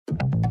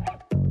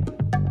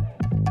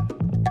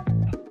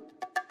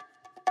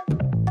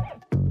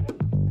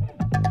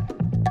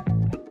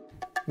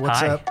What's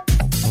Hi. up?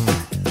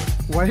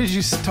 Why did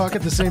you talk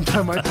at the same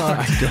time I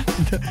talked?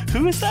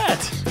 Who is that?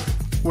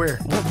 Where?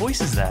 What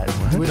voice is that?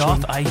 Which Doth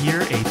one? I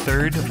hear a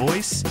third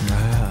voice?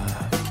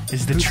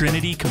 Is the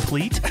Trinity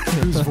complete?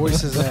 Whose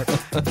voice is that?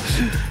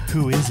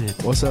 Who is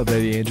it? What's up,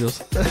 baby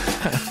angels?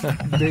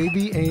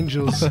 Baby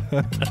Angels.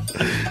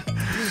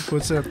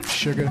 What's up,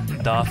 sugar?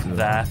 Doth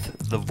that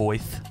the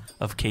voice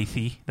of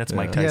Kathy? That's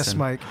Mike Tyson. Yes,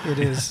 Mike. It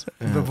is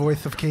the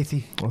voice of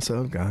Kathy. What's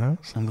up, guys?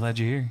 I'm glad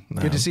you're here.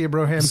 Good to see you,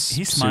 bro. Ham.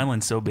 He's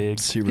smiling so big.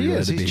 Super He glad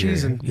is. to He's be here.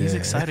 cheesing. He's Yeah.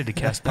 excited to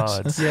cast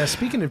pods. Yeah.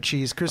 Speaking of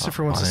cheese,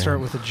 Christopher wants to start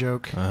with a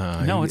joke.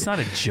 No, it's not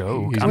a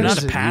joke. he's I'm gonna-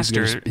 not a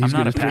pastor. I'm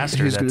not a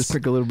pastor. He's going That's to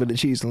pick a little bit of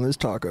cheese on this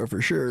taco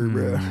for sure,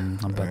 bro. I'm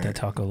about that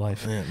taco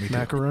life. Yeah, me too.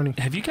 Macaroni.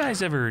 Have you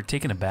guys ever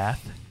taken a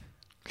bath?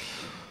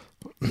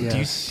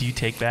 Yes. Do you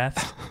take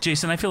baths?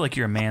 Jason, I feel like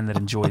you're a man that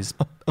enjoys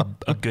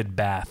a good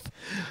bath.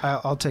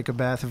 I'll take a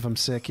bath if I'm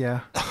sick.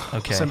 Yeah.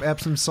 Okay. Some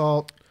Epsom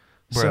salt.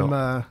 Bro.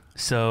 Some.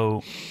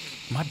 So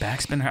my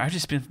back's been hurt. I've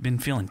just been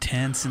feeling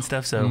tense and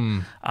stuff.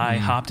 So I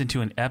hopped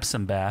into an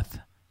Epsom bath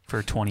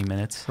for 20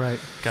 minutes. Right.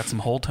 Got some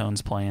whole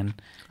tones playing.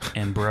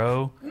 And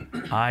bro,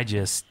 I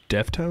just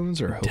Deftones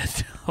or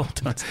whole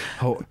tones.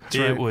 Oh,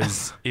 It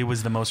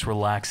was the most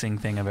relaxing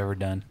thing I've ever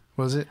done.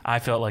 Was it? I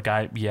felt like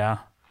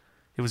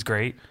it was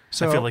great.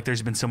 So- I feel like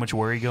there's been so much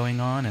worry going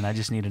on, and I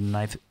just needed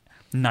a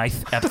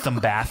nice Epsom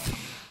bath.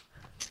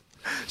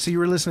 So you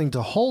were listening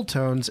to whole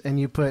tones and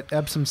you put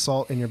Epsom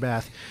salt in your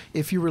bath.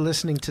 If you were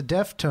listening to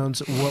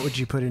Deftones, what would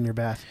you put in your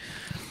bath?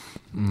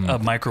 A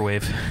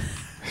microwave.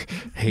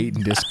 hate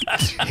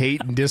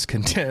and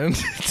discontent.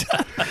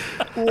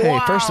 Hey,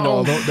 first of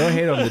all, don't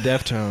hate on the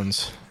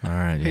Deftones. All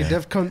right, Hey, yeah.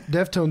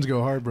 Deftones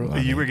go hard, bro.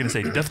 You were gonna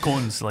say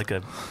Defcon's like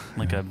a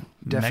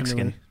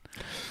Mexican.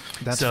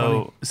 That's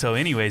funny. So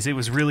anyways, it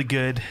was really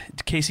good.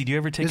 Casey, do you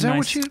ever take Is a that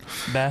nice what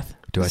you- bath?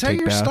 Do Is I that take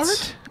your baths?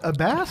 start? A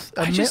bath?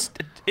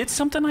 It's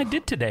something I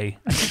did today.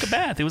 I took a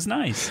bath. It was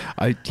nice.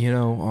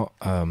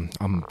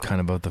 I'm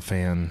kind of a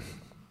fan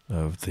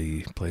of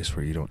the place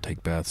where you don't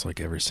take baths like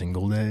every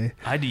single day.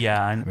 Maybe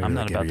I'm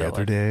not like about every that other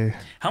life. day.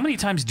 How many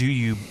times do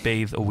you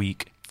bathe a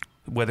week,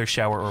 whether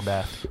shower or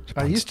bath?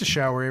 I used to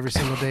shower every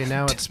single day.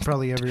 Now it's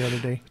probably every other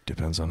day.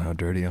 Depends on how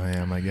dirty I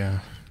am, I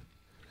guess.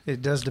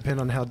 It does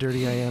depend on how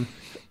dirty I am.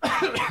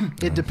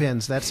 It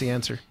depends. That's the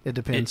answer. It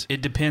depends.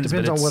 It depends.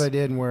 Depends but on what I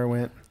did and where I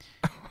went.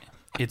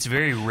 It's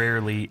very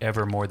rarely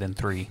ever more than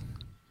 3.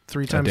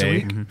 3 times a day?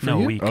 week? Mhm. For No,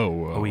 you? a week.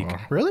 Oh, a week.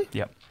 Really?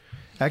 Yep.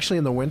 Actually,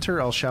 in the winter,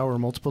 I'll shower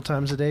multiple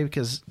times a day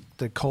because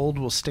the cold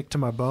will stick to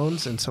my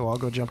bones, and so I'll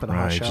go jump in a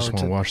hot Right, shower just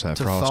want to wash that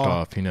to frost thaw.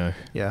 off, Yeah,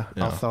 Yeah.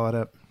 I'll thaw it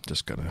up.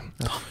 Just gotta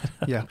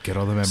Yeah. get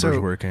all the members So-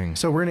 working.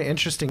 So we're in an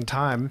interesting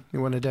time. We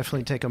want to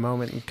definitely take a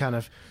moment and kind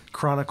of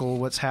chronicle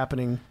what's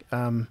happening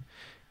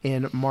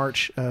in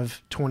March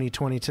of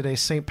 2020.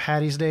 Today's St.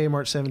 Patty's Day,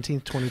 March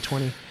 17th,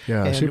 2020.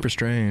 Yeah, and super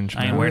strange.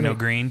 I ain't man. wearing no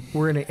green.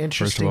 We're in an First of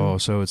interesting... all,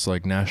 so it's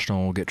like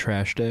National Get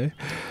Trash Day.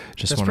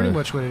 Just that's wanna, pretty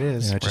much what it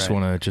is. Yeah, I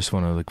Right. just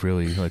wanna like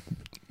really like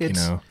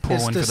It's, Pour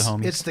it's one for the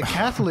homies. It's the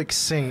Catholic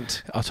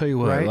saint. I'll tell you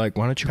what, Right? like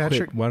why don't you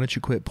Patrick?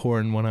 quit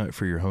pouring one out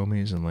for your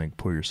homies and like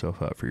pour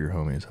yourself out for your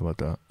homies? How about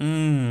that?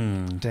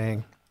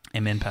 Dang.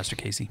 Amen, Pastor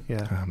Casey.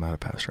 Yeah. I'm not a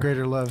pastor.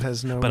 Greater love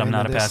has no But I'm end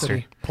not to a this, that pastor.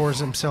 he pours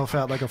himself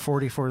out like a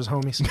 40 for his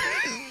homies.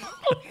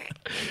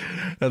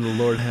 And the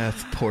Lord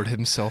hath poured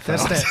himself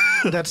That's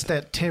out. that's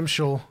that Tim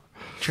Schul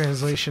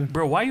translation.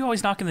 Bro, why are you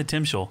always knocking the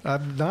Tim Schul?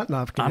 I'm not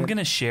knocking I'm it. going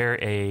to share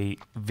a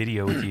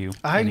video with you.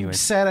 I'm Anyways.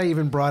 sad I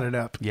even brought it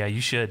up. Yeah, you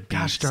should be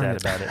Gosh darn sad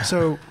it. about it.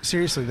 So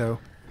seriously though,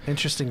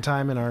 interesting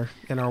time in our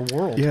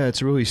world. Yeah,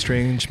 it's really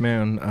strange,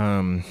 man.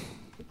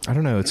 I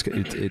don't know. It's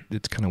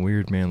kind of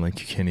weird, man. Like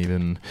you can't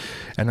even,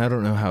 and I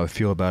don't know how I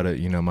feel about it.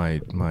 You know, my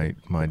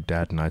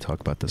dad and I talk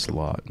about this a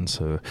lot, and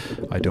so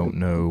I don't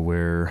know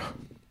where,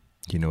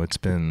 it's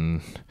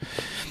been.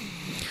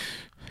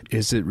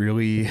 Is it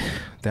really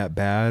that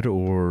bad,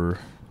 or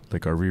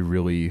like, are we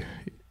really?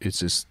 Is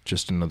this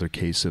just another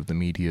case of the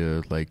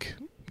media, like,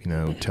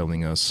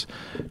 telling us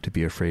to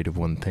be afraid of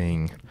one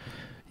thing,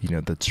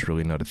 that's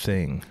really not a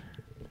thing.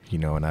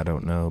 And I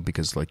don't know,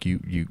 because like you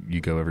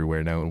go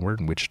everywhere now, and we're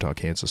in Wichita,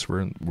 Kansas.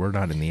 We're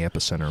not in the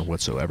epicenter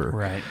whatsoever.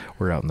 Right.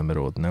 We're out in the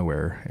middle of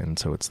nowhere, and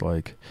so it's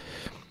like,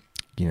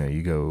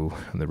 you go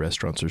and the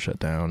restaurants are shut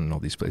down, and all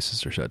these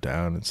places are shut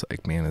down. It's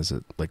like, man, is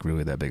it like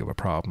really that big of a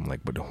problem? Like,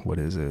 what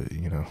is it?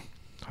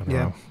 I don't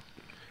know.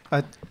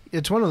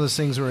 It's one of those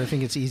things where I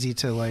think it's easy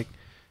to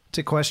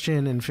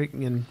question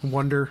and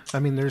wonder. I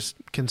mean, there's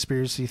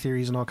conspiracy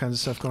theories and all kinds of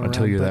stuff going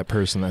Until around. you're but- that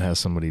person that has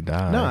somebody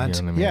die. No, you know what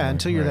I mean?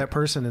 until you're Right. that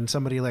person and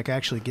somebody like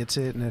actually gets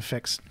it and it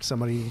affects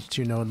somebody that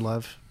you know and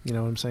love. You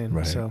know what I'm saying?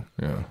 Right. So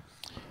Yeah.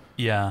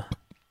 Yeah,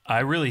 I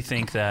really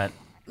think that,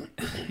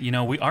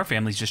 our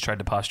families just tried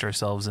to posture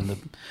ourselves in the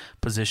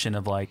position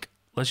of like,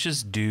 let's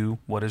just do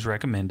what is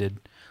recommended.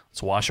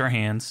 Let's wash our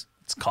hands.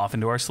 Let's cough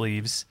into our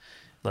sleeves.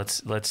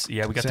 Let's we got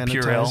the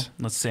Purell. Sanitize.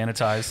 Let's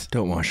sanitize.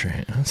 Don't wash your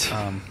hands.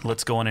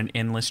 Let's go on an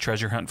endless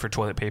treasure hunt for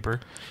toilet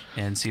paper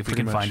and see if we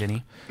Pretty can much. find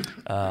any.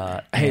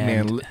 Hey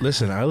man,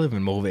 listen, I live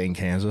in Mulvane,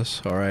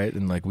 Kansas, all right,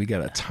 and like we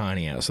got a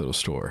tiny ass little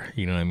store.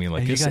 You know what I mean?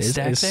 Like And you got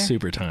stacks it's there?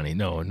 super tiny.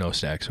 No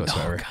stacks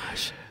whatsoever. Oh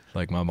gosh.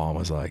 Like my mom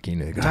was like,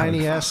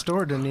 Tiny ass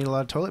store doesn't need a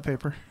lot of toilet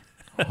paper.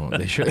 Well,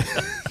 they should.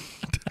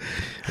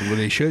 Well,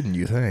 they shouldn't,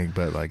 you think?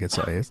 But like it's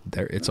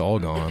all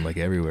gone, like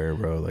everywhere,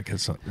 bro. Like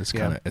it's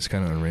kind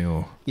of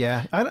unreal.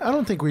 Yeah, I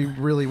don't think we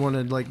really want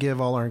to like give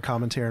all our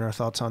commentary and our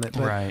thoughts on it,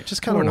 but Right.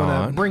 just kind of We're want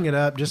not. to bring it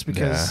up just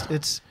because Yeah.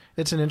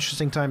 it's an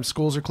interesting time.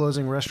 Schools are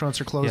closing,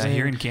 restaurants are Yeah, closing.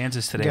 here in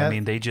Kansas today, Got- I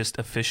mean, they just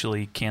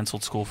officially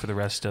canceled school for the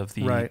rest of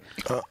the Right.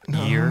 year. So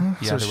Yeah,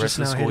 it's the just rest of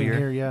the now school hitting year.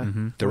 here, yeah.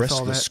 Mhm. The With rest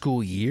all of the that.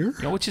 school year?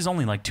 Yeah, which is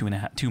only like 2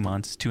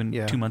 months, two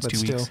months, but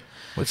 2 weeks. still,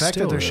 But the fact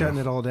still, that they're though. shutting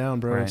it all down,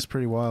 bro, Right. it's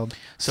pretty wild.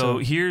 So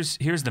here's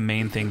the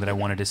main thing that I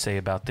wanted to say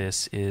about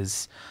this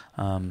is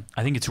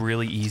I think it's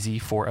really easy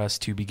for us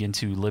to begin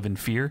to live in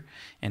fear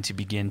and to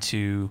begin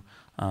to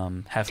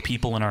have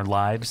people in our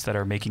lives that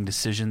are making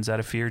decisions out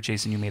of fear.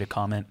 Jason, you made a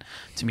comment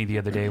to me the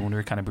other day when we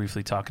were kind of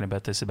briefly talking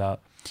about this,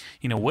 about,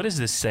 what does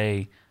this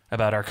say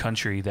about our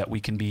country that we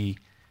can be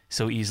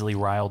so easily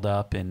riled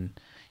up and,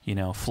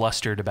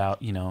 flustered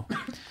about,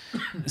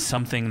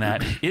 something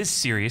that is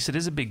serious. It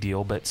is a big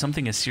deal, but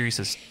something as serious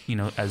as,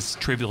 as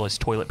trivial as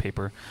toilet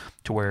paper,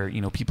 to where,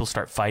 people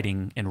start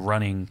fighting and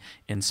running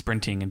and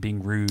sprinting and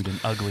being rude and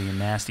ugly and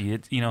nasty.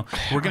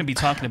 We're going to be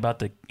talking about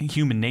the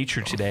human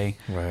nature today,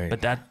 Right. but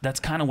that's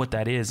kind of what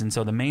that is. And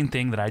so the main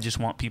thing that I just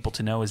want people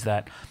to know is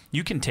that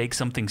you can take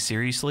something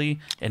seriously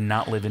and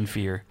not live in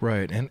fear.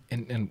 Right,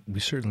 and we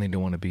certainly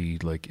don't want to be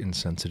like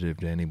insensitive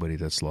to anybody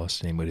that's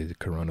lost anybody to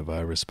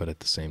coronavirus, but at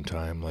the same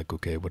time, like,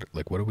 okay, what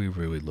are we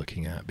really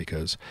looking at?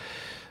 Because,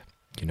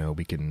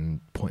 we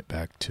can point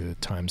back to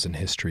times in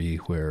history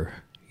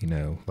where,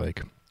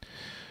 like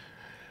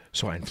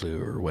swine flu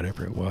or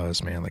whatever it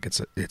was, man. Like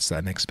it's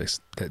that next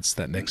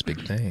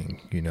big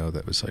thing,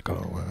 that was like,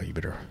 oh well, you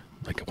better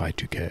like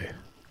Y2K.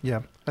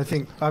 Yeah, I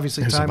think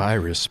obviously There's a time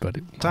virus, but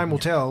will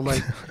tell.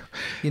 Like,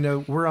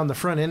 we're on the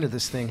front end of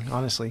this thing,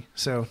 honestly.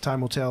 So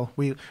time will tell.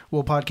 We'll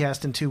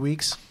podcast in 2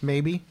 weeks,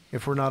 maybe,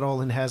 if we're not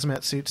all in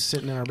hazmat suits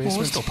sitting in our Well, we'll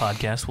basement. still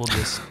podcast. We'll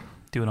just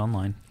do it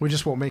online. We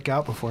just won't make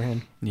out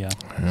beforehand Yeah.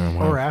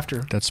 or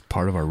after. That's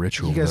part of our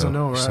ritual. You guys don't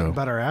though, know so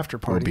about our after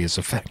it will party. be as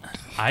effect.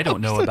 I don't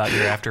know about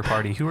your after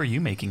party. Who are you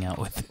making out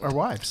with? Our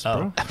wives,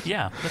 Oh, bro.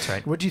 yeah, that's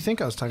right. What do you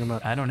think I was talking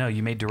about? I don't know.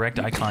 You made direct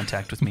eye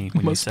contact with me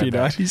when Must you said be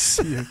that.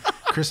 nice. Yeah.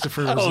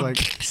 Christopher was like,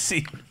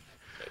 see.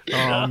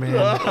 oh, man.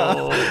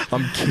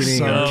 I'm kidding.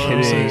 Sorry,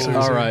 I'm kidding. sorry.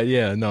 All right,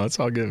 yeah, no, it's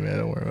all good, man.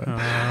 Don't worry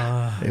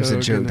about it. It was Oh,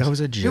 a joke. goodness. That was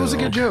a joke. It was a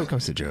good joke. That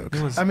was a joke.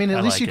 I mean, at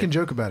I least like you can it.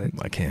 joke about it.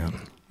 I can.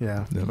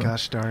 Yeah. Never.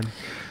 Gosh darn.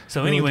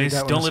 So, Really anyways, did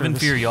that one don't a live in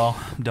service. fear, y'all.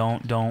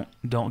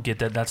 Don't get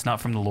that. That's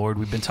not from the Lord.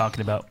 We've been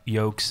talking about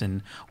yokes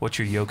and what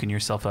you're yoking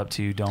yourself up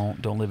to.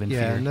 Don't live in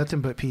Yeah, fear.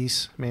 nothing but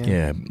peace, man.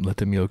 Yeah, let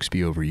them yokes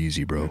be over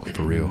easy, bro.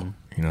 For real.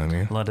 You know what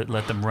I mean?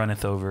 Let them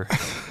runneth over.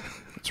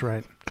 That's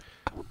right.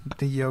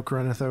 The yolk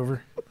runneth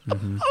over.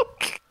 Mhm.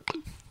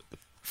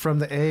 From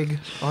the egg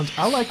on.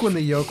 I like when the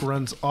yolk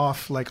runs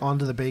off, like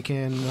onto the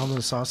bacon, onto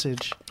the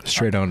sausage.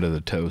 Straight onto the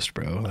toast,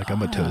 bro. Like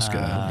I'm a toast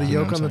guy. The You know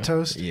yolk what on I'm the saying?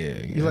 toast?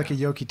 Yeah. You like a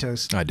yolky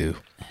toast? I do.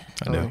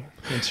 I know.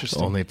 Oh,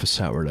 interesting. Only if it's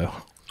sourdough.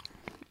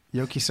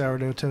 Yolky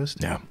sourdough toast.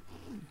 Yeah.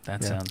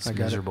 That Yeah, sounds I got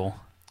it. miserable.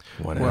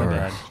 Whatever.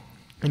 Bad.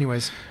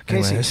 Anyways,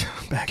 Casey. Anyways,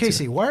 back to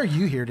Casey, why are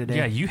you here today?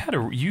 Yeah,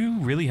 you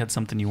really had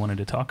something you wanted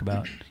to talk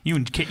about. You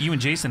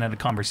and Jason had a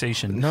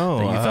conversation No,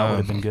 that you thought would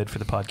have been good for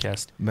the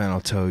podcast. Man, I'll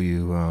tell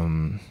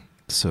you,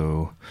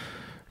 so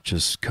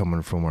just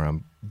coming from where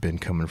I've been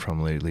coming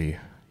from lately,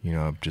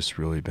 I've just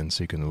really been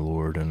seeking the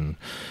Lord and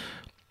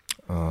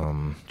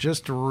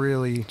just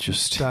really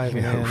just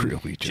diving in.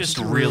 really Just just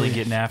really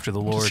getting after the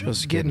Lord.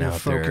 just getting getting your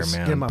out focus, there,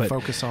 man. getting my But-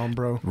 focus on,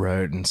 bro.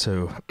 Right, and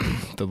so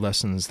the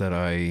lessons that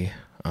I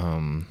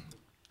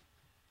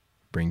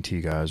bring to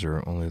you guys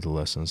are only the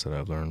lessons that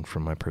I've learned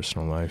from my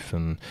personal life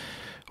and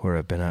where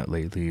I've been at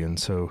lately. And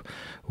so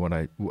when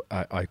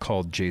I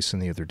called Jason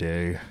the other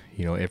day,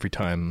 every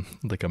time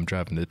like I'm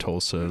driving to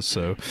Tulsa,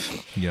 so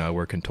I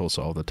work in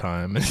Tulsa all the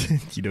time.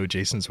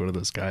 Jason's one of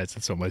those guys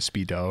that's on my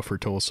speed dial for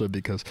Tulsa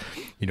because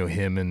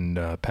him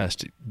and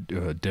Pastor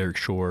Derek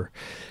Shore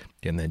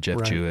and then Jeff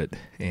Right. Jewett,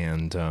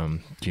 and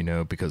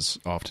because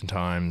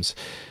oftentimes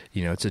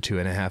it's a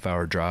 2.5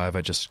 hour drive.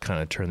 I just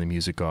kind of turn the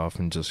music off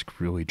and just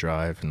really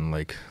drive and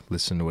like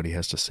listen to what he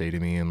has to say to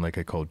me. And like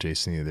I called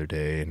Jason the other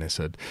day and I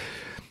said,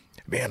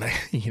 man,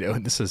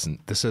 this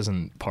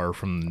isn't par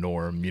from the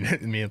norm. You know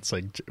what I mean? It's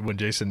like when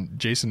Jason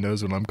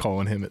knows when I'm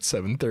calling him at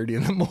 7:30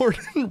 in the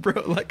morning,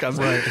 bro. Like I'm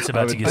Right. It's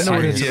about to get I know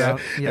what serious. it's yeah,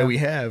 about. Yeah. and we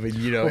have,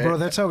 and Well, bro,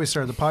 that's how we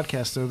started the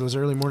podcast, though. Those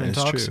early morning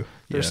That's talks, true.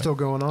 they're Yeah. still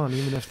going on,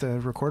 even if the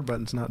record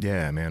button's not.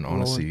 Yeah, man,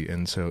 honestly.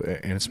 And so,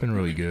 and it's been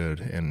really good.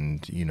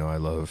 And, I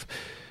love,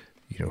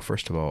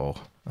 first of all,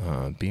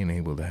 being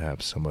able to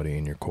have somebody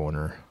in your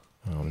corner,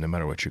 no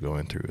matter what you're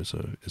going through is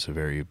a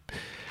very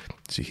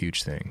it's a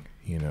huge thing,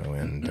 you know,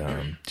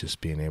 and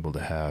just being able to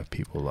have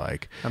people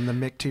like, I'm the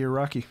Mick to your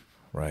Rocky.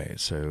 right.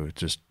 So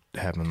just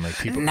having like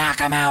people Knock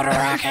him out,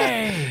 Rocky.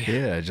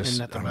 yeah, just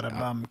Ain't nothing but a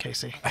bum,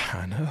 Casey.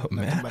 I know, Nothing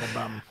man. but a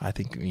bum. I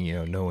think, you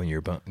know, knowing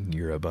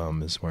you're a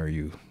bum is where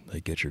you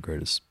like get your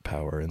greatest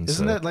power. And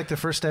Isn't so that like the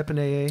first step in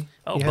AA?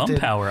 Oh, You have bum to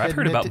power. I've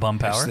heard admit about that- bum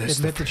power. It's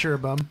Admit that you're a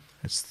bum.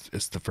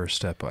 it's the first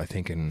step, I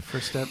think, in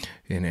First step.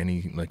 in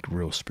any like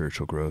real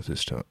spiritual growth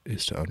is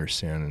to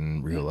understand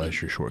and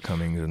realize your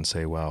shortcomings and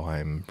say, wow,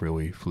 I'm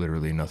really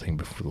literally nothing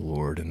before the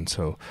Lord. And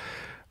so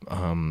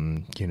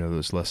you know,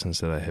 those lessons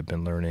that I had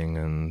been learning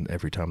and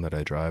every time that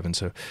I drive. And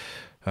so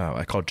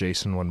I called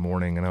Jason one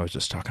morning and I was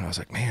just talking. I was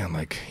like, man,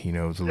 like, you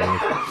know,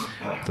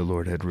 the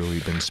Lord had really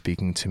been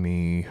speaking to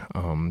me.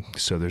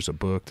 So there's a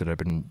book that I've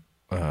been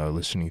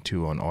listening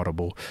to on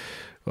Audible,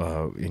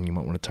 and you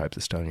might want to type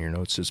this down in your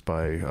notes. It's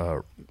by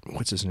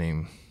what's his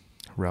name,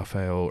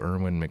 Raphael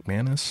Erwin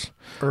McManus.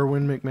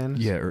 Erwin McManus.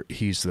 Yeah,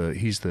 he's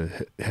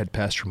the head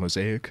pastor of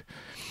Mosaic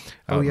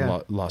Oh, out yeah.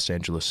 in Los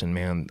Angeles. And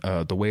man,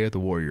 The Way of the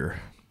Warrior.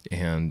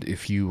 And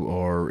if you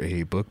are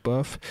a book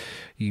buff,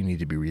 you need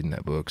to be reading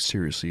that book.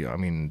 Seriously, I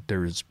mean,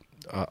 there's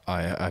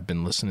I've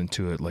been listening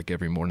to it like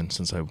every morning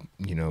since I've,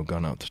 you know,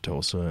 gone out to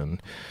Tulsa, and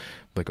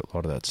like a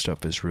lot of that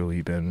stuff has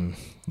really been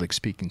like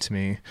speaking to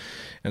me.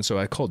 And so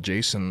I called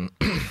Jason.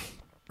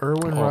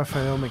 Erwin Oh.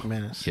 Raphael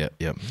McManus.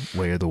 Yep.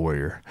 Way of the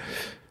Warrior.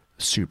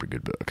 Super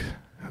good book.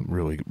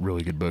 Really,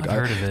 really good book.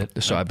 I've heard of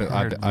it. So I've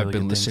heard been really good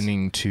things.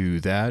 listening to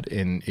that,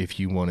 and if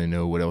you want to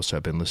know what else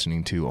I've been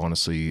listening to,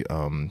 honestly,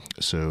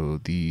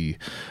 so The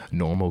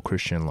Normal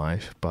Christian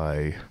Life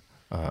by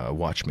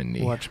Watchman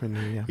Nee.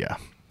 Watchmen, yeah.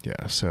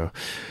 Yeah. So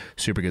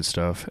super good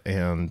stuff.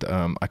 And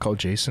I called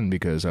Jason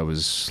because I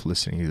was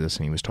listening to this,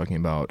 and he was talking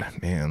about,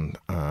 man,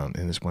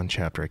 in this one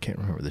chapter, I can't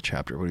remember the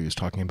chapter, but he was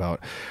talking about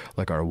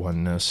like our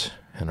oneness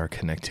and our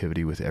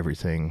connectivity with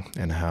everything,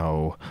 and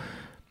how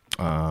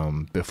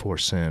before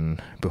sin,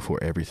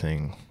 before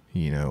everything,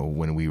 you know,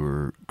 when we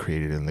were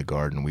created in the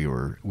garden, we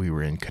were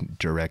in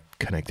direct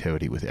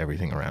connectivity with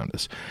everything around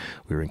us.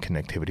 We were in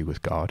connectivity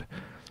with God,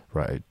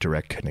 right?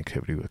 Direct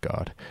connectivity with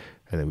God.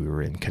 And then we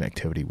were in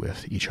connectivity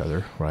with each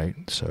other, right?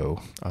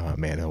 So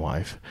man and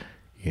wife,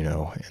 you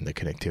know, and the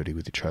connectivity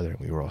with each other. And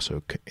we were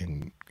also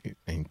in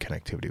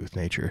connectivity with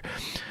nature.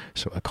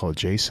 So I called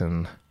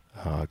Jason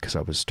because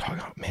I was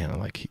talking, man,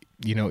 like,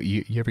 you know,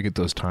 you ever get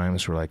those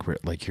times where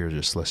like you're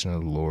just listening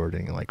to the Lord,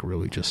 and like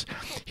really just,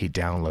 he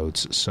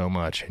downloads so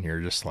much, and you're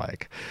just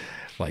like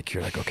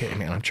you're like, okay,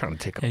 man, I'm trying to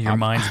take. Yeah, your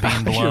mind's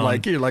being blown.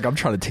 You're like, I'm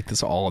trying to take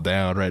this all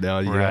down right now.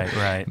 You know?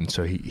 Right. And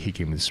so he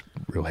gave me this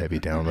real heavy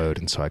download,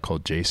 and so I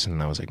called Jason,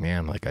 and I was like,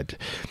 man, like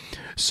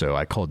so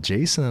I called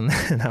Jason,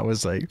 and I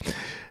was like,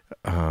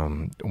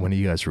 when are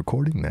you guys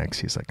recording next?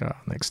 He's like,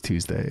 next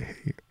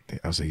Tuesday.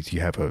 I was like, do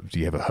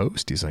you have a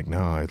host? He's like, no,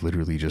 I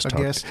literally just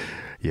talked. Guest?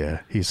 Yeah.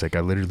 He's like,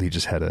 I literally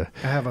just had I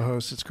have a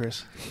host. It's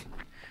Chris.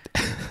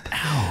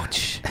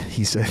 Ouch.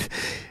 he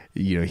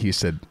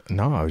said,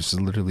 no, I was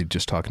literally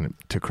just talking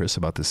to Chris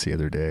about this the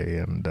other day,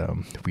 and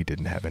we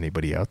didn't have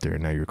anybody out there,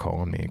 and now you're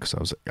calling me,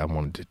 because I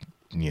wanted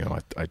to, you know,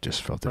 I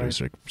just felt that it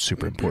was like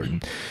super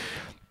important,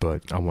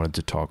 but I wanted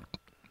to talk,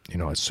 you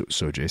know,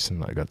 so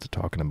Jason and I got to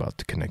talking about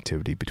the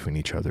connectivity between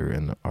each other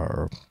and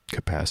our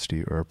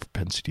capacity or our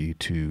propensity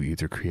to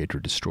either create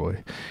or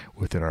destroy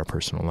within our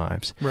personal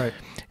lives. Right.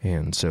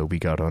 And so we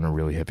got on a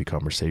really heavy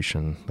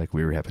conversation, like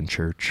we were having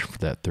church for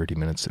that 30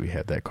 minutes that we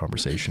had that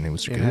conversation. It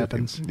was good.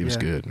 Happens. It was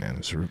good, man.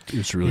 It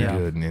was really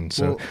good. And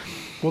so,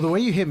 well, the way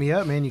you hit me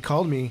up, man, you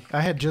called me.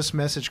 I had just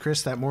messaged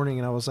Chris that morning,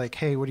 and I was like,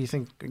 hey, what do you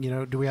think? You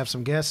know, do we have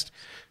some guests?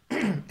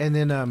 And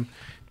then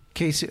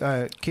Casey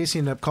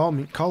ended up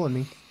calling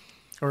me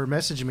or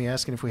messaging me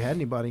asking if we had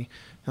anybody.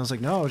 And I was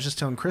like, no, I was just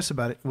telling Chris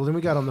about it. Well, then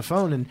we got on the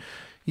phone, and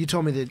you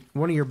told me that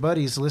one of your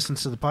buddies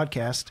listens to the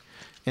podcast,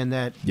 and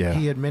that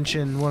he had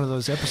mentioned one of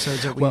those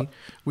episodes that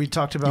we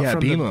talked about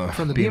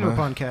from the Beamer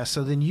podcast.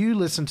 So then you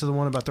listened to the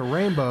one about the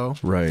rainbow.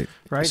 Right.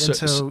 And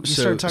so you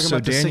started talking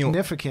about the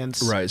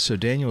significance. Right. So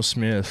Daniel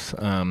Smith,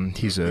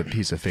 he's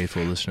a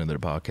faithful listener to the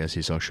podcast.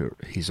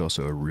 He's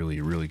also a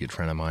really, really good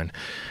friend of mine.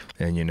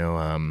 And, you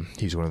know,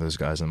 he's one of those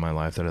guys in my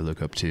life that I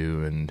look up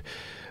to, and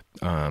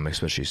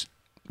especially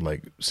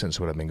like since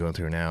what I've been going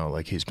through now,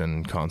 like he's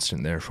been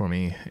constant there for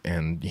me,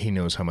 and he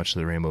knows how much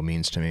the rainbow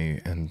means to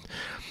me.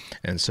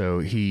 And so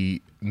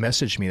he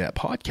messaged me that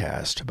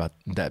podcast, about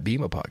that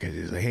Bema podcast.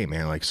 He's like, hey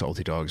man, like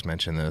Salty Dogs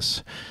mentioned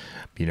this,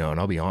 you know, and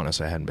I'll be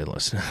honest, I hadn't been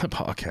listening to the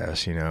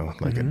podcast, you know,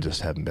 like I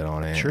just haven't been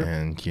on it. Sure.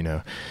 And, you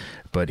know,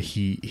 but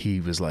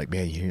he was like,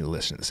 man, you need to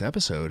listen to this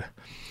episode.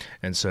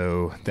 And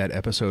so that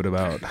episode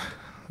about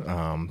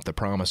the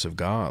promise of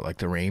God, like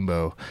the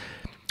rainbow,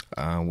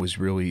 was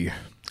really,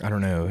 I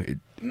don't know,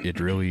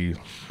 it really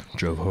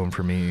drove home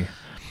for me.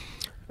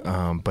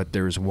 But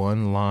there's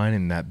one line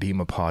in that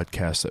Bema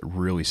podcast that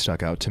really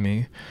stuck out to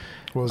me.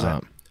 What was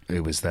that?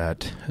 it was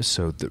that.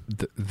 So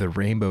the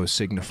rainbow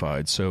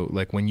signified. So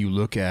like when you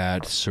look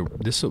at, so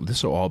this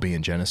will all be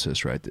in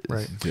Genesis, right?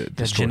 Right.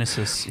 The story,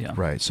 Genesis. Yeah.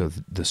 right. So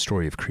the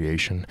story of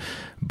creation,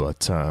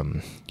 but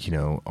you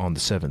know, on the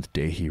seventh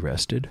day he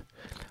rested.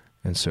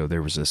 And so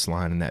there was this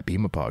line in that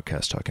Bema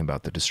podcast talking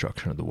about the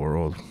destruction of the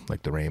world,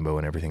 like the rainbow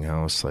and everything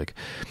else. Like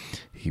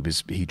he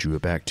drew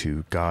it back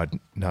to God.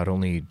 Not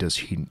only does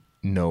he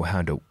know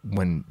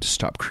when to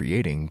stop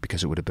creating,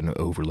 because it would have been an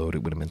overload,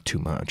 it would have been too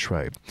much,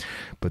 right?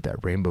 But that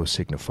rainbow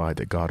signified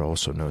that God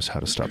also knows how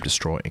to stop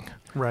destroying.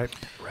 Right.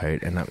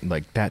 Right. And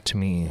like that to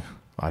me,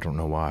 I don't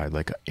know why,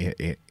 like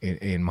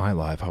in my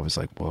life, I was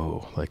like,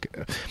 whoa, like,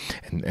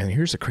 and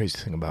here's the crazy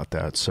thing about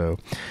that. So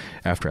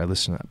after I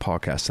listened to that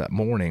podcast that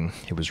morning,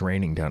 it was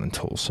raining down in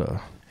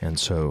Tulsa. And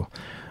so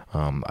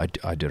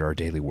I did our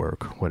daily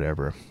work,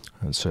 whatever.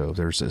 And so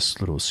there's this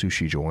little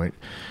sushi joint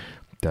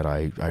that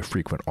I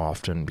frequent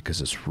often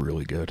because it's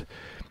really good.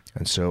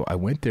 And so I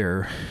went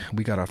there.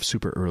 We got off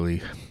super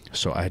early.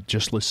 So I had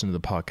just listened to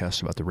the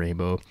podcast about the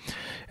rainbow.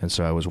 And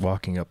so I was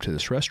walking up to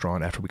this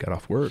restaurant after we got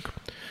off work.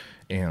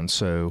 And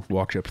so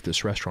walked up to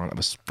this restaurant. I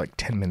was like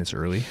 10 minutes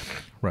early,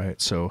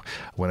 right? So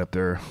I went up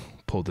there,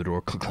 pulled the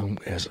door,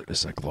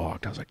 it's like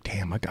locked. I was like,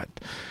 damn, I got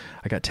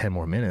 10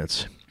 more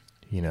minutes,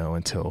 you know,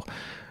 until,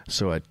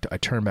 so I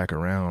turned back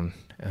around,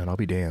 and I'll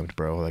be damned,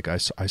 bro. Like I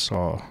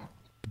saw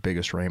the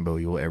biggest rainbow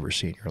you'll ever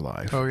see in your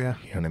life. Oh yeah.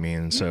 You know what I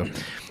mean? So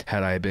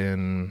had I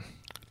been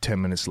 10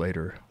 minutes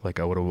later, like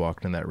I would have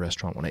walked in that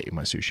restaurant when I ate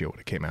my sushi, I would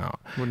have came out.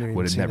 Would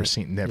have never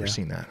seen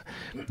that.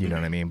 You know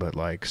what I mean? But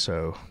like,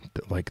 so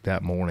like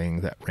that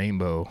morning, that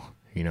rainbow,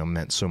 you know,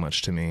 meant so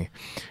much to me.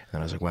 And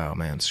I was like, wow,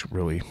 man, it's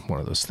really one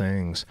of those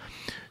things.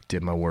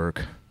 Did my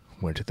work,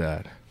 went to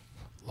that,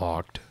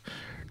 locked,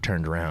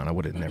 turned around. I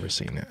would have never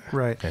seen it.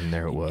 Right. And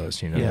there it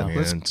was, you know what I mean?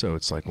 And so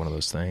it's like one of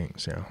those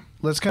things, yeah.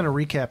 Let's kind of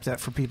recap that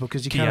for people,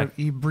 because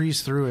you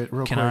breeze through it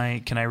real quick.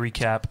 Can I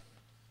recap?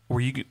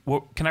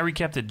 Can I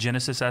recap the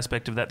Genesis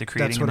aspect of that, the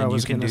creating? That's what I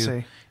was going to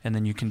say. And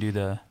then you can do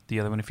the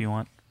other one if you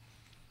want.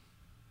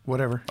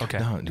 Whatever. Okay.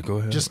 No, go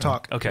ahead. Just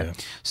talk. Okay. Yeah.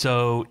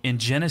 So in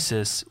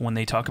Genesis, when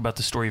they talk about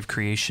the story of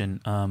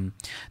creation,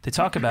 they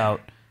talk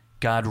about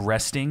God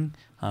resting,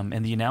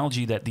 and the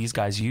analogy that these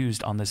guys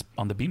used on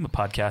the Bema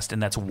podcast,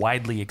 and that's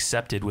widely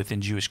accepted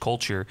within Jewish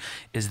culture,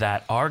 is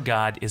that our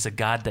God is a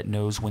God that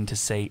knows when to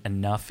say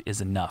enough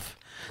is enough.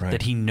 Right.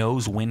 That he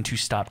knows when to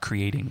stop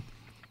creating.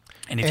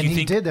 And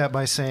he did that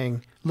by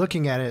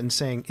looking at it and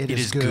saying, it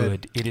is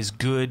good. It is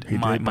good.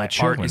 My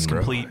art is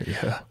complete.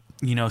 Yeah.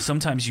 You know,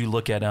 sometimes you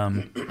look at,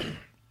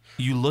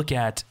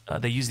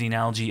 they use the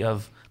analogy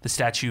of the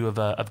statue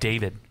of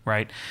David,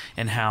 right?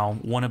 And how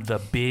one of the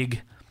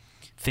big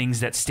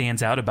things that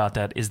stands out about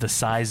that is the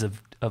size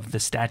of the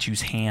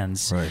statue's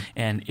hands. Right.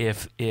 And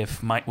if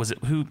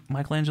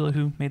Michelangelo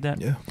who made that?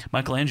 Yeah.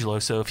 Michelangelo.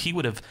 So if he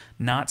would have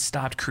not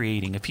stopped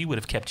creating, if he would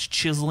have kept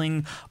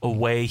chiseling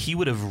away, he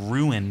would have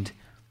ruined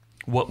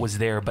what was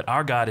there. But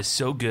our God is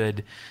so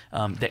good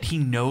that he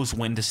knows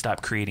when to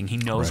stop creating. He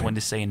knows when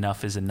to say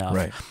enough is enough.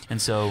 Right.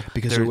 And so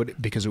because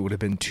it would have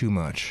been too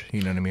much.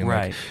 You know what I mean?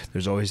 Right. Like,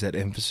 there's always that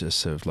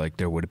emphasis of like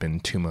there would have been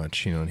too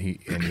much. You know, and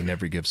he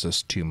never gives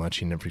us too much.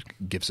 He never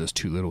gives us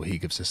too little. He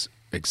gives us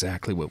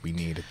exactly what we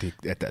need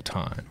at that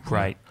time.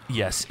 Right.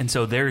 Yes. And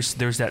so there's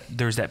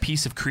that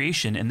piece of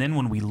creation, and then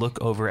when we look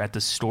over at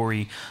the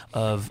story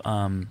of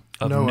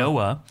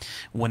Noah,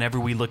 whenever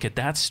we look at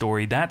that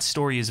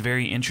story is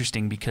very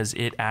interesting, because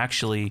it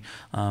actually,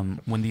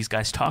 when these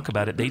guys talk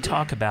about it, they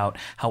talk about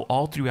how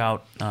all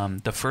throughout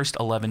the first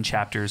 11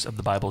 chapters of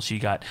the Bible, so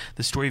you got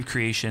the story of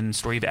creation,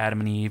 story of Adam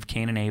and Eve,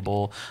 Cain and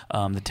Abel,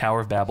 the Tower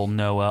of Babel,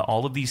 Noah,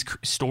 all of these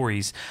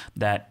stories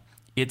that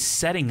it's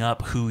setting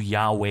up who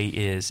Yahweh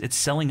is. It's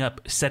setting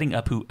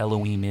up who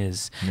Elohim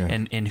is,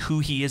 and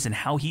who he is and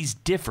how he's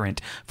different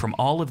from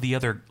all of the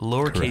other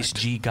lowercase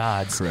g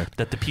gods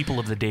that the people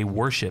of the day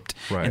worshipped.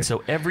 Right. And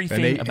so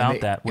everything about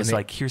that was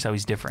like, here's how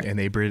he's different. And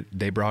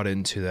they brought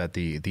into that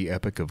the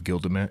epic of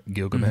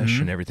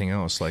Gilgamesh and everything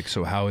else. Like,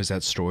 so how is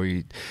that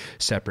story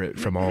separate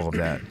from all of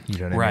that? You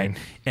know what I mean?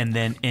 And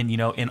then,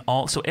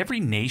 so every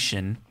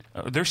nation.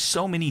 There's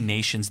so many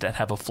nations that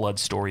have a flood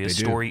story,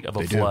 story of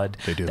a flood.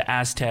 The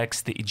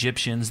Aztecs, the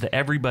Egyptians,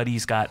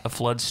 everybody's got a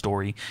flood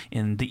story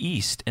in the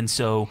East. And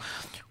so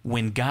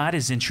when God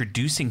is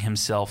introducing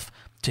himself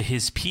to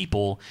his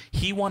people,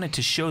 he wanted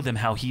to show them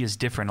how he is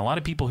different. A lot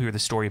of people hear the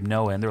story of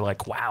Noah and they're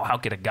like, wow, how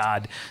could a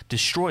God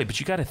destroy? But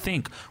you got to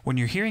think, when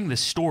you're hearing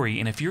this story,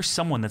 and if you're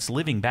someone that's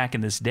living back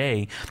in this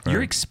day,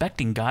 you're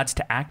expecting gods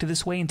to act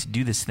this way and to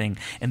do this thing.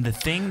 And the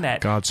thing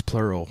that... God's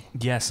plural.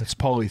 Yes. It's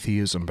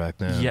polytheism back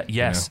then. Yeah,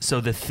 yes.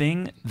 So the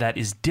thing that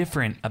is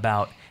different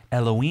about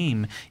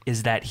Elohim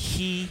is that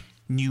he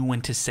knew when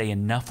to say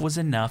enough was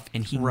enough,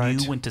 and he knew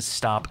when to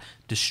stop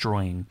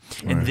destroying.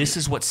 And this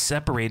is what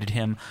separated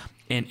him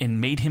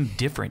and made him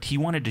different. He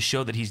wanted to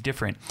show that he's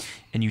different.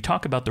 And you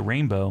talk about the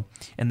rainbow,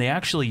 and they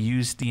actually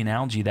use the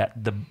analogy that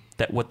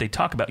what they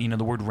talk about,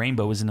 the word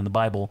rainbow isn't in the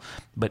Bible,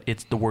 but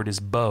the word is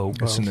bow.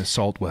 It's an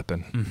assault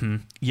weapon. Mm-hmm.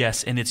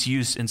 Yes, and it's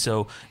used. And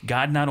so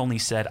God not only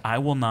said, I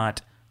will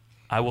not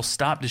I will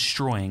stop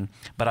destroying,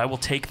 but I will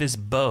take this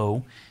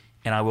bow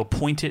and I will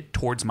point it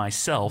towards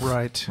myself.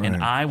 Right. And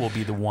Right. I will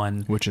be the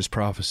one. Which is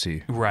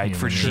prophecy. Right, You know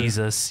for what I mean?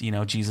 Jesus,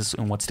 Jesus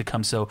and what's to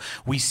come. So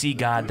we see a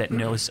God that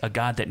knows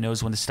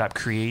when to stop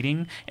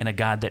creating and a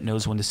God that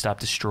knows when to stop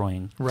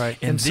destroying. Right.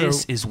 And And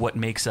this so- is what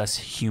makes us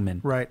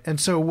human. Right.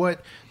 And so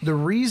the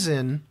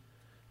reason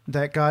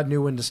that God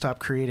knew when to stop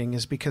creating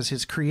is because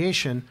his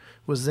creation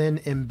was then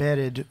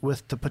embedded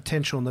with the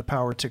potential and the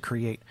power to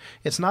create.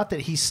 It's not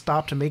that he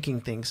stopped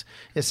making things.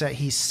 It's that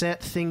he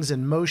set things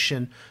in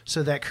motion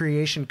so that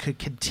creation could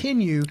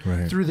continue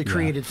Right. through the Yeah.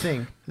 created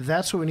thing.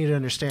 That's what we need to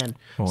understand.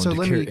 Well, so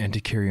and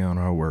to carry on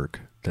our work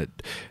that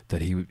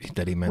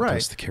he meant Right.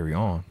 us to carry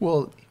on.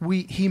 Well,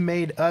 he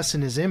made us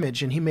in his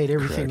image, and he made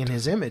everything Correct. in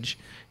his image.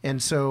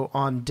 And so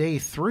on day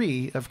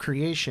 3 of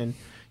creation,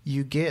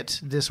 you get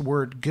this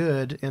word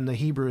good. In the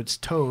Hebrew, it's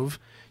tov.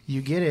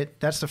 You get it.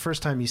 That's the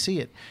first time you see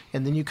it.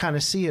 And then you kind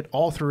of see it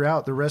all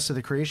throughout the rest of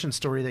the creation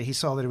story, that he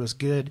saw that it was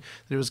good,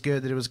 that it was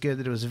good, that it was good,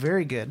 that it was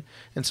very good.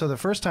 And so the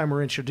first time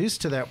we're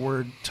introduced to that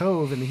word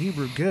tov in the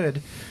Hebrew,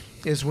 good,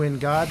 is when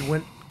God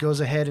goes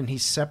ahead and he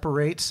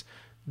separates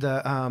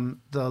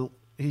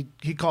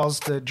he calls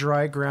the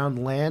dry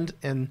ground land,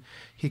 and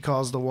he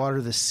calls the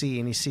water the sea,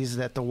 and he sees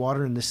that the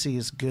water in the sea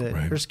is good.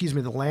 Right. Or excuse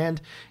me, the land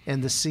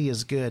and the sea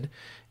is good.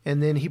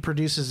 And then he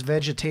produces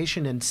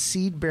vegetation and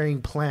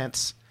seed-bearing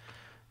plants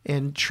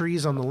and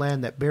trees on the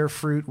land that bear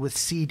fruit with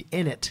seed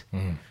in it,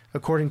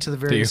 according to the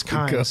various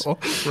There we kinds. go.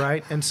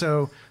 Right? And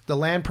so the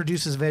land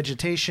produces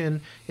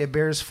vegetation. It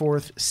bears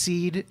forth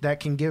seed that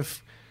can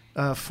give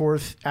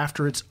forth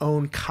after its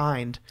own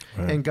kind.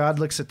 Right. And God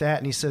looks at that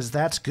and he says,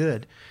 that's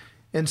good.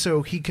 And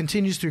so he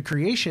continues through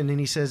creation and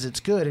he says it's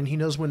good, and he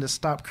knows when to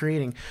stop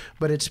creating.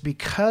 But it's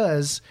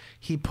because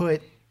he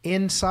put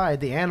inside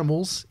the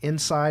animals,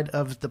 inside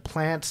of the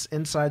plants,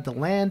 inside the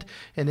land,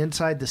 and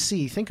inside the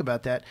sea. Think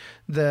about that.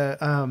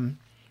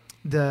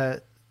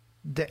 The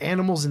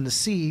animals in the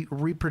sea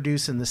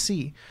reproduce in the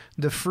sea.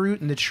 The fruit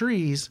and the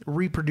trees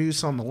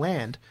reproduce on the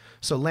land.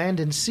 So land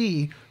and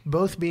sea,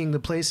 both being the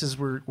places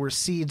where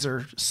seeds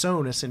are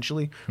sown,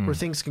 essentially, where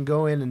things can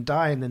go in and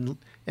die and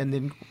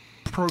then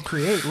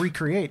procreate,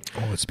 recreate.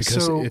 Oh, it's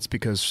because So- it's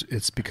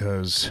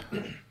because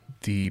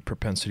the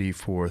propensity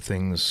for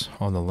things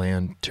on the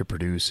land to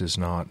produce is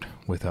not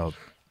without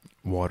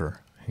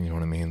water. You know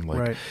what I mean? Like,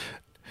 Right.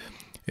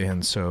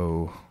 And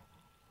so,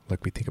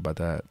 like, we think about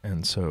that,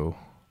 and so,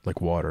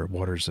 like,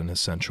 water's an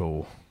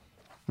essential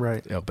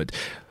Right. but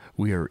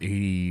we are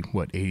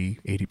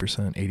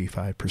 80%,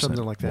 85%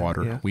 Something like that,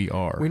 water. yeah. We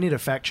are. We need a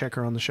fact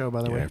checker on the show,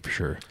 by the yeah, way. for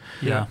sure.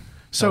 Yeah.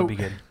 So- that would be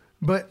good.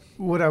 But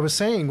what I was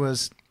saying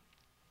was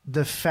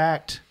the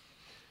fact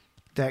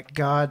that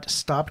God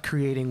stopped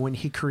creating when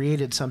he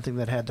created something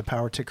that had the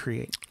power to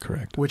create,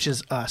 Correct. which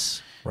is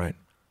us. Right.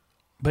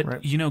 But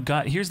Right.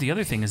 God, here's the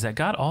other thing, is that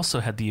God also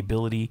had the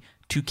ability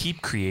to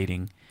keep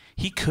creating.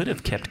 He could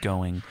have kept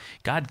going.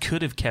 God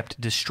could have kept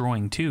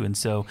destroying too. And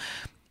so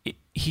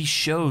he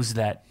shows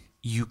that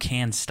you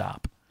can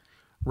stop.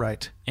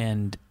 Right.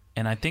 And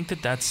I think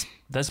that's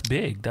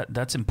big.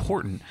 That's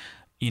important.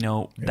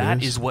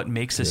 That is what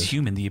makes us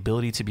human, the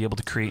ability to be able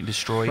to create and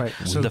destroy. Right.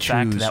 So the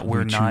fact that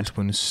we're not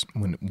choose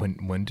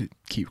when to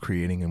keep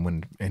creating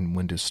and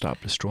when to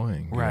stop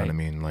destroying. You know Right. what I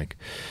mean? Like,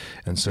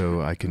 and so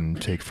I can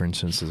take, for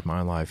instance, as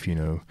my life,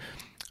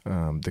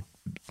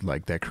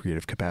 that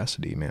creative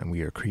capacity, man.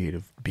 We are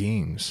creative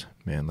beings,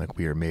 man. Like,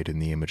 we are made in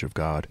the image of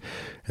God.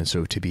 And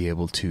so to be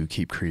able to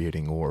keep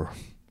creating or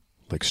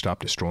like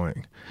stop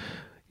destroying,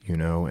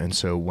 and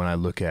so when I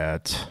look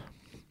at,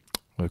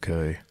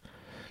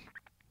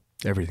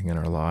 everything in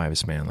our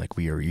lives, man, like,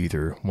 we are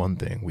either one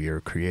thing, we are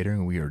creating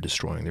and we are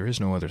destroying. There is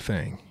no other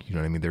thing. You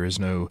know what I mean? There is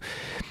no,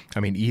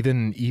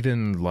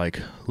 even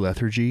like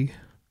lethargy,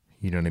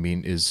 you know what I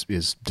mean, is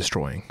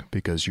destroying,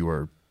 because you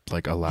are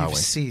like allowing. You've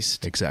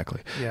ceased.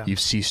 Exactly. Yeah. You've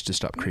ceased to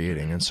stop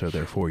creating. And so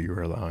therefore you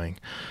are allowing,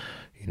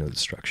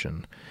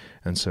 destruction.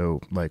 And so,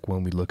 like,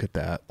 when we look at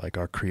that, like,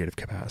 our creative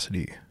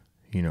capacity,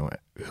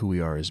 who we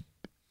are is,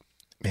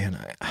 man,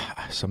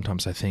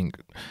 sometimes I think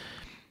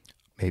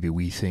maybe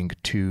we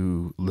think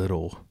too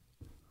little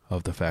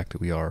of the fact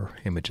that we are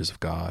images of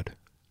God.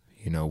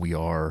 We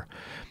are,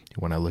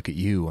 when I look at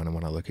you and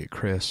when I look at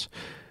Chris,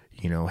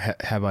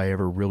 have I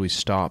ever really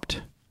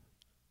stopped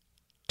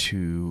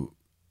to,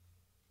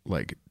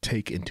 like,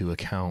 take into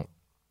account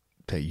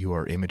that you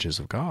are images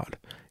of God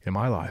in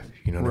my life?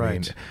 You know what I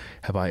mean? Right.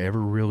 Have I ever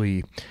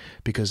really,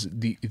 because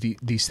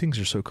these things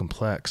are so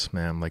complex,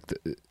 man, like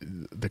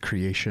the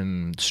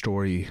creation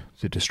story,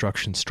 the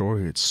destruction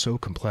story, it's so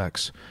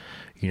complex.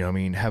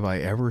 Have I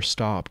ever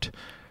stopped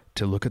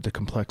to look at the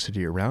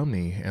complexity around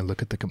me and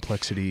look at the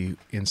complexity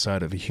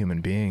inside of a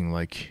human being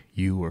like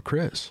you or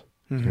Chris?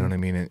 You know what I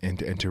mean?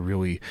 And to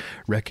really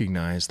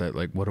recognize that,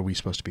 like, what are we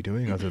supposed to be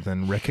doing other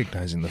than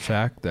recognizing the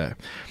fact that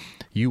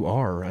you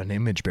are an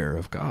image bearer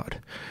of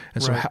God.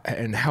 And so,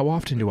 Right. how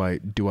often do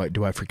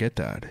I forget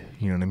that?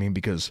 You know what I mean?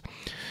 Because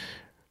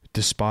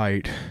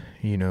despite,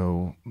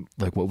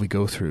 like what we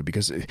go through,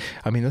 because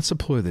I mean, that's the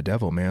ploy of the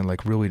devil, man,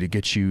 like really to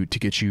get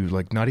you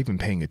like not even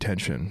paying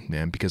attention,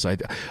 man, because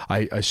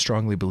I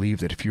strongly believe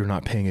that if you're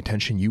not paying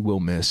attention, you will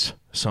miss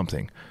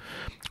something.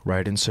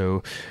 Right. And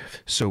so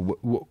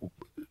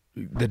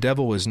the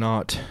devil is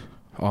not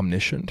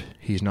omniscient.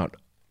 He's not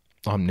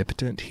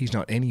omnipotent. He's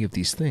not any of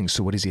these things.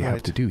 So what does he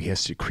have to do? He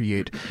has to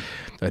create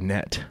a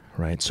net,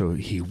 right? So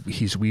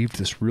he's weaved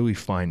this really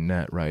fine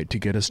net, right, to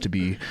get us to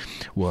be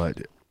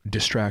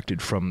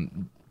distracted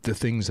from the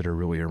things that are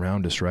really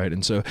around us, right?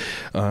 And so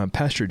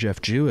Pastor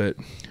Jeff Jewett,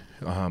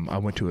 I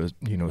went to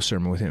a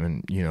sermon with him,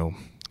 and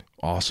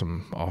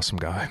awesome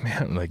guy,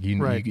 man. Like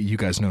you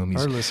guys know him.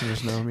 Our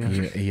listeners know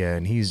him. Yeah,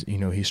 and he's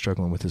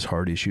struggling with his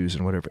heart issues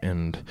and whatever,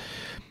 and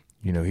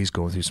he's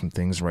going through some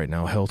things right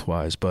now health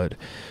wise. But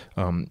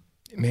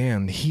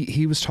man,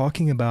 he was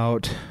talking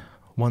about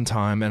one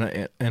time,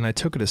 and I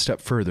took it a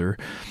step further,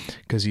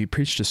 because he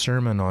preached a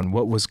sermon on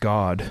what was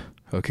God.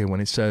 Okay,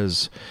 when it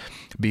says,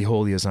 "Be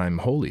holy as I am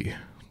holy,"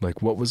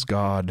 like what was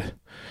God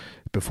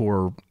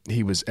before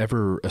he was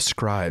ever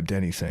ascribed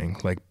anything,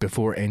 like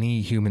before any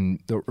human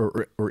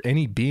or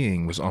any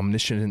being was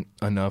omniscient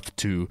enough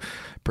to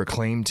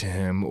proclaim to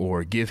him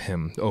or give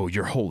him, "Oh,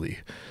 you're holy."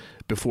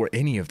 Before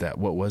any of that,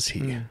 what was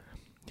he?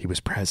 He was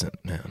present,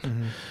 man.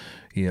 Mm-hmm.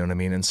 You know what I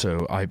mean? And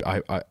so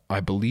I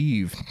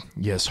believe,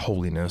 yes,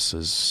 holiness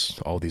is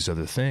all these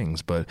other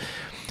things, but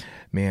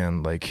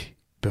man, like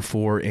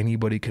before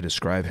anybody could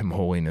ascribe him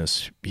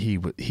holiness, he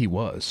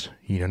was,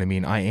 you know what I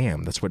mean? I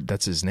am,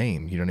 that's his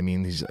name. You know what I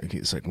mean?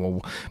 He's like,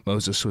 well,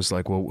 Moses was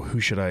like, well, who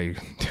should I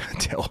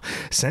tell?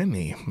 Send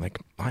me. I'm like,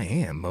 I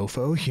am,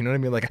 mofo. You know what I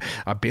mean? Like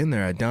I've been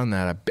there, I've done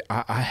that.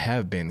 I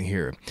have been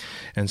here.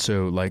 And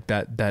so like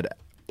that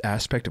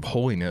aspect of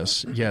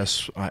holiness,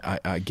 yes,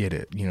 I get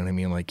it. You know what I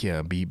mean? Like,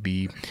 yeah,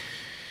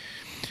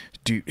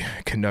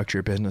 conduct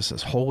your business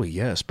as holy,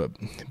 yes, but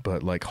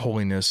like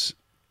holiness,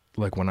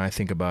 like when I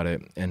think about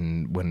it,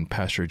 and when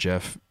Pastor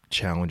Jeff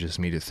challenges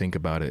me to think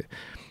about it,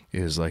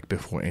 is like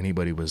before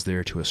anybody was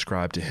there to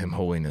ascribe to him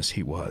holiness,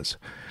 he was.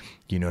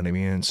 You know what I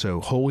mean? And so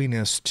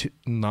holiness,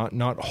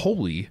 not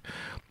holy,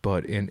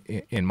 but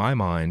in my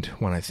mind,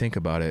 when I think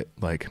about it,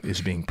 like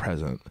is being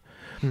present.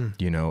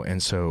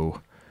 And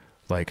so.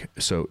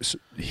 So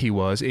he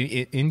was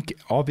in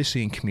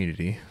obviously in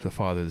community, the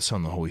Father, the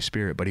Son, the Holy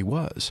Spirit, but he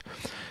was,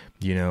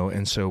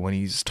 and so when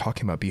he's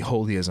talking about be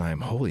holy as I am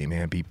holy,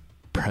 man, be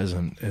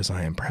present as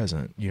I am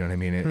present. You know what I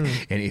mean?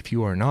 And if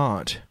you are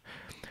not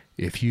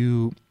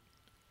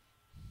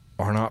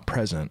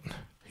present,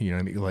 you know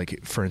what I mean?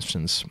 Like, for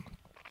instance,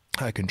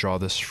 I can draw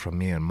this from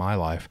me in my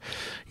life.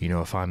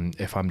 If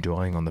I'm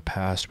dwelling on the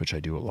past, which I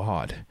do a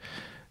lot,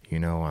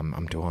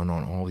 I'm dwelling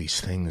on all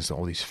these things,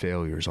 all these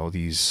failures, all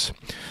these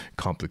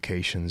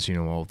complications,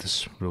 all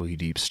this really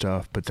deep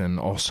stuff. But then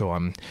also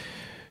I'm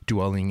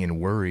dwelling in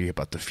worry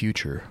about the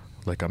future.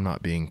 Like I'm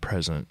not being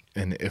present.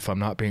 And if I'm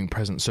not being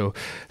present, so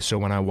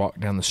when I walk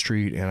down the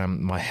street and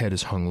my head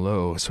is hung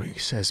low, so he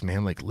says,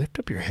 man, like lift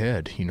up your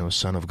head,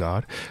 Son of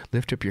God,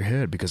 lift up your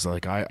head. Because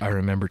like, I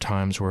remember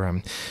times where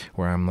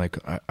I'm like,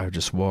 I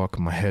just walk,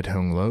 my head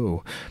hung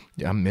low.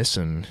 I'm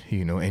missing,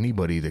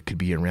 anybody that could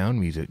be around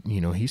me that,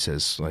 he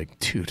says like,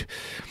 dude,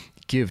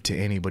 give to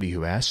anybody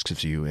who asks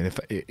of you. And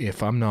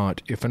if I'm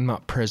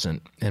not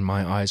present and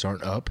my eyes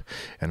aren't up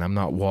and I'm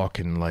not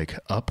walking like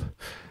up,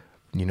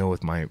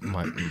 with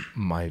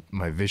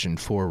my vision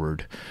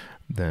forward,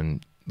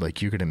 then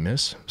like you're going to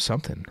miss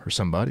something or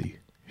somebody,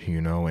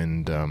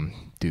 and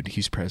dude,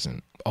 he's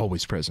present,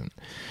 always present.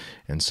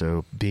 And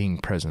so being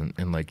present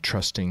and like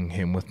trusting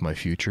him with my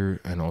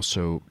future, and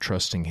also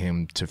trusting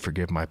him to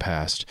forgive my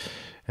past.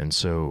 And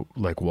so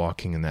like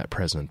walking in that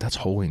present, that's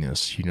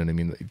holiness. You know what I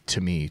mean? To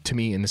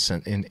me in a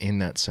sense, in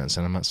that sense,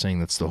 and I'm not saying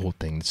that's the whole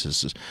thing. This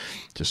is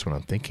just what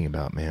I'm thinking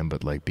about, man.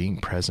 But like being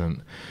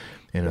present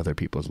in other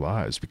people's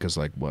lives, because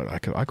like what I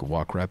could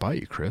walk right by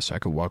you, Chris. I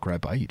could walk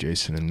right by you,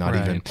 Jason, and not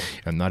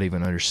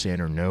even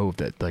understand or know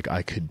that like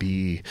I could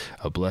be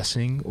a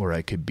blessing, or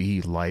I could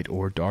be light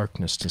or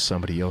darkness to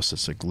somebody else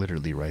that's like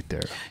literally right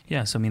there.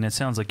 Yeah. So I mean, it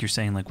sounds like you're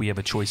saying like we have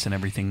a choice in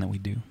everything that we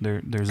do.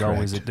 There's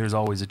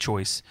always a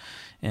choice.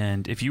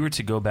 And if you were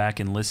to go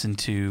back and listen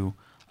to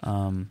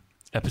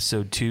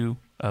episode 2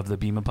 of the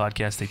Bema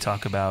podcast, they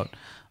talk about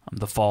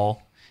the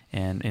fall.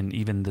 And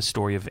even the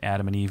story of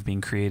Adam and Eve being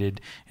created.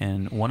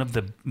 And one of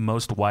the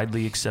most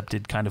widely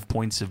accepted kind of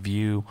points of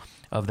view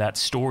of that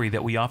story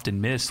that we often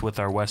miss with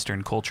our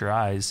Western culture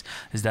eyes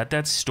is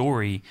that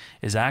story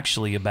is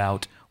actually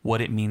about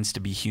what it means to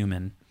be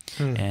human.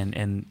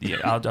 And yeah,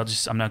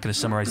 I'm not going to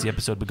summarize the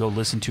episode, but go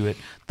listen to it.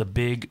 The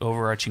big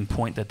overarching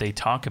point that they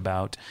talk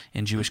about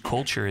in Jewish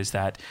culture is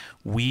that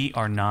we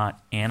are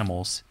not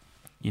animals.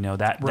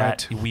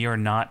 That we are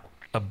not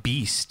a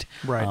beast.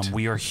 Right.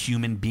 We are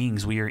human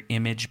beings. We are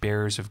image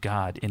bearers of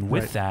God. And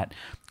with that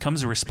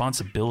comes a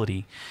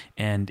responsibility.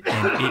 And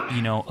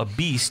it, a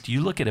beast, you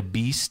look at a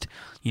beast,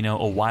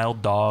 a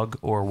wild dog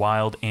or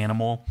wild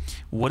animal,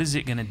 what is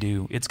it going to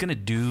do? It's going to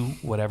do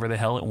whatever the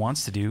hell it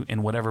wants to do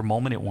in whatever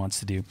moment it wants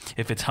to do.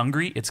 If it's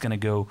hungry, it's going to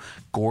go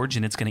gorge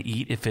and it's going to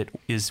eat. If it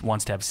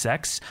wants to have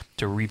sex,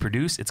 to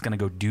reproduce, it's going to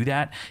go do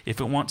that.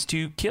 If it wants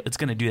to kill, it's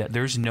going to do that.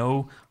 There's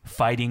no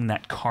fighting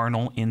that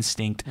carnal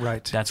instinct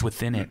that's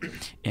within it.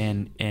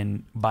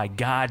 And by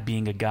God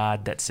being a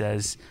God that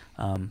says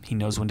he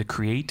knows when to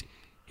create,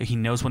 he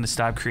knows when to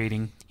stop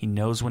creating, he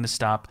knows when to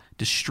stop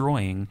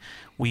destroying.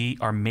 We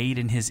are made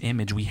in his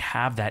image. We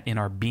have that in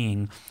our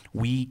being.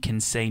 We can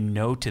say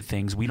no to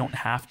things. We don't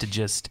have to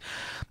just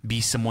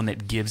be someone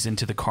that gives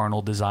into the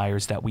carnal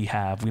desires that we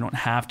have. We don't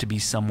have to be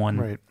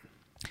someone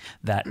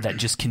that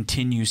just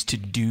continues to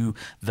do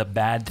the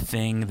bad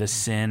thing, the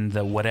sin,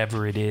 the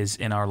whatever it is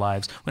in our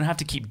lives. We don't have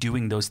to keep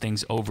doing those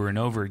things over and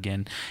over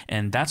again.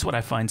 And that's what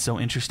I find so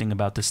interesting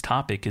about this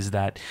topic, is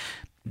that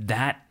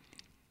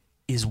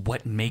is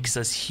what makes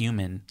us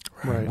human.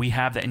 Right. We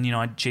have that.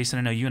 And, Jason,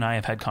 I know you and I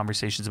have had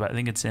conversations about, I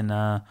think it's in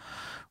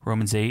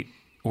Romans 8,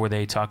 where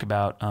they talk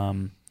about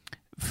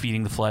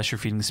feeding the flesh or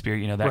feeding the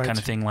spirit, that kind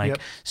of thing, like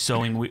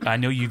sowing. I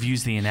know you've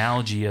used the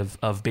analogy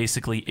of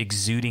basically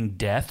exuding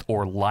death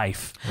or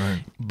life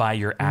by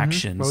your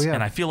actions. Oh, yeah.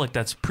 And I feel like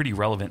that's pretty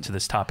relevant to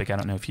this topic. I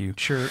don't know if you...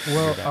 Sure.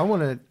 Well, I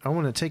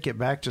want to take it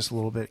back just a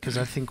little bit, because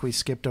I think we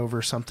skipped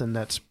over something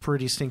that's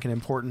pretty stinking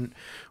important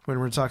when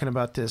we're talking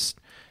about this,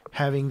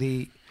 having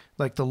the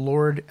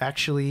Lord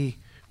actually,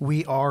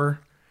 we are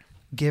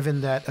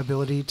given that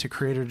ability to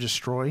create or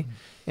destroy,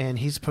 and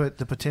he's put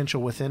the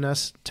potential within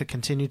us to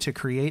continue to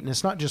create. And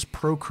it's not just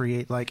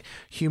procreate like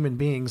human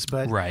beings,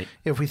 but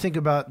if we think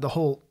about the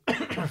whole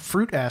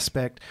fruit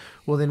aspect,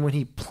 well, then when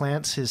he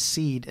plants his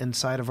seed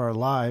inside of our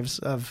lives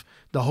of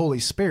the Holy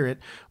Spirit,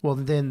 well,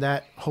 then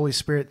that Holy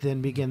Spirit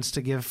then begins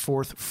to give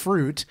forth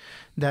fruit,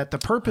 that the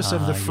purpose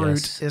of the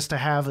fruit is to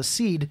have a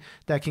seed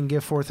that can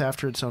give forth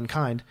after its own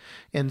kind.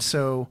 And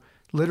so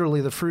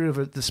literally the fruit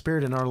of the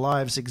Spirit in our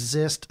lives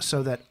exist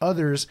so that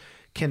others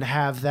can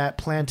have that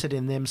planted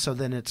in them, so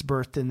then it's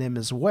birthed in them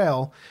as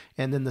well.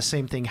 And then the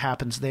same thing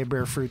happens. They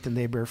bear fruit, then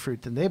they bear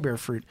fruit, then they bear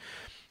fruit.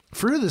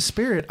 Fruit of the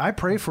Spirit, I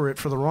pray for it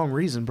for the wrong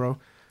reason, bro.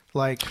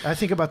 Like, I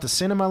think about the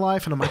sin in my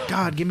life, and I'm like,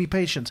 God, give me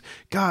patience.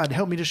 God,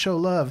 help me to show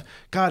love.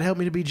 God, help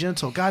me to be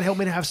gentle. God, help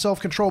me to have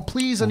self-control.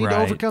 Please, I need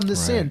to overcome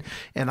this sin.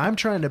 And I'm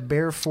trying to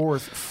bear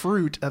forth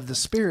fruit of the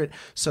Spirit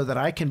so that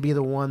I can be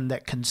the one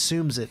that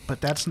consumes it. But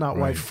that's not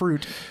why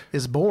fruit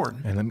is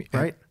born.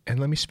 And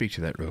let me speak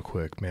to that real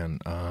quick, man.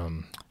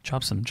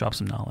 Drop some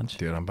knowledge.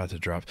 Dude, I'm about to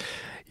drop.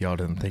 Y'all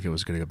didn't think it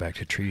was going to go back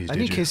to trees, I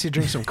need Casey to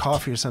drink some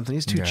coffee or something.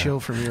 He's too chill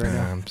for me right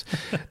now.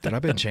 That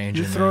I've been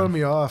changing. You're throwing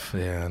me off.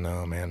 Yeah,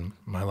 no, man.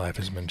 My life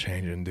has been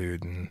changing,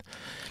 dude. And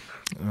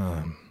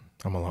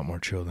I'm a lot more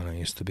chill than I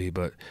used to be.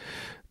 But,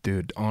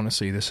 dude,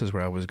 honestly, this is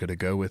where I was going to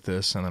go with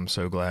this. And I'm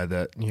so glad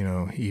that,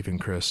 even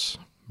Chris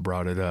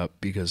brought it up,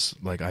 because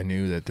I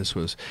knew that this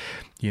was,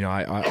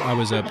 I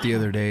was up the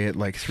other day at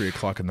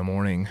 3:00 in the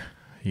morning.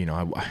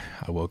 I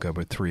woke up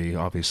at 3,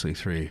 obviously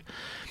 3,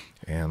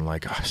 and I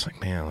was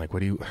like, man, what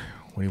do you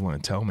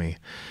want to tell me?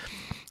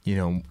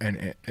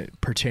 And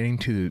pertaining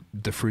to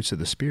the fruits of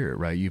the Spirit,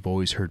 right? You've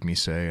always heard me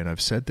say, and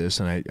I've said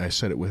this, and I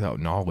said it without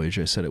knowledge.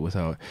 I said it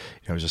without,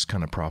 I was just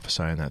kind of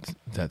prophesying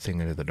that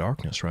thing into the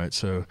darkness, right?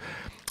 So,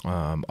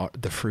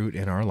 the fruit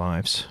in our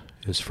lives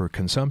is for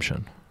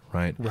consumption.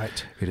 Right?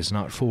 It is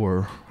not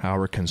for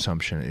our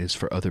consumption. It is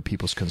for other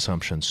people's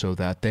consumption, so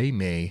that they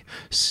may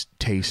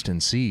taste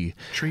and see.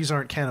 Trees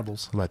aren't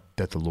cannibals.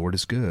 That the Lord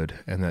is good,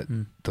 and that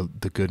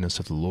the goodness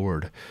of the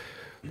Lord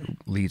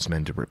leads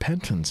men to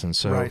repentance. And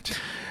so,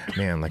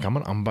 man, I'm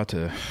about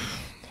to.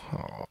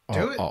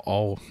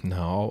 I'll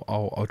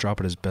drop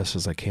it as best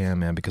as I can,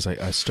 man, because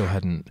I still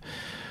hadn't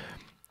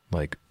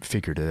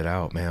figured it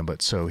out, man.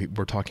 But so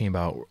we're talking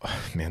about,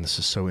 man, this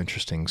is so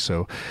interesting.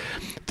 So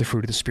the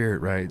fruit of the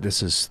Spirit, right?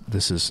 This is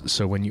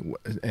so when you,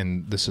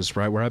 and this is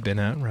right where I've been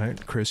at, right?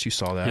 Chris, you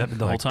saw that. Yep,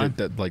 the whole time.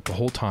 The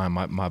whole time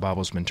my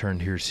Bible's been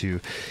turned here to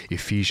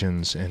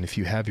Ephesians. And if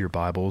you have your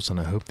Bibles, and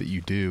I hope that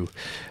you do.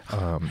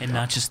 And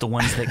not just the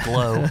ones that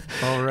glow.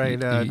 All right,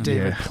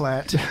 David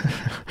Platt.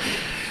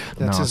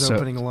 That's his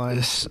opening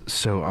line.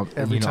 So,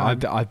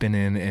 I've been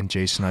in, and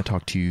Jason, I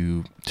talked to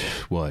you,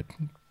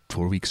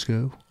 4 weeks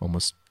ago,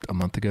 almost a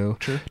month ago,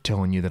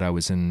 telling you that I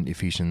was in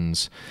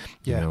Ephesians,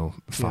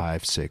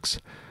 5, 6,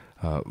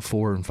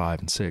 4 and 5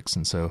 and 6.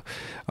 And so,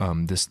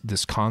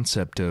 this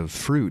concept of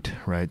fruit,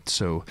 right?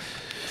 So,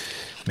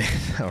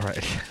 all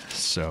right.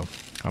 So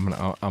I'm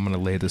going to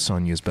lay this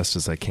on you as best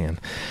as I can.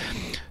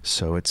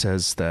 So it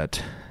says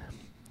that,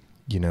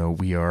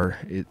 we are,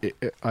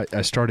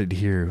 I started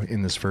here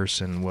in this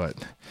verse in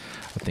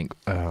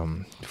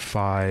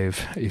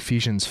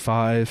Ephesians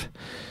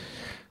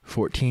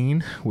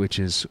 5:14, which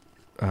is,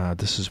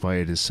 this is why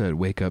it is said,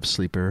 wake up,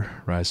 sleeper,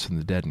 rise from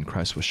the dead, and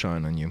Christ will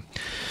shine on you.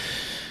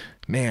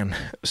 Man,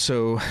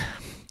 so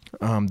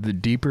the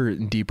deeper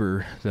and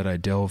deeper that I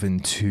delve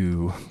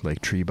into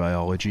tree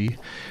biology,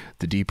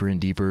 the deeper and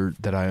deeper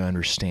that I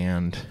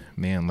understand,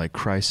 man,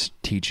 Christ's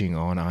teaching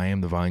on I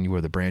am the vine, you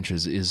are the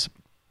branches is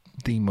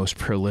the most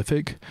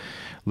prolific,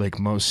 like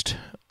most,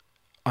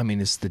 I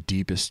mean, it's the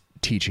deepest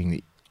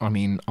teaching. I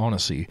mean,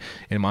 honestly,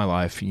 in my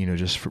life, you know,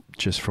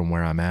 just from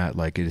where I'm at,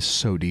 like it is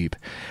so deep.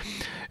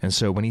 And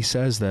so when he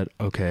says that,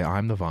 okay,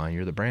 I'm the vine,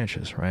 you're the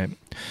branches, right?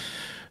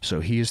 So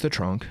he is the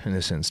trunk in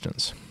this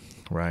instance,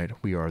 right?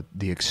 We are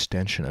the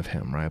extension of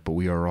him, right? But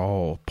we are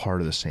all part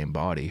of the same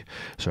body.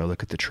 So I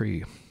look at the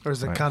tree. Or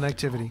is it right?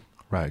 connectivity?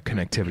 Right,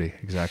 connectivity,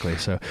 exactly.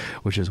 So,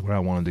 which is where I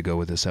wanted to go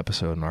with this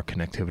episode, and our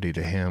connectivity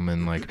to him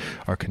and like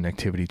our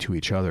connectivity to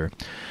each other.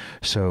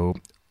 So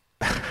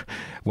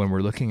when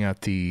we're looking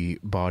at the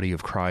body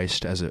of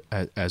Christ as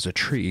a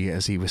tree,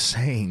 as he was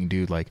saying,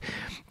 dude, like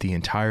the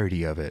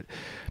entirety of it,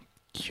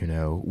 you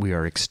know, we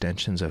are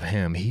extensions of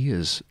him. He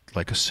is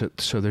like so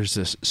there's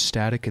this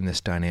static and this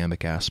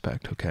dynamic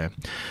aspect. Okay.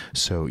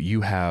 So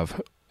you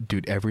have,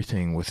 dude,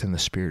 everything within the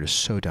Spirit is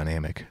so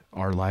dynamic.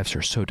 Our lives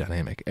are so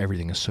dynamic.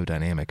 Everything is so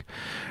dynamic,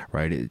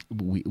 right?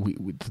 We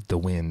the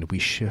wind, we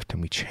shift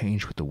and we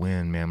change with the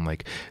wind, man.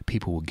 Like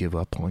people will give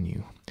up on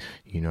you.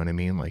 You know what I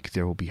mean? Like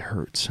there will be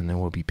hurts and there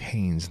will be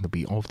pains and there'll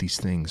be all of these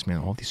things, man,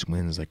 all these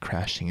winds like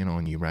crashing in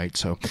on you, right?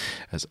 So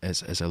as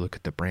I look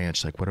at the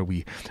branch, like what are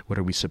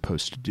we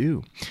supposed to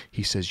do?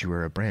 He says, you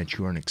are a branch,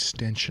 you are an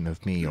extension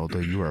of me, although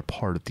you are a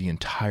part of the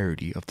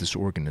entirety of this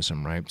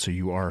organism, right?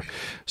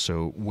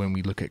 So when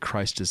we look at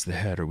Christ as the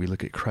head or we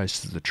look at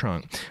Christ as the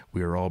trunk,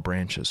 we are all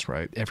branches,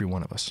 right? Every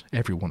one of us.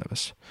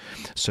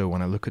 So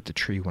when I look at the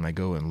tree, when I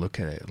go and look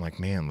at it, like,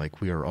 man,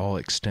 like we are all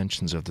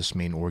extensions of this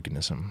main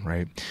organism,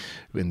 right?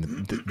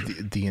 And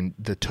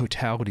the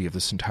totality of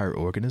this entire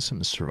organism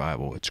is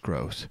survival, it's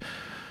growth,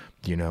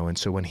 you know? And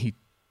so when he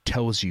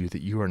tells you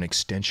that you are an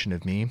extension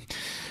of me,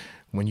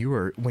 when you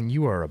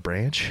are a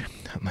branch,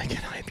 I'm like,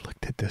 and I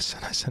looked at this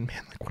and I said,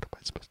 man, like, what am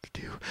I supposed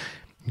to do?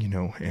 You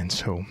know, and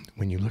so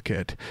when you look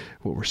at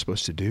what we're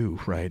supposed to do,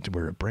 right,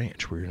 we're a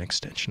branch, we're an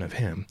extension of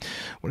him.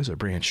 What does a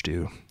branch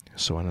do?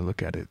 So when I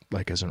look at it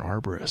like as an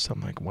arborist, I'm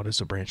like, what is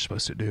a branch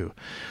supposed to do?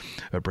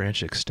 A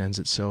branch extends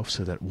itself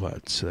so that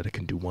what? So that it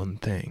can do one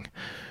thing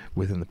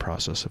within the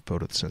process of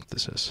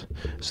photosynthesis,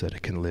 so that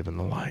it can live in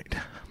the light,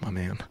 my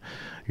man,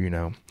 you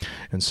know?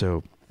 And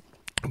so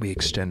we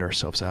extend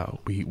ourselves out.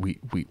 We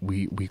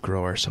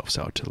grow ourselves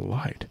out to the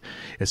light.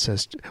 It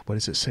says, what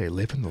does it say?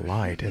 Live in the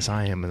light as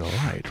I am in the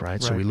light,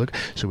 right? So we look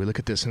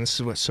at this, and this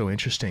is what's so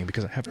interesting,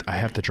 because I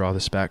have to draw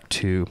this back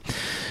to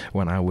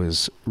when I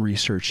was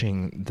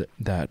researching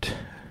that,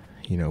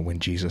 you know, when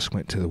Jesus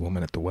went to the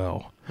woman at the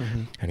well,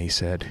 and he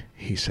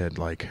said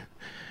like,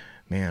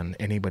 man,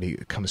 anybody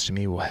who comes to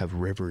me will have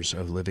rivers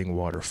of living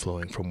water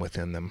flowing from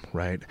within them,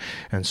 right?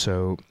 And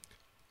so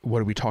what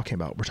are we talking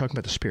about? We're talking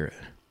about the Spirit.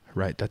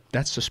 Right,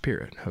 that's the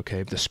Spirit.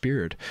 Okay, the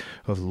Spirit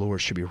of the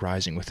Lord should be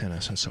rising within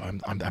us, and so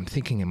I'm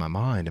thinking in my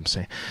mind. I'm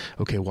saying,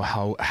 okay, well,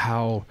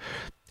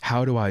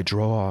 how do I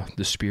draw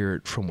the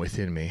Spirit from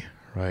within me?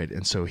 Right,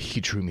 and so he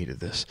drew me to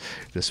this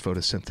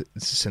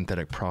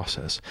photosynthetic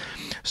process.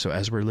 So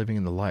as we're living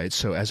in the light,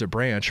 so as a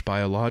branch,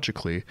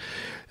 biologically,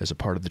 as a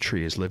part of the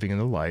tree, is living in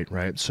the light.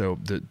 Right, so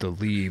the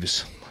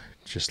leaves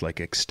just like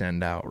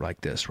extend out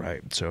like this,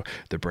 right? So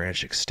the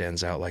branch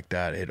extends out like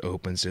that. It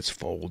opens its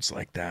folds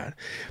like that,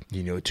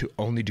 you know, to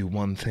only do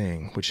one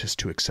thing, which is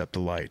to accept the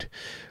light.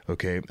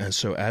 Okay. And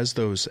so as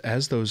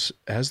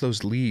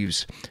those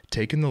leaves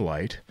take in the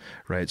light,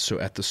 right? So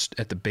at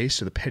the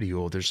base of the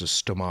petiole, there's a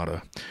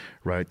stomata,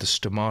 right? The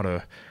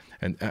stomata,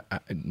 and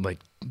like,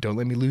 don't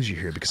let me lose you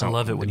here, because I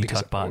love it when you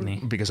talk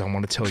botany. Because I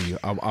want to tell you,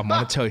 I want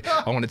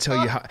to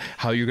tell you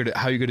how you're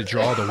gonna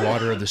draw the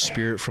water of the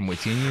Spirit from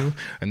within you.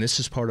 And this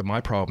is part of my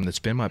problem. That's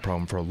been my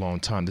problem for a long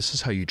time. This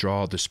is how you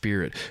draw the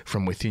Spirit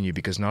from within you,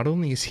 because not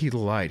only is he the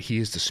light, he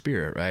is the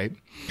Spirit, right?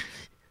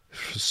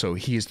 So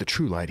he is the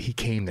true light. He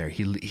came there.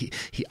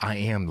 I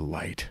am the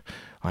light.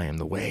 I am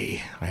the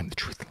way, I am the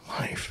truth and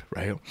life,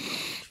 right?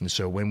 And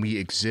so when we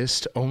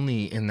exist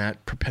only in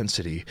that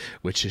propensity,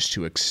 which is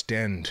to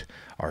extend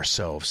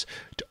ourselves,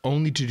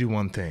 to do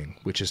one thing,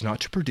 which is not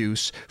to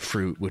produce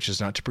fruit, which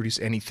is not to produce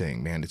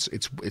anything, man.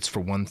 It's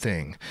for one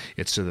thing.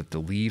 It's so that the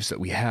leaves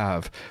that we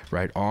have,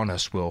 right, on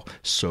us will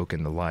soak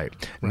in the light.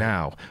 Right.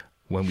 Now,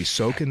 when we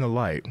soak in the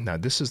light, now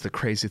this is the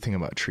crazy thing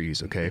about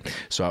trees, okay?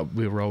 So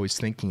we were always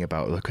thinking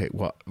about, okay,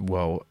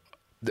 well,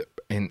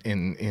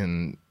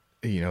 in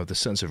you know, the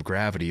sense of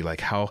gravity,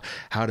 like how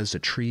does a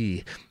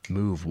tree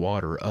move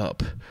water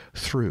up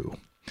through?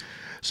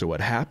 So what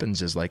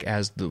happens is, like,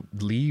 as the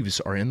leaves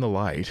are in the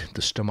light,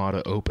 the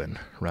stomata open,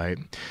 right?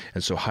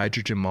 And so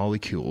hydrogen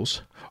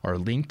molecules are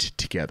linked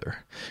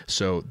together.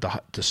 So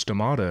the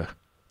stomata,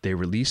 they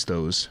release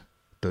those.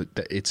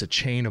 It's a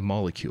chain of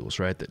molecules,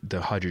 right?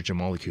 The hydrogen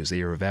molecules,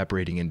 they are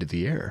evaporating into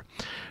the air,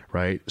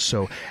 right?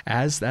 So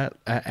as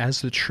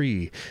the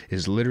tree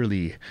is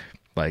literally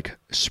like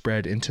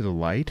spread into the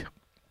light,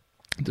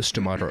 the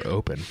stomata are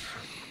open,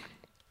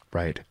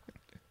 right?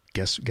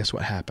 Guess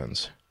what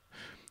happens?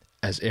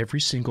 As every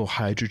single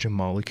hydrogen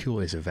molecule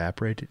is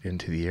evaporated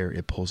into the air,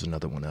 it pulls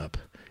another one up.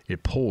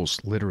 It pulls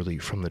literally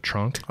from the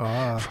trunk,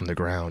 from the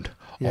ground,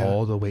 Yeah.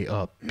 all the way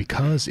up.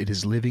 Because it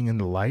is living in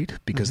the light,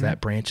 because that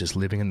branch is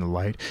living in the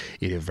light,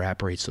 it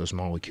evaporates those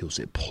molecules.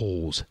 It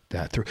pulls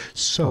that through.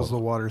 So Pulls the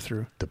water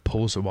through.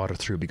 pulls the water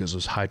through, because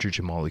those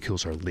hydrogen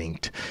molecules are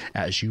linked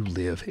as you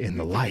live in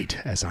the light,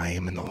 as I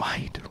am in the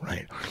light,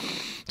 right?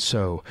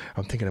 So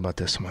I'm thinking about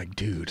this. I'm like,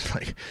 dude,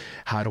 like,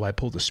 how do I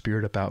pull the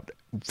spirit up out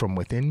from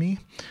within me?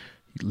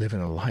 You live in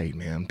the light,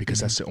 man,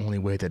 because that's the only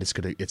way that it's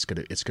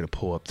gonna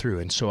pull up through.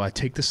 And so I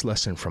take this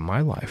lesson from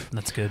my life.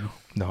 That's good.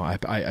 No, I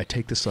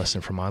take this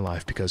lesson from my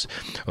life because,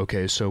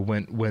 okay, so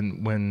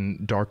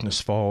when darkness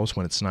falls,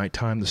 when it's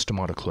nighttime, the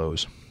stomata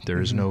close.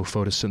 There is no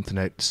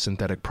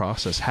photosynthetic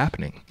process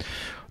happening.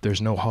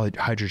 There's no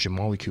hydrogen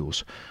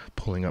molecules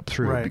pulling up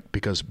through, Right.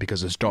 because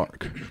it's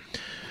dark.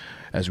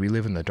 As we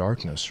live in the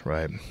darkness,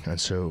 right?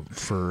 And so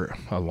for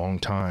a long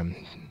time,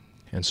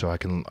 and so I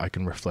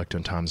can reflect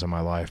on times in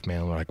my life,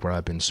 man, like where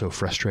I've been so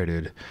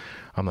frustrated.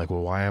 I'm like,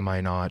 well, why am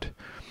I not,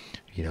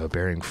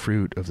 bearing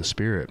fruit of the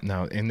Spirit?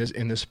 Now, in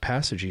this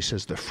passage, he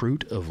says the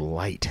fruit of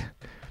light.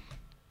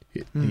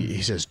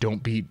 He says,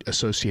 don't be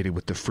associated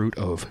with the fruit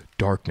of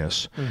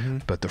darkness,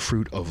 but the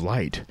fruit of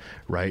light,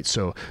 right?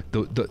 So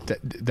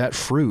that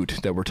fruit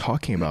that we're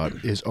talking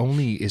about is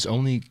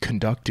only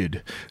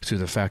conducted through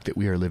the fact that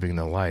we are living in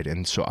the light.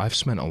 And so I've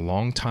spent a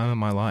long time in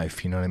my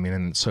life, you know what I mean?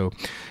 And so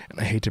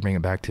I hate to bring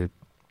it back to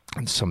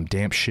some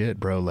damp shit,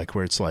 bro, like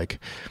where it's like,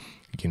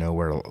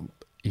 where,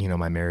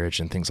 my marriage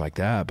and things like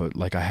that, but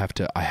like I have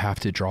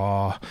to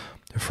draw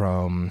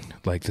from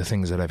like the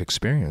things that I've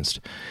experienced.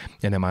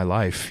 And in my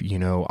life,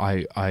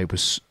 I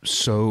was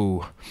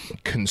so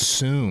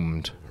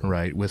consumed,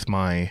 right, with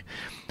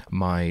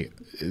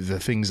the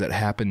things that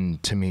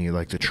happened to me,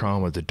 like the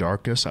trauma, the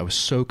darkness. I was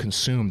so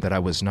consumed that I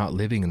was not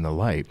living in the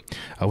light.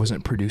 I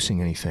wasn't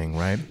producing anything,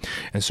 right?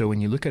 And so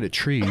when you look at a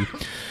tree,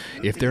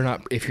 if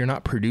you're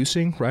not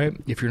producing, right?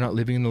 If you're not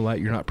living in the light,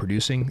 you're not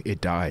producing,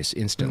 it dies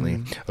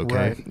instantly.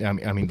 Okay.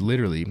 Right. I mean,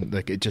 literally,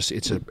 like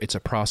it's a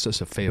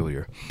process of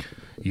failure.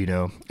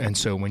 And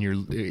so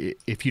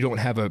if you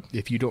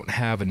don't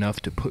have enough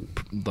to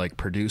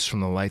produce from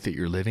the light that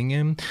you're living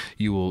in,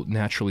 you will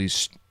naturally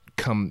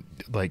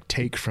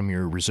take from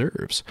your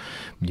reserves.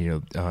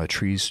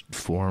 Trees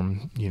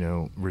form,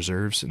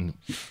 reserves and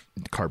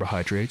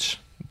carbohydrates,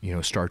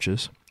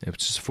 starches.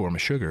 It's just a form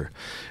of sugar.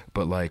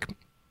 But like,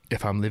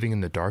 if I'm living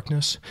in the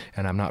darkness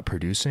and I'm not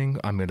producing,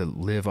 I'm going to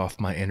live off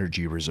my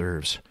energy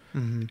reserves.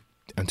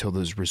 Until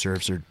those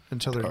reserves are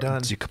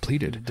done,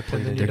 depleted.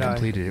 They're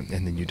completed,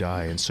 and then you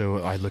die. And so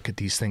I look at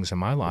these things in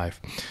my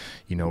life,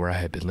 where I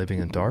had been living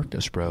in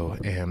darkness, bro,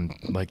 and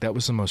like that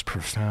was the most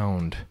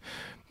profound.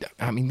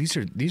 I mean, these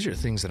are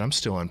things that I'm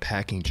still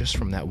unpacking just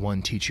from that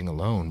one teaching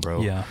alone,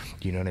 bro. Yeah.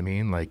 You know what I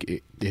mean? Like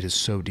it is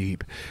so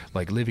deep,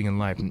 like living in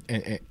life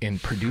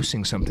and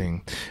producing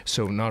something.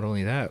 So not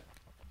only that,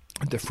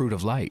 the fruit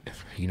of light,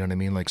 you know what I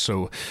mean? Like,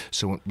 so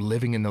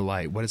living in the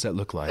light, what does that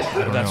look like?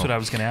 That's what I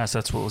was going to ask.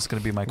 That's what was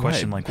going to be my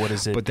question. Right. Like, what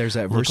does it but there's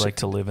that look verse, like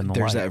to live in the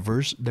there's light?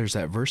 There's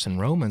that verse in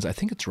Romans, I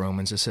think it's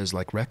Romans, it says,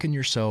 like, reckon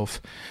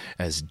yourself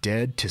as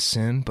dead to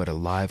sin, but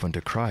alive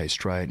unto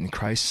Christ, right? And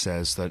Christ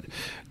says that,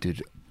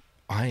 dude,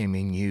 I am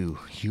in you,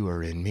 you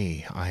are in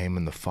me. I am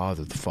in the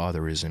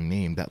Father is in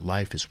me, and that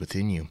life is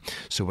within you.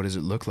 So what does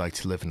it look like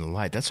to live in the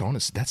light? That's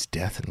honest. That's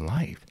death and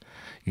life.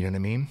 You know what I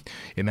mean?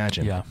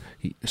 Imagine. Yeah.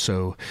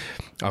 So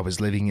I was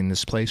living in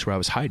this place where I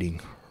was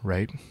hiding,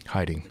 right?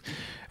 Hiding.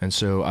 And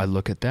so I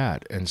look at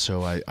that. And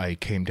so I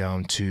came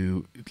down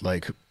to,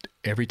 like,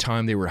 every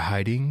time they were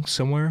hiding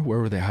somewhere, where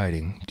were they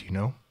hiding? Do you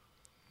know?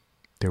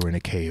 They were in a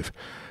cave.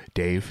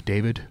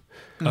 David.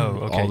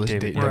 Oh, okay.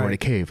 They were in a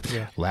cave.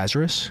 Yeah.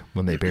 Lazarus,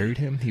 when they buried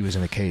him, he was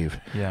in a cave.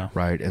 Yeah.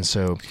 Right. And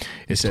so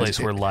This place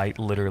where light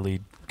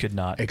literally could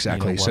not.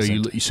 Exactly. So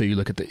you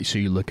look at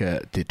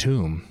the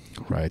tomb,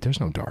 right? There's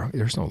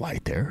no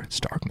light there. It's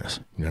darkness.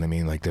 You know what I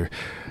mean? Like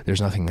there's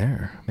nothing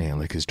there, man.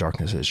 Like it's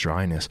darkness, it's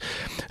dryness.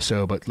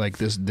 So, but like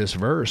this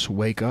verse,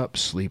 wake up,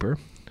 sleeper.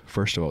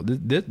 First of all,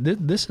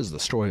 this is the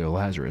story of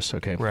Lazarus.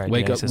 Okay, right,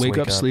 wake yeah, up, says, wake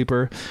up,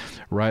 sleeper,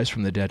 rise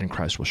from the dead, and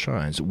Christ will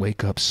shine. So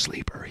wake up,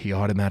 sleeper. He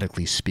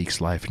automatically speaks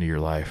life into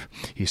your life.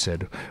 He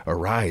said,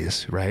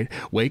 arise, right?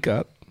 Wake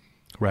up,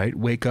 right?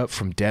 Wake up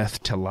from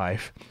death to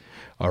life.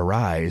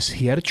 Arise.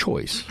 He had a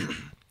choice.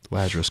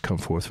 Lazarus, come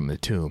forth from the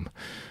tomb.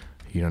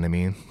 You know what I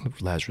mean?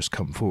 Lazarus,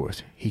 come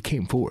forth. He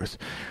came forth.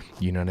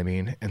 You know what I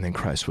mean? And then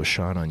Christ will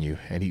shine on you.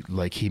 And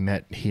he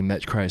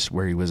met Christ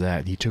where he was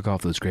at. He took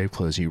off those grave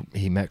clothes.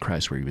 He met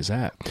Christ where he was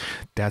at.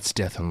 That's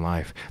death and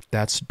life.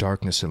 That's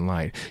darkness and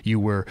light.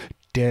 You were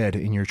dead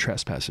in your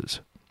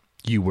trespasses.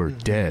 You were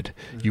dead.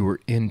 You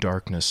were in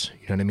darkness.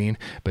 You know what I mean?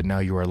 But now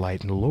you are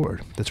light in the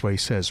Lord. That's why he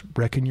says,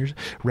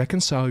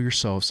 reconcile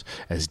yourselves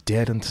as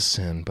dead unto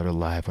sin, but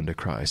alive unto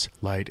Christ.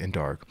 Light and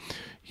dark.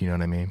 You know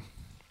what I mean?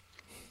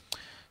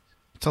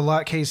 It's a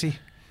lot, Casey.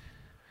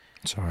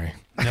 Sorry.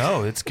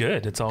 No, it's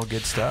good. It's all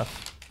good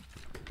stuff.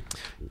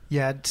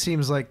 Yeah, it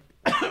seems like,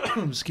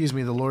 excuse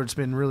me, the Lord's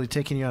been really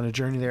taking you on a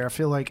journey there. I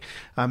feel like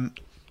I'm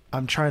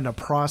trying to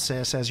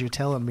process as you're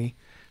telling me,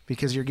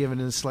 because you're giving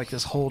us like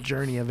this whole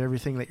journey of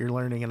everything that you're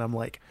learning. And I'm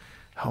like,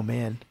 oh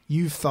man,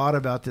 you've thought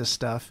about this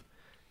stuff,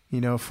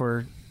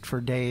 for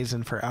days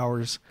and for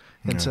hours.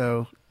 And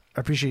so I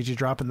appreciate you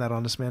dropping that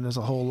on us, man. There's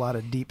a whole lot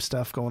of deep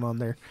stuff going on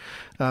there.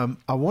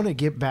 I want to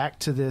get back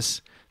to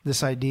this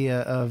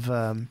idea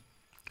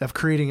of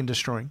creating and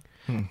destroying,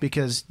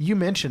 because you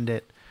mentioned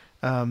it.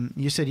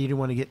 You said you didn't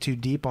want to get too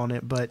deep on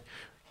it, but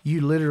you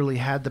literally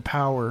had the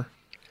power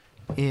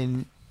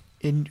in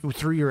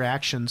through your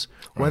actions,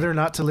 whether or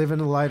not to live in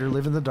the light or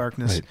live in the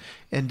darkness. Right.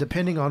 And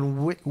depending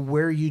on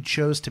where you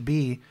chose to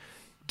be,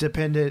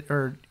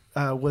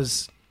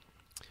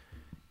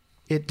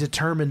 it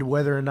determined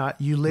whether or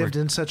not you lived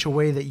in such a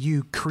way that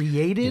you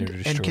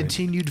created and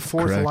continued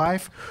forth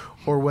life,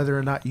 or whether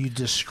or not you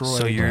destroyed.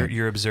 So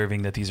you're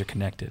observing that these are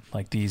connected,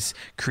 like these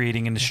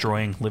creating and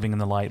destroying, living in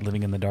the light,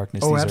 living in the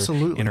darkness. Oh, these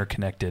absolutely. are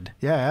interconnected.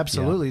 Yeah,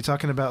 absolutely. Yeah.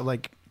 Talking about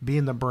like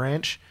being the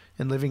branch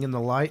and living in the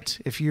light.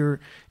 If you're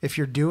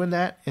doing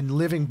that and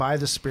living by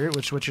the Spirit,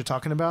 which is what you're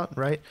talking about,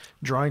 right?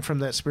 Drawing from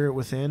that Spirit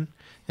within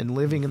and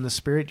living in the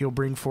Spirit, you'll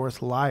bring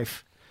forth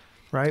life.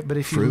 Right, but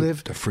if you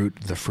live the fruit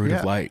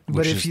of light,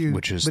 but if you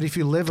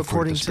live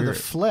according to the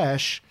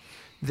flesh,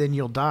 then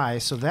you'll die.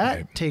 So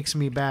that takes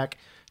me back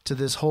to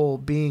this whole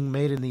being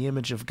made in the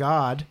image of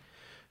God,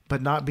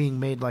 but not being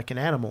made like an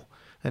animal.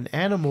 An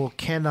animal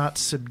cannot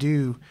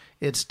subdue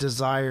its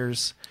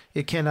desires.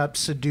 It cannot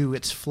subdue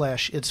its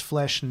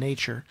flesh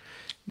nature.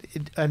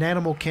 An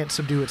animal can't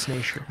subdue its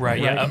nature.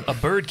 Right. Yeah. A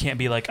bird can't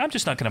be like, I'm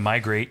just not going to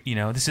migrate.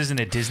 This isn't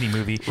a Disney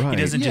movie. Right. He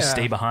doesn't just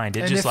stay behind.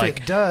 And just if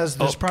it does,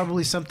 there's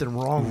probably something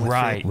wrong with it.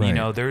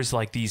 Right. There's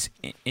like these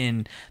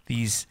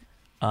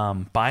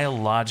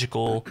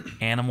biological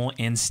animal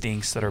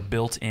instincts that are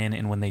built in,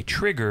 and when they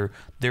trigger,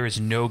 there is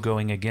no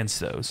going against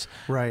those.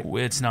 Right.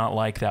 It's not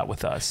like that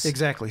with us.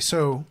 Exactly.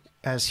 So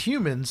as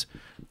humans,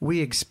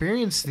 we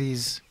experience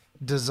these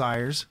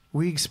desires.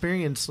 We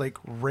experience like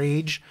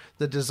rage,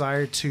 the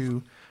desire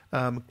to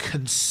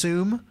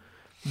consume,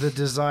 the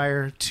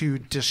desire to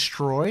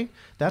destroy.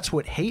 That's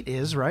what hate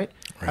is, right?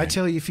 I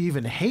tell you, if you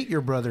even hate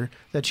your brother,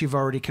 that you've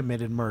already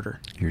committed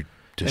murder. You're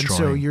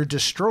destroying. And so you're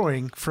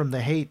destroying from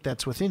the hate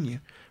that's within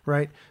you,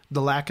 right?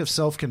 The lack of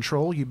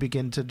self-control, you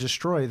begin to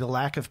destroy. The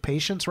lack of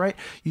patience, right?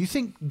 You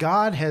think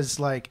God has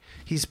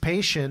he's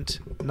patient,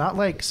 not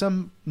like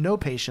some no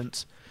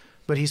patience,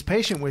 but he's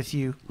patient with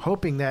you,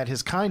 hoping that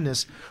his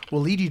kindness will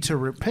lead you to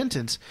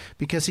repentance,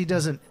 because he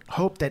doesn't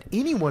hope that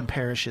anyone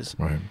perishes.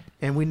 Right.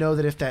 And we know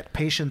that if that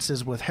patience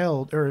is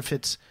withheld, or if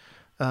it's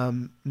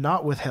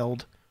not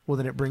withheld, well,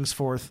 then it brings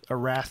forth a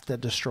wrath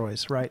that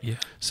destroys, right? Yeah.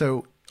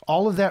 So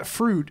all of that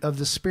fruit of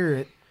the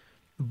Spirit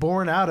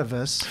born out of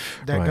us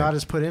that God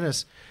has put in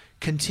us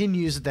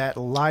continues that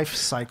life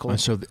cycle. And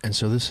so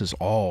this is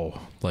all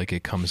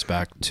it comes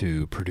back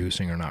to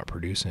producing or not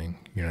producing.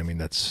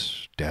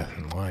 That's death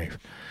and life.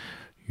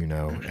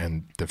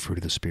 And the fruit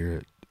of the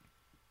Spirit,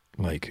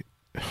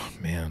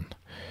 man.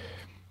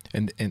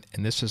 And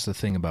this is the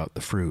thing about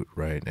the fruit,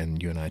 right?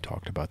 And you and I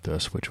talked about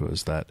this, which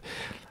was that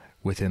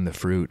within the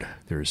fruit,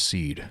 there's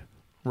seed.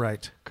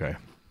 Right. Okay.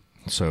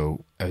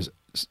 So as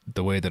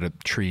the way that a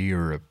tree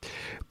or a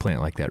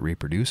plant like that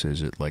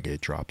reproduces,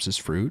 it drops its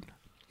fruit,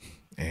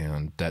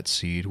 and that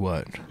seed,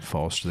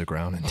 falls to the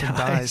ground and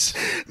dies.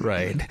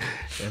 Right.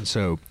 And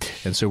so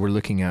we're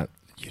looking at,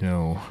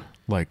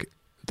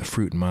 the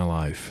fruit in my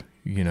life.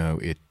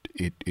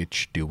 It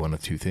should do one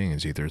of two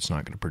things. Either it's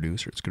not going to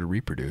produce or it's going to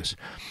reproduce,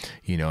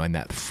 and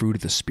that fruit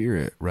of the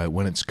Spirit, right,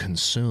 when it's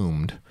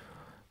consumed,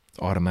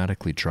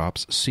 automatically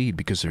drops seed,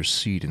 because there's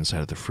seed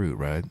inside of the fruit,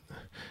 right?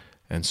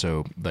 And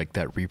so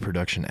that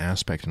reproduction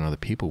aspect in other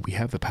people, we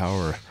have the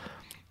power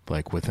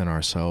within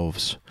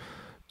ourselves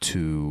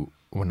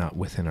well, not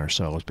within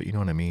ourselves, but you know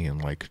what I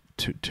mean?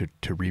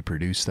 To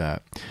reproduce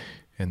that.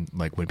 And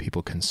when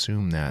people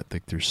consume that,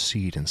 there's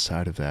seed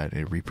inside of that.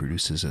 It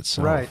reproduces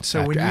itself. Right.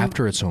 So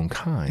after its own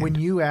kind. When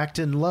you act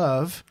in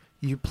love,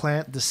 you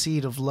plant the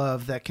seed of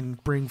love that can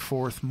bring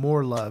forth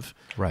more love.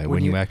 Right.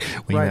 When you act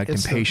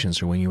in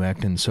patience, or when you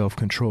act in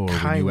self-control, or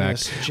when you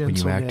act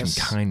in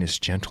kindness,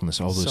 gentleness,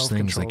 all those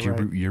things,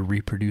 you're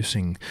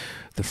reproducing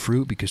the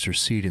fruit, because there's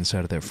seed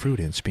inside of that fruit,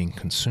 and it's being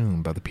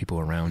consumed by the people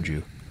around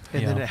you.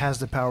 And then it has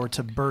the power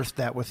to birth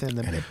that within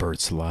them. And it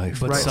births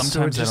life. But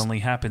sometimes that only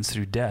happens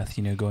through death,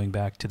 going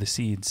back to the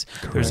seeds.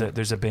 Correct.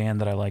 There's a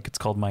band that I like. It's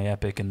called My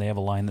Epic, and they have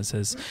a line that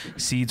says,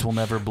 seeds will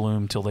never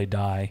bloom till they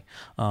die.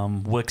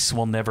 Wicks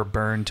will never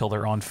burn till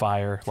they're on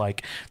fire.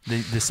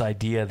 This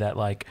idea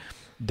that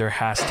there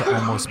has to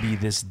almost be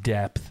this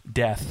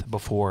death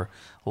before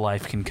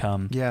life can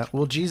come. Yeah.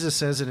 Well, Jesus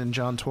says it in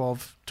John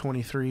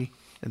 12:23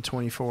 and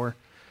 24.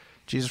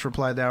 Jesus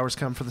replied, the hours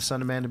come for the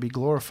Son of Man to be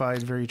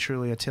glorified. Very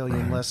truly, I tell you,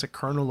 unless a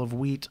kernel of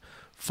wheat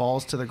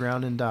falls to the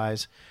ground and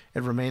dies,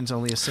 it remains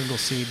only a single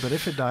seed. But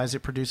if it dies,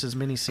 it produces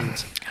many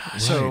seeds.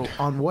 So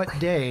on what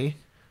day,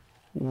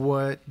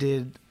 what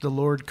did the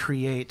Lord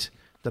create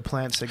the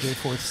plants that gave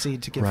forth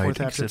seed to give forth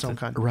after its own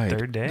kind? Right.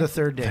 Third day? The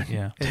third day.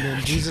 Yeah. And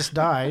then Jesus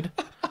died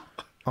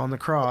on the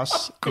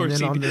cross, course and then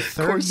he on did. the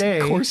third day,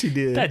 Of course he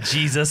did. That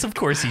Jesus, of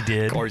course he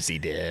did. Of course he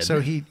did. so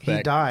he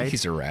died.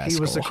 He's a rascal.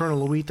 He was the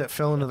kernel of wheat that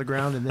fell into the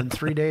ground, and then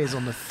 3 days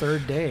on the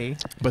third day,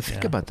 But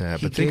think about that.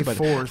 He But think gave about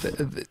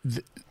forth.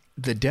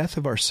 the death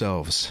of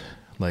ourselves,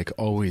 like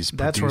always.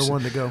 That's where I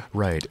wanted to go.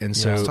 Right, and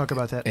Yeah, so let's talk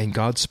about that. And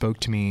God spoke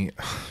to me.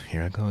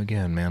 Here I go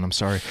again, man. I'm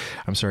sorry.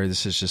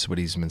 This is just what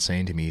He's been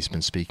saying to me. He's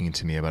been speaking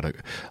to me about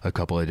a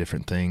couple of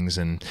different things,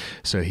 and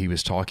so He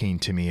was talking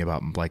to me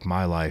about like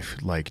my life,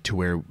 like to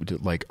where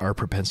like our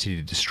propensity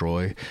to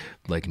destroy,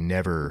 like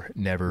never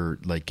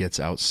like gets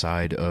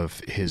outside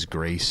of His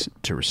grace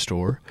to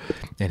restore,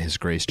 and His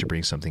grace to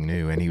bring something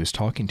new. And He was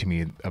talking to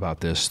me about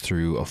this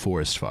through a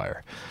forest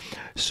fire.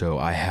 So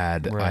I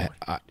had Right.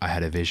 I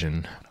had a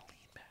vision.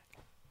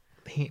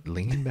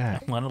 Lean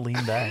back. I want to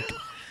lean back.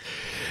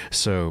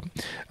 So,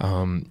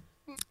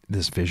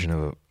 this vision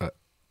of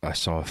I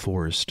saw a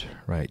forest,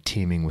 right,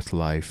 teeming with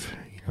life.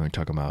 You know,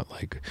 talking about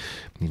like,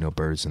 you know,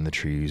 birds in the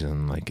trees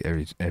and like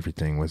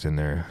everything was in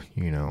there.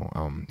 You know,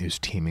 it was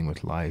teeming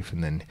with life,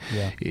 and then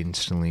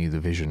instantly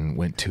the vision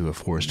went to a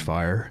forest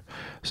fire.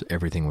 So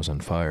everything was on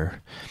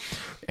fire,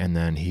 and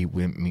then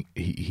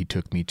he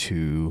took me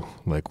to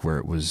like where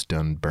it was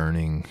done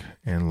burning,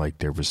 and like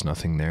there was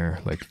nothing there.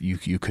 Like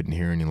you couldn't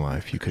hear any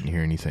life, you couldn't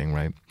hear anything,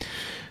 right?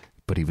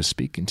 But he was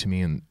speaking to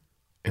me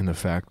in the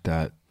fact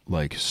that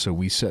like, so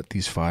we set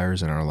these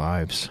fires in our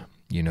lives,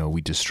 you know,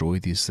 we destroy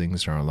these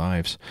things in our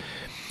lives.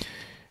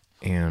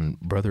 And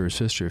brother or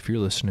sister, if you're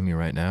listening to me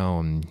right now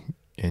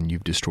and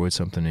you've destroyed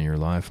something in your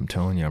life, I'm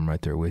telling you, I'm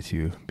right there with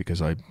you,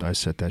 because I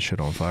set that shit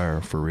on fire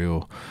for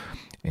real.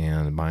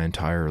 And my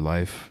entire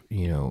life,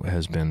 you know,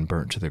 has been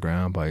burnt to the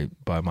ground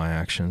by my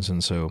actions.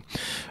 And so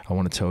I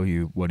want to tell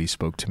you what he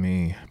spoke to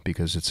me,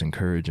 because it's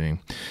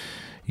encouraging.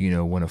 You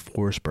know, when a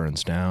forest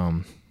burns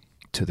down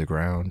to the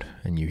ground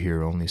and you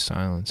hear only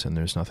silence and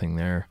there's nothing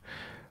there,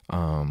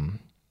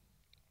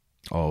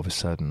 all of a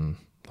sudden,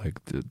 like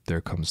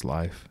there comes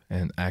life.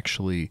 And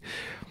actually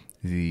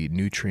the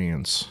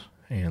nutrients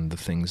and the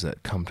things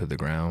that come to the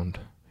ground,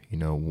 you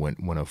know,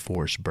 when a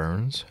forest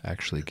burns,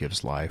 actually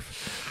gives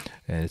life.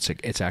 And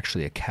it's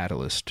actually a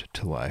catalyst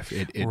to life.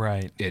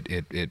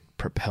 It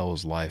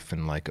propels life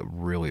in like a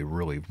really,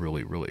 really,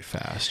 really, really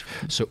fast.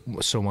 So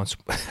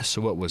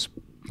what was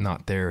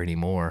not there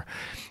anymore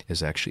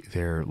is actually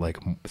there, like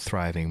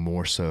thriving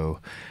more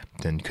so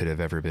than could have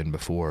ever been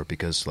before.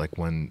 Because like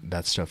when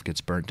that stuff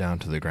gets burnt down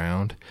to the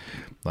ground,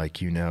 like,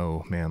 you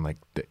know, man, like,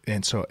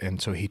 and so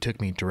he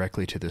took me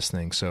directly to this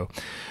thing. So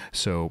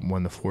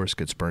when the forest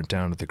gets burnt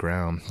down to the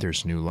ground,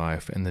 there's new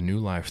life, and the new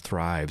life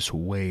thrives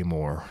way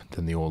more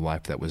than the old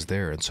life that was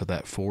there. And so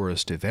that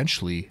forest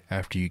eventually,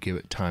 after you give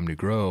it time to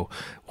grow,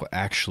 will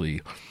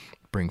actually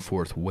bring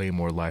forth way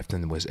more life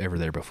than was ever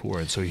there before.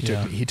 And so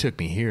he took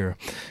me here.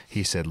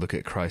 He said, look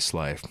at Christ's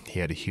life.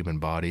 He had a human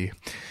body.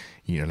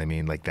 You know what I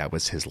mean? Like that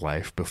was his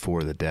life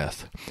before the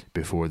death,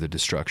 before the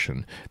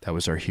destruction. That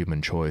was our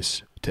human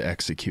choice to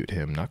execute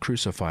him, not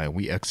crucify him.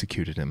 We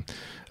executed him.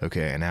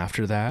 Okay. And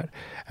after that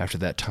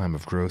time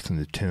of growth in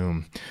the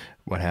tomb,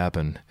 what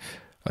happened?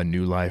 A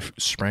new life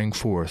sprang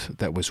forth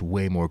that was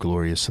way more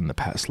glorious than the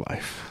past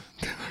life.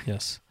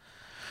 Yes.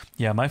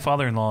 Yeah, my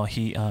father-in-law,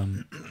 he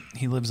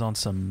lives on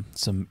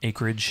some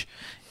acreage,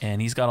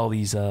 and he's got all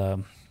these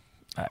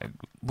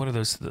what are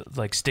those,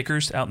 like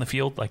stickers out in the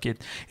field? Like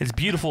it's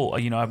beautiful.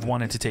 You know, I've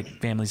wanted to take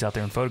families out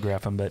there and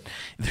photograph them, but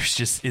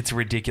it's a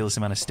ridiculous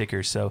amount of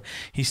stickers. So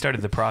he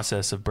started the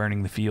process of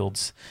burning the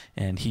fields,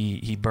 and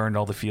he burned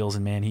all the fields,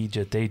 and man,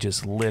 they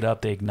just lit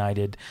up. They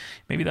ignited.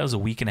 Maybe that was a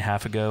week and a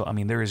half ago. I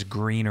mean, there is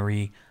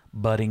greenery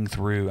budding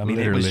through. I mean,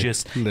 it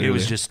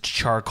was just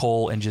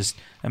charcoal and just,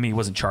 I mean, it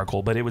wasn't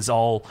charcoal, but it was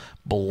all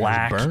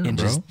black and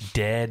just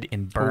dead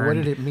and burned. Well, what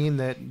did it mean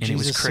that and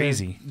Jesus it was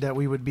crazy said that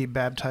we would be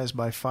baptized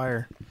by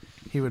fire?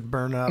 He would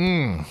burn up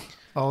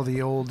all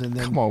the old and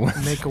then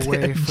make a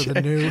way for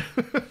the new.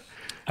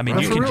 I mean,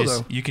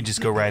 you can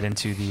just go right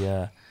into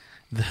the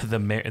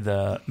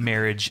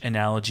marriage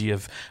analogy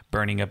of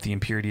burning up the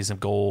impurities of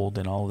gold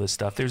and all of this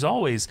stuff. There's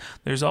always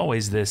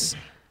this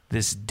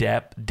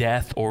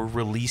death or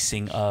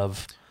releasing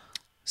of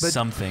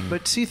something.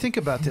 But see, think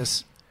about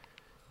this.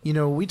 You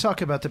know, we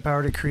talk about the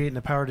power to create and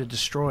the power to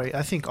destroy.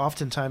 I think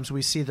oftentimes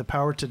we see the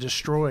power to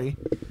destroy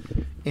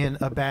in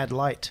a bad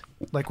light.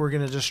 Like we're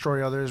going to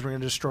destroy others, we're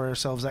going to destroy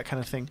ourselves, that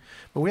kind of thing.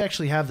 But we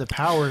actually have the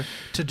power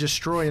to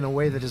destroy in a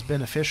way that is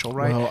beneficial,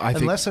 right? Well,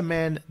 unless a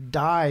man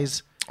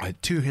dies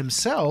to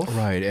himself,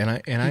 right? And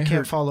I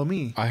can't follow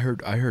me. I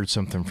heard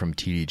something from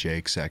T.D.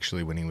 Jakes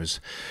actually when he was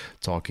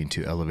talking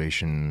to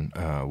Elevation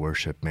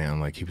Worship,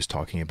 man. Like he was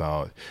talking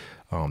about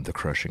the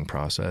crushing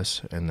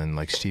process, and then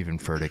like Stephen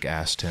Furtick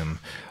asked him,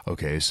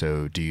 okay,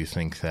 so do you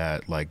think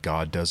that like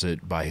God does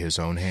it by his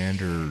own hand,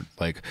 or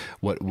like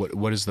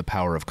what is the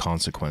power of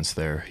consequence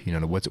there? You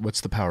know,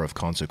 what's the power of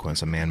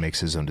consequence? A man makes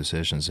his own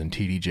decisions. And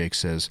T.D. Jakes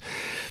says,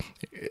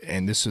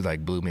 and this is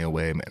like blew me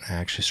away, man. I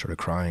actually started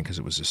crying because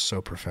it was just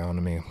so profound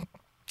to me.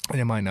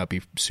 And it might not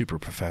be super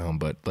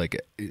profound, but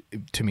like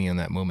to me in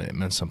that moment, it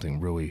meant something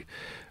really,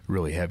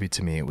 really heavy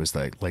to me. It was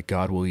like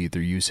God will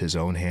either use his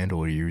own hand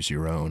or use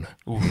your own.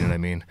 Ooh. You know what I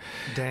mean?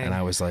 Dang. And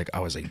I was like,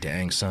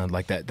 dang, son,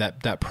 like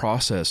that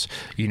process,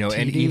 you know,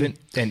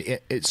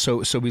 TD.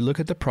 So we look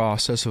at the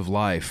process of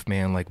life,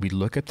 man, like we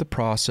look at the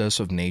process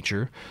of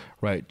nature,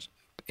 right?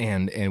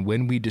 And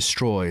when we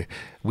destroy,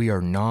 we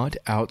are not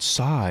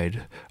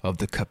outside of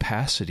the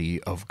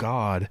capacity of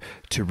God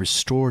to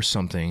restore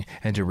something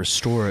and to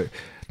restore it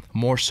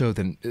more so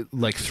than,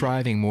 like,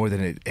 thriving more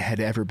than it had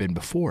ever been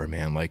before,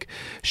 man. Like,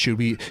 should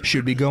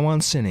we go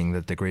on sinning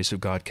that the grace of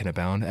God can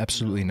abound?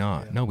 Absolutely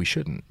not. No, we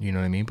shouldn't. You know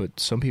what I mean? But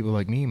some people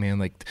like me, man,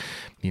 like,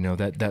 you know,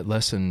 that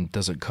lesson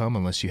doesn't come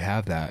unless you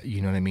have that. You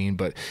know what I mean?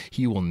 But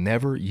you will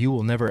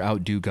never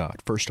outdo God,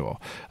 first of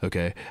all.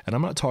 Okay? And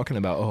I'm not talking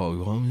about,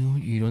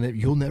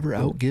 you'll never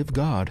outgive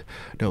God.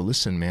 No,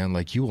 listen, man,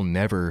 like, you will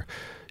never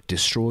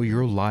destroy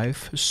your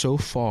life so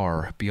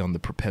far beyond the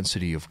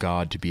propensity of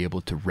God to be able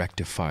to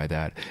rectify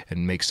that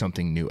and make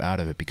something new out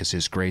of it, because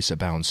his grace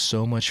abounds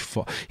so much,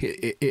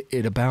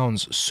 it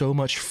abounds so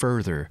much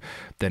further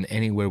than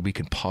anywhere we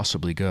can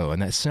possibly go.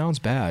 And that sounds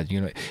bad,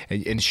 you know,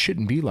 and it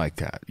shouldn't be like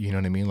that, you know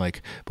what I mean?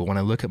 Like, but when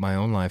I look at my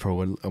own life, or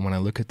when I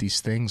look at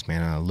these things,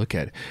 man, and I look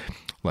at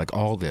like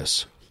all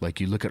this, like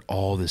you look at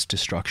all this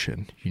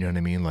destruction, you know what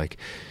I mean? Like,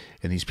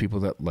 and these people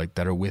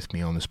that are with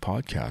me on this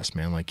podcast,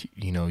 man, like,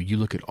 you know, you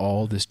look at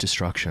all this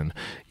destruction,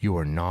 you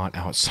are not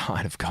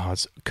outside of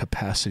God's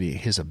capacity,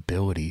 his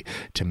ability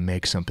to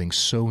make something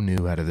so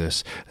new out of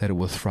this that it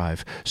will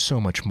thrive so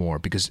much more,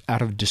 because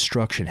out of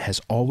destruction has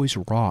always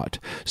wrought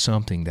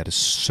something that is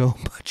so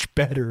much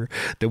better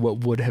than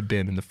what would have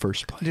been in the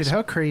first place. Dude,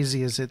 how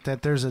crazy is it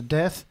that there's a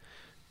death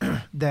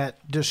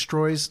that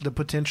destroys the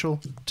potential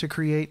to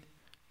create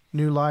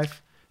new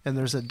life, and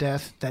there's a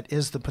death that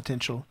is the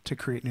potential to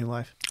create new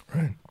life?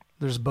 Right.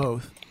 There's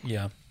both.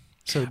 Yeah.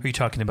 So are you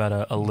talking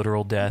about a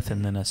literal death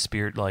and then a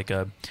spirit, like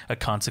a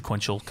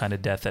consequential kind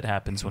of death that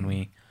happens when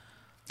we...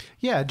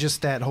 Yeah,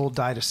 just that whole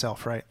die to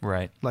self, right?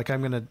 Right. Like,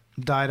 I'm going to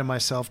die to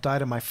myself, die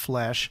to my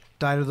flesh,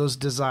 die to those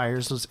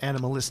desires, those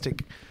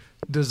animalistic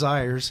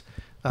desires,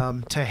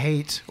 to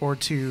hate or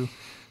to,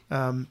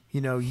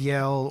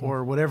 yell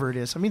or whatever it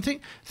is. I mean,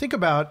 think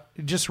about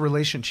just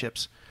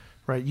relationships,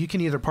 right? You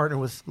can either partner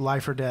with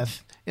life or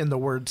death in the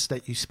words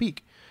that you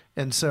speak.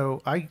 And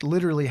so I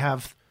literally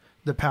have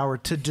the power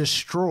to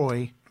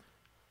destroy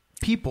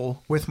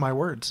people with my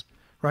words,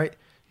 right?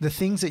 The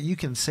things that you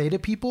can say to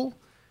people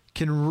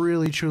can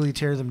really, truly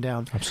tear them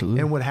down.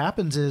 Absolutely. And what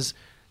happens is,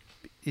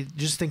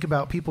 just think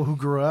about people who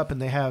grew up and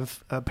they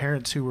have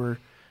parents who were,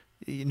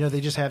 you know,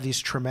 they just have these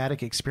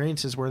traumatic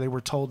experiences where they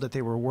were told that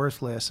they were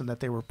worthless and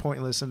that they were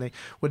pointless and they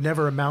would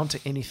never amount to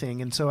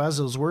anything. And so as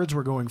those words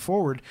were going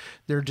forward,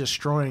 they're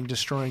destroying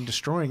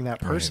that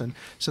person. Right.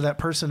 So that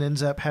person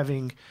ends up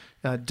having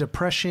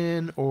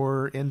depression,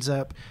 or ends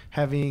up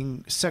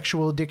having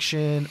sexual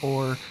addiction,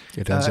 or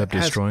it ends up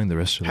destroying the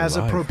rest of their life. Has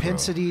a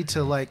propensity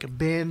to like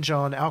binge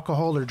on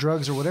alcohol or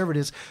drugs or whatever it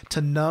is to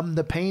numb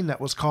the pain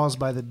that was caused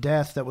by the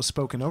death that was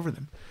spoken over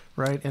them,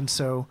 right? And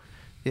so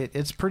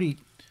it's pretty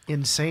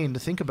insane to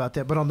think about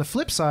that. But on the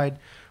flip side,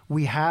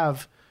 we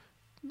have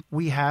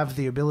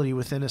the ability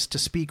within us to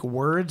speak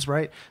words,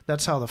 right?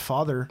 That's how the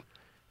Father,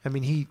 I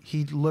mean,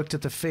 he looked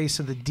at the face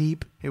of the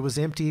deep. It was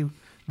empty,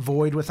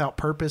 void, without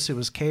purpose. It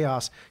was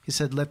chaos. He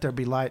said, "Let there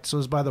be light." So it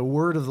was by the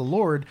word of the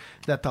Lord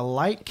that the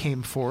light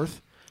came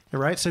forth,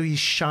 right? So he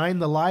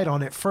shined the light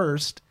on it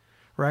first,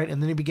 right?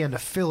 And then he began to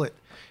fill it,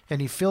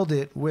 and he filled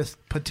it with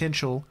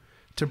potential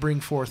to bring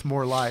forth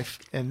more life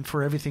and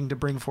for everything to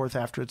bring forth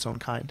after its own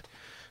kind.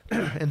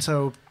 And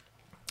so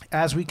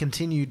as we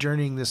continue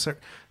journeying this,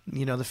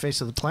 you know, the face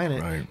of the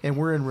planet, right, and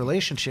we're in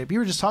relationship, you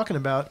were just talking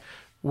about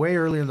way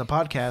earlier in the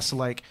podcast,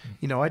 like,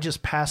 you know, I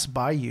just pass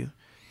by you,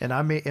 and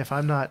if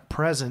I'm not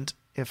present,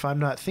 if I'm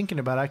not thinking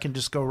about it, I can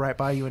just go right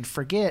by you and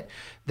forget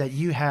that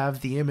you have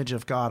the image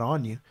of God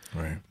on you.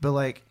 Right. But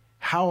like,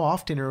 how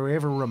often are we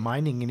ever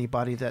reminding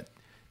anybody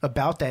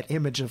about that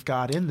image of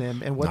God in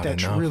them and what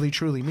that really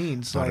truly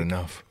means? Not like,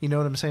 enough. You know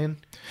what I'm saying?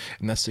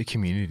 And that's the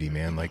community,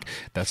 man. Like,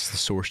 that's the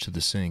source to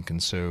the sink.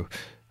 And so,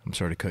 I'm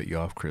sorry to cut you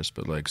off, Chris,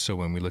 but like, so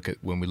when we look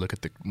at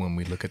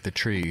the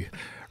tree,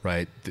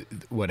 right?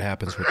 What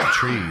happens with the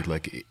tree?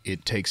 Like,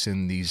 it takes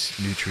in these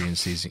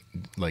nutrients, these,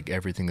 like,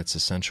 everything that's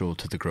essential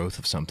to the growth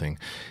of something,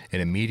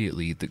 and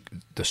immediately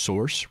the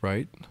source,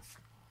 right?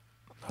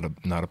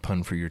 Not a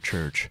pun for your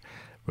church,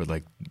 but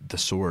like the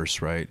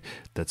source, right?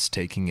 That's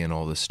taking in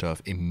all this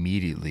stuff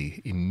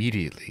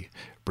immediately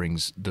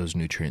brings those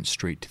nutrients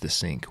straight to the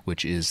sink,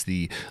 which is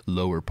the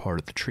lower part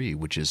of the tree,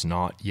 which is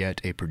not yet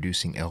a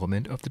producing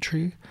element of the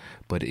tree,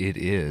 but it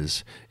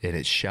is, and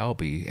it shall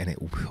be, and it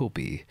will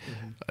be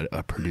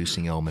a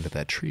producing element of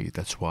that tree.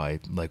 That's why,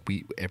 like,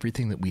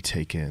 everything that we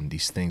take in,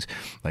 these things,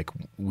 like,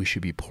 we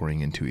should be pouring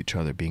into each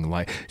other, being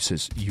light. It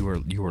says, you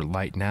are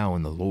light now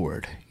in the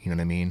Lord. You know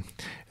what I mean?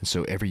 And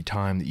so every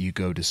time that you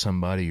go to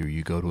somebody or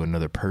you go to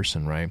another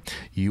person, right,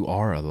 you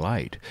are a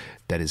light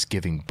that is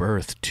giving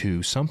birth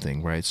to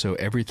something, right? So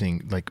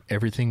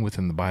everything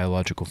within the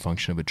biological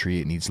function of a tree,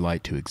 it needs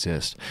light to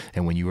exist.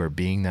 And when you are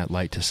being that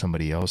light to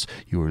somebody else,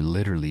 you are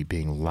literally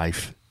being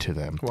life to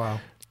them. Wow.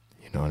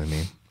 You know what I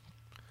mean?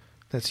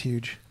 That's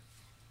huge.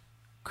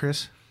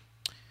 Chris,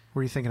 what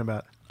are you thinking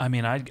about? I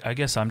mean, I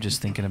guess I'm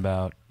just thinking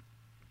about,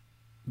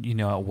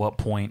 at what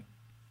point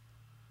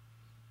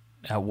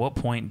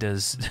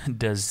does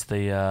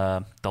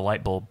the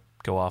light bulb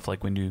go off?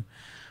 Like when do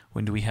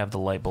we have the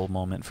light bulb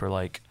moment for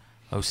like,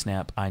 oh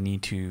snap, I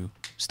need to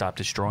stop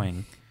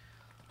destroying?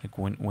 Like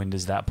when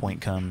does that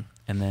point come?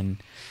 And then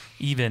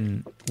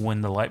even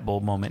when the light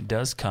bulb moment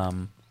does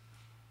come,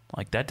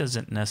 like that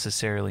doesn't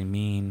necessarily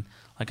mean,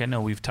 like I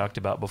know we've talked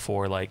about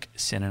before, like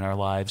sin in our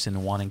lives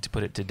and wanting to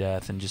put it to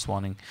death and just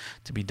wanting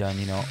to be done.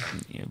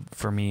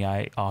 For me,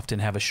 I often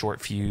have a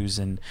short fuse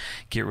and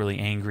get really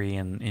angry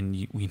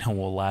and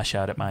will lash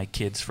out at my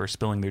kids for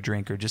spilling their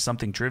drink or just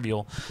something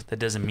trivial that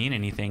doesn't mean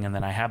anything. And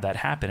then I have that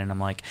happen and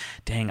I'm like,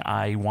 dang,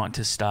 I want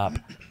to stop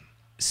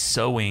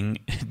sowing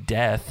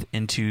death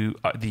into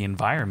the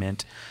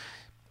environment.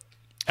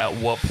 At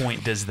what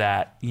point does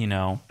that,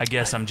 I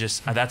guess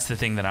that's the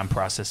thing that I'm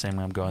processing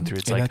when I'm going through.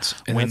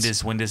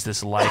 It's when does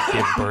this life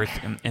give birth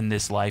and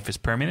this life is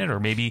permanent, or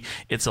maybe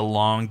it's a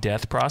long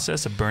death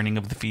process, a burning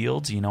of the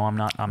fields. I'm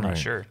not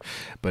sure.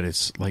 But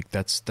it's like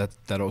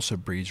that also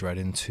breeds right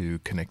into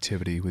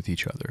connectivity with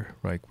each other.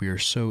 Like we are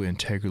so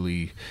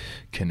integrally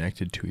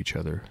connected to each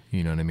other.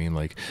 You know what I mean?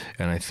 Like,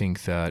 and I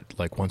think that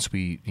like once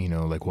we,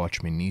 like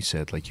Watchman Nee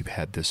said, like you've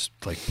had this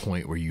like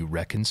point where you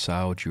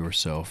reconciled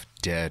yourself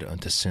dead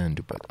unto sin,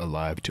 but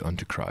alive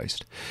unto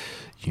Christ,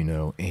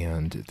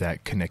 and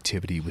that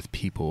connectivity with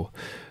people,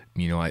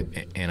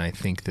 I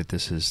think that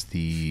this is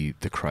the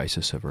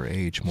crisis of our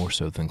age, more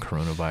so than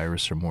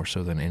coronavirus or more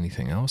so than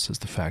anything else, is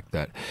the fact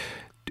that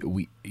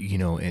we,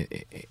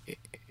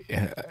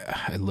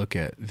 I look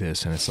at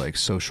this and it's like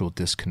social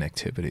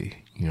disconnectivity,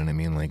 you know what I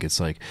mean? Like, it's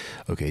like,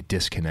 okay,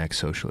 disconnect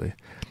socially.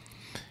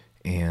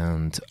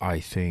 And I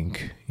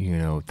think,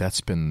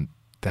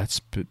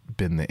 that's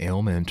been the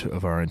ailment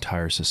of our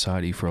entire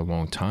society for a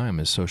long time,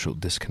 is social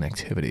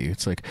disconnectivity.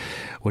 It's like,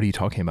 what are you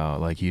talking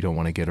about? Like, you don't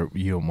want to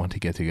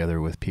get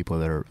together with people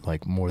that are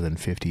like more than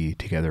 50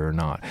 together or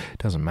not. It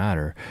doesn't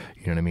matter.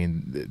 You know what I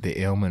mean? The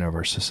ailment of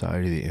our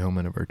society, the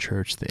ailment of our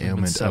church, the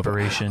ailment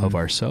of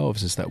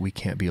ourselves is that we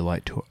can't be a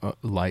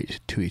light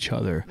to each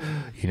other,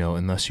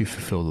 unless you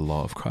fulfill the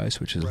law of Christ,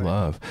 which is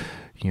love.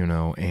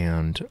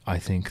 And I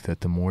think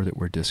that the more that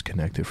we're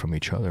disconnected from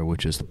each other,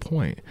 which is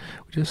one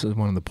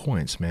of the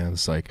points, man.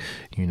 It's like,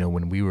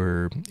 when we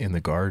were in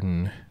the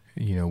garden,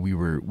 we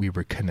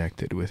were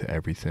connected with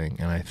everything.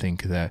 And I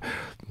think that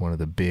one of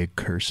the big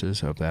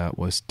curses of that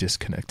was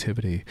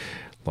disconnectivity.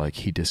 Like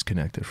he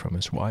disconnected from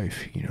his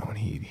wife, and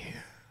he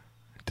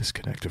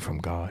disconnected from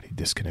God. He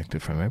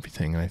disconnected from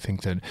everything. And I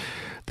think that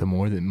the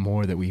more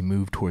that we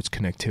move towards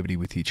connectivity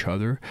with each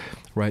other,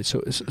 right?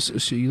 So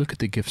you look at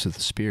the gifts of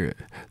the Spirit,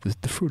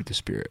 the fruit of the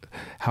Spirit.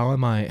 How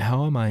am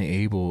I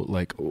able,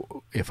 like,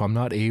 if I'm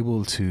not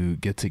able to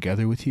get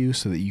together with you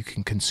so that you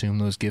can consume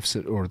those gifts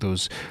or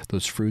those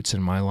fruits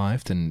in my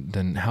life,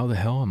 then how the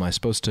hell am I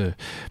supposed to,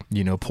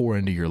 pour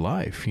into your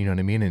life? You know what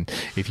I mean? And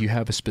if you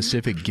have a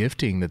specific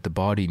gifting that the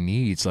body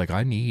needs, like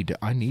I need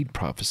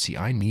prophecy,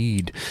 I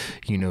need,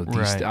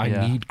 these. I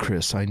need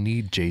Chris, I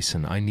need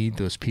Jason, I need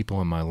those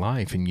people in my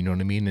life, and you know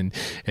what I mean.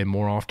 And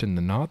more often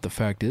than not, the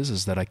fact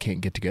is that I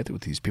can't get together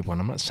with these people. And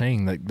I'm not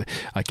saying that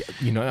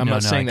I'm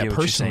not saying that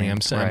personally.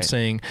 I'm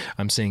saying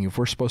if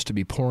we're supposed to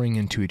be pouring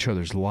into each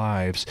other's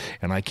lives,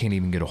 and I can't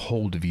even get a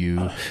hold of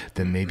you,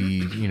 then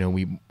maybe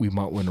we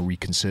might want to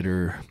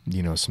reconsider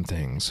some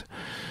things.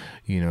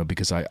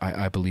 Because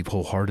I believe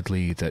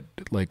wholeheartedly that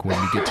like when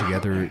we get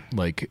together,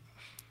 like,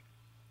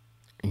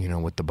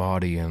 with the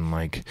body, and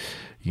like,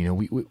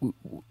 we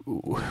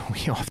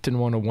often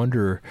want to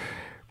wonder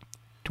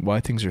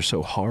why things are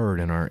so hard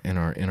in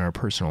our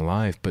personal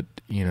life, but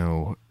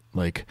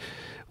like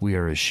we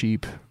are a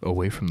sheep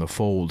away from the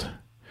fold,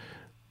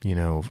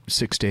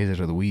 6 days out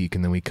of the week,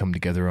 and then we come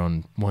together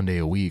on one day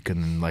a week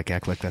and like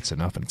act like that's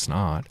enough, and it's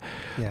not.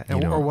 Yeah,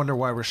 or wonder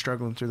why we're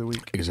struggling through the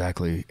week.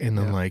 Exactly. And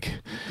then like,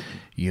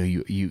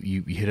 you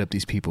hit up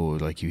these people,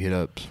 like you hit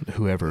up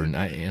whoever, and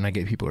I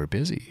get people are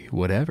busy,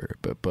 whatever,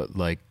 but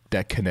like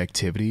that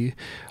connectivity,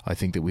 I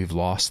think that we've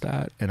lost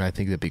that, and I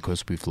think that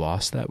because we've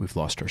lost that, we've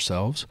lost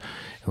ourselves,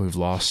 and we've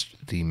lost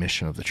the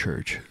mission of the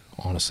church,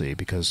 honestly,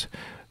 because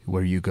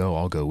where you go,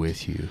 I'll go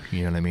with you.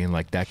 You know what I mean?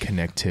 Like that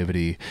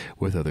connectivity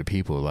with other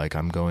people. Like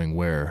I'm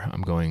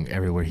going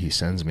everywhere he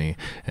sends me,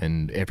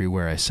 and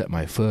everywhere I set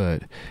my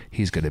foot,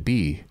 he's going to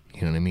be.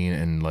 You know what I mean?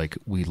 And like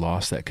we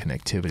lost that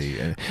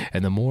connectivity,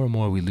 and the more and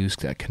more we lose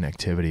that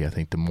connectivity, I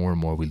think the more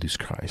and more we lose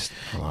Christ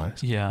in our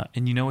lives. Yeah,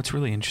 and what's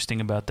really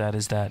interesting about that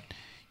is that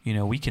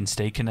we can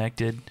stay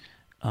connected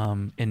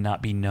and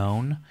not be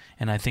known,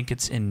 and I think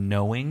it's in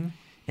knowing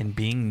and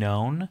being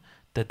known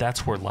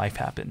that's where life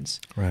happens.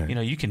 Right. You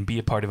know, you can be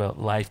a part of a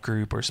life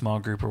group or small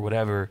group or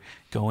whatever,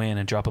 go in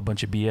and drop a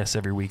bunch of BS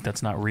every week.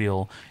 That's not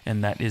real.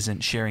 And that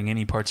isn't sharing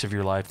any parts of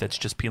your life. That's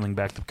just peeling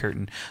back the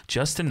curtain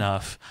just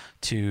enough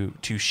to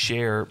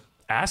share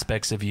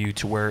aspects of you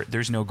to where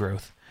there's no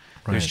growth.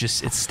 Right.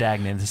 It's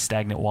stagnant. It's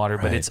stagnant water,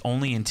 but it's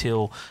only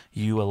until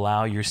you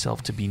allow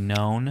yourself to be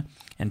known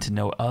and to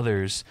know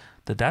others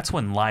that's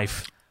when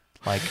life,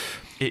 like,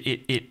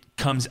 it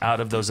comes out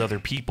of those other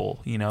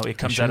people. You know, it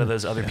comes out of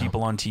those other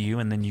people onto you,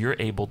 and then you're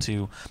able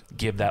to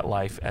give that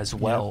life as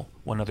well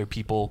when other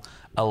people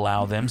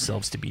allow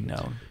themselves to be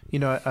known. You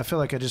know, I feel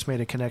like I just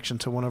made a connection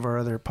to one of our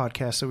other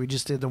podcasts. So we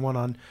just did the one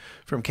on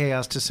From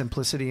Chaos to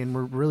Simplicity, and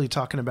we're really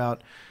talking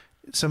about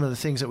some of the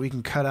things that we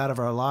can cut out of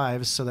our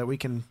lives so that we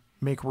can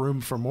make room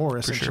for more,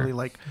 essentially,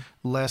 like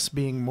less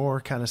being more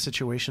kind of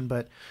situation.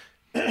 But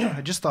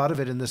I just thought of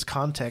it in this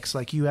context.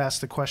 Like, you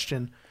asked the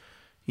question,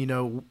 you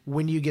know,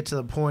 when you get to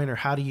the point, or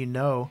how do you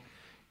know?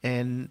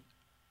 And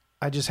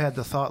I just had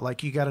the thought,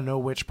 like, you got to know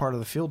which part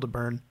of the field to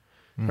burn,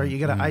 right? You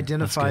got to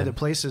identify the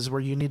places where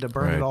you need to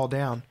burn it all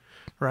down,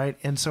 right?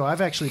 And so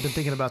I've actually been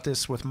thinking about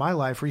this with my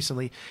life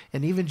recently,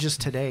 and even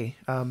just today.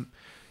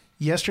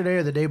 Yesterday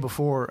or the day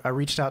before, I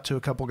reached out to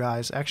a couple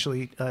guys.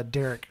 Actually,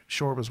 Derek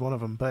Shore was one of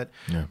them. But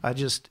I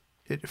just,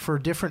 for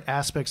different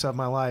aspects of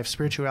my life,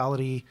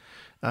 spirituality,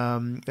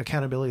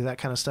 accountability, that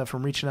kind of stuff,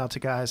 I'm reaching out to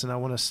guys, and I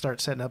want to start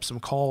setting up some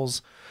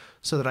calls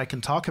so that I can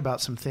talk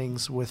about some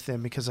things with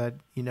them, because I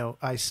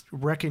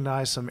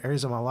recognize some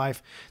areas of my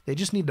life. They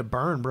just need to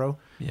burn, bro.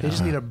 Yeah. They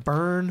just need to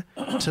burn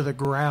to the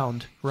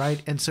ground,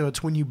 right? And so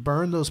it's when you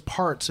burn those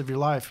parts of your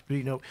life,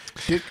 you know,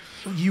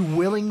 you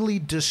willingly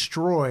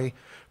destroy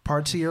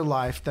parts of your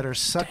life that are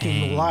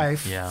sucking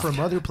life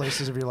from other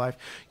places of your life.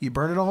 You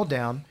burn it all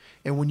down,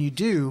 and when you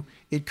do,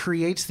 it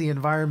creates the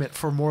environment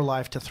for more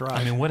life to thrive.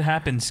 I mean, what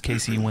happens,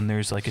 Casey, when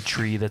there's like a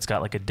tree that's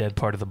got like a dead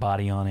part of the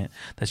body on it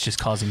that's just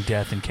causing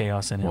death and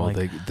chaos in it? Well,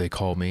 they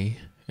call me,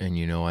 and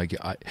you know, I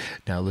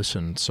now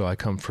listen. So I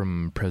come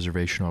from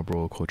preservation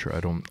arboriculture. I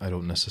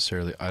don't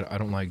necessarily. I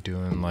don't like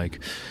doing, like,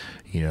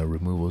 you know,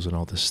 removals and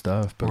all this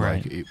stuff. But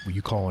like,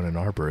 you call in an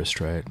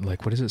arborist, right?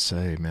 Like, what does it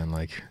say, man?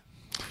 Like,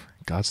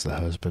 God's the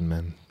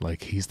husbandman.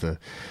 Like, he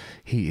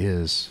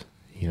is,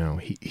 you know,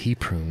 he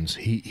prunes,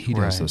 he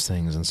does those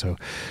things. And so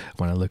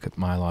when I look at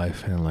my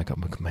life, and like, I'm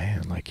like,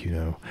 man, like, you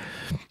know,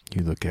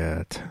 you look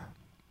at,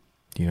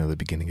 you know, the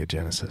beginning of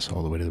Genesis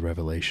all the way to the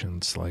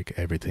Revelations, like,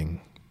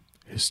 everything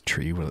is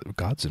tree.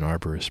 God's an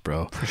arborist,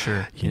 bro. For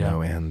sure. You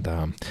know,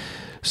 and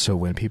so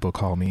when people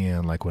call me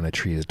in, like, when a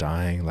tree is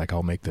dying, like,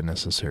 I'll make the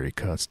necessary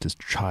cuts to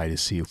try to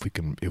see if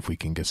we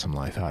can get some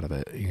life out of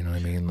it. You know what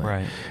I mean? Like,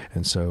 right.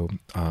 And so,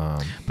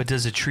 but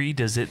does a tree,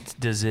 does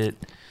it,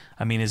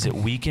 I mean, is it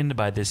weakened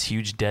by this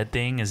huge dead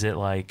thing? Is it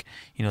like,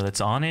 you know,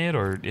 that's on it,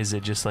 or is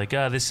it just like,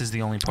 this is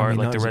the only part, I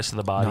mean, like the rest of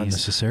the body? Not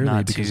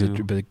necessarily,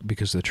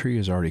 because the tree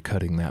is already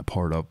cutting that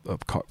part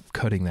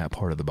cutting that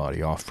part of the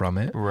body off from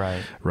it.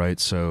 Right. Right.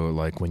 So,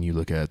 like, when you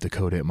look at the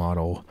Kodet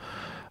model,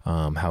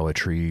 how a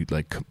tree,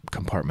 like,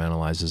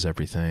 compartmentalizes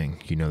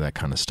everything, you know, that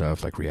kind of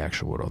stuff, like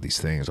reaction wood, all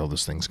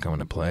those things come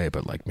into play.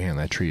 But, like, man,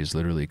 that tree is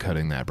literally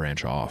cutting that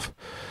branch off,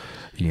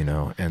 you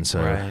know, and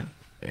so,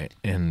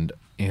 and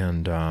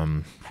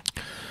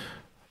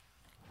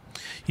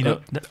you know,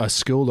 a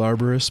skilled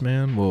arborist,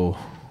 man, will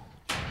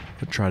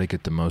try to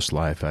get the most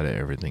life out of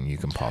everything you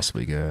can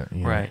possibly get.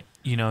 You know? Right.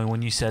 You know,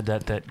 when you said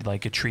that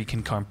like a tree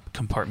can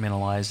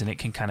compartmentalize and it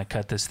can kind of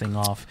cut this thing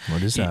off.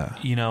 What is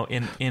that? You know,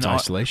 in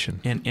isolation.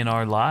 In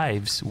our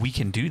lives, we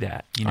can do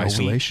that. You know,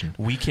 isolation.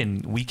 We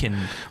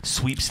can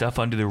sweep stuff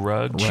under the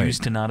rug, choose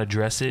to not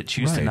address it,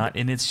 choose to not,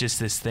 and it's just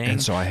this thing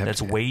and so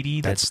that's weighty,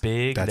 that's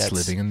big, that's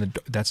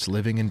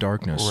living in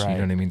darkness. Right. You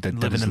know what I mean?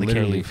 That is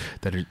literally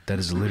that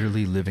is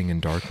literally living in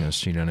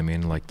darkness. You know what I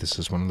mean? Like, this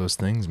is one of those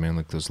things, man.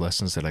 Like, those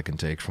lessons that I can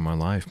take from my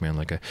life, man.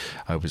 Like,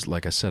 I was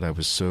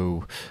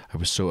so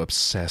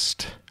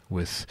obsessed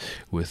with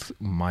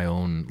my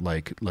own,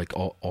 like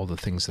all the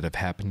things that have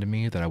happened to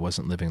me, that I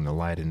wasn't living the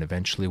light. And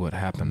eventually what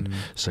happened,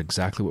 so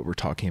exactly what we're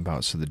talking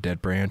about. So the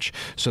dead branch,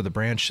 so the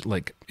branch,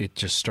 like, it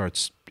just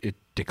starts, it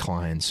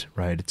declines,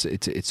 right?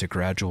 It's a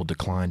gradual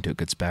decline till it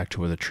gets back to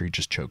where the tree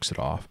just chokes it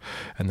off.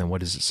 And then what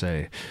does it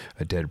say?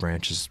 A dead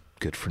branch is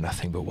good for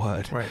nothing but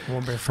what? Right.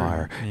 Won't bear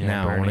fire. Yeah,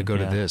 now burning, I want to go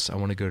to this. I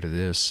want to go to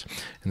this.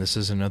 And this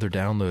is another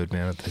download,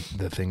 man, of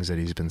the things that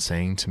he's been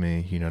saying to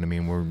me. You know what I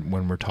mean?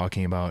 When we're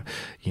talking about,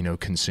 you know,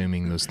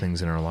 consuming those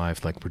things in our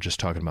life, like, we're just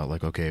talking about,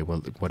 like, okay,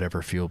 well,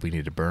 whatever field we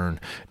need to burn.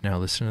 Now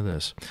listen to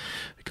this.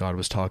 God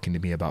was talking to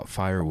me about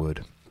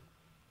firewood.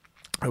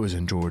 I was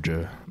in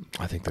Georgia,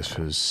 I think this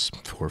was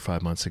 4 or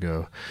 5 months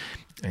ago,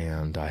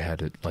 and I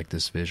had like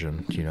this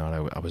vision, you know,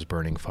 and I was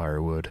burning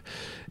firewood,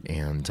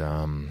 and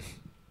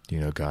you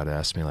know, God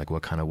asked me, like,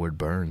 what kind of wood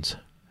burns?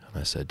 And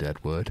I said,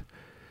 dead wood.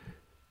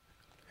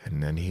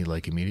 And then he,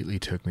 like, immediately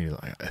took me to,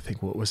 like, I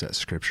think, what was that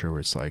scripture where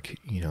it's like,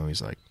 you know,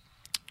 he's like,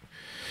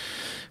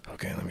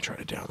 okay, let me try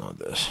to download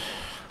this.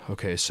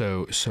 Okay,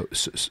 so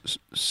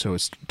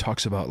it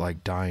talks about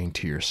like dying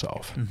to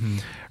yourself,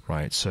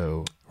 right?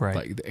 So, Right.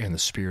 like, and the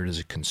Spirit is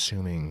a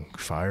consuming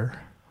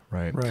fire,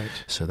 right? Right.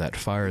 So that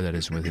fire that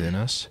is within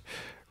us,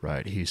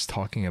 right? He's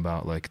talking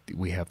about like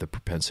we have the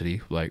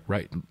propensity, like,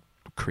 right,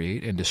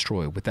 create and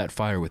destroy with that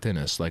fire within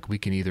us. Like we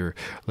can either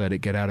let it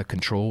get out of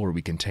control or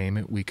we can tame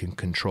it. We can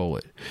control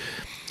it,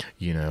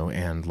 you know.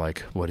 And like,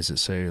 what does it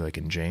say? Like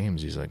in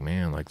James, he's like,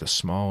 man, like the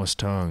smallest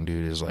tongue,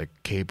 dude, is like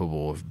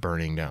capable of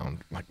burning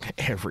down like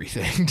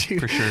everything, dude.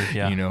 For sure,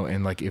 yeah. You know,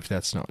 and like if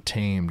that's not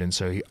tamed, and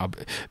so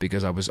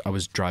because I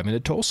was driving to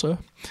Tulsa.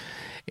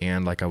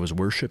 And like I was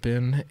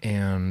worshiping,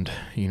 and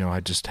you know I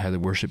just had the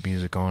worship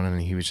music on,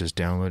 and he was just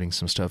downloading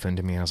some stuff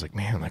into me. I was like,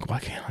 man, like why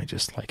can't I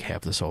just like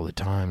have this all the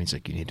time? He's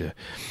like, you need to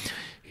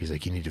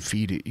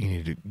feed it. You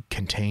need to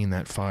contain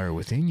that fire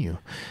within you.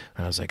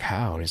 And I was like,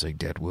 how? And he's like,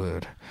 dead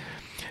wood.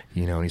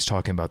 You know, and he's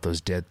talking about those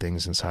dead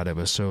things inside of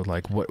us. So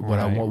like what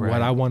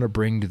I want to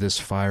bring to this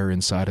fire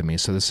inside of me.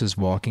 So this is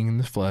walking in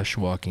the flesh,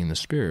 walking in the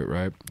Spirit,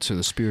 right? So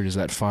the Spirit is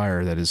that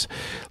fire that is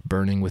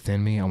burning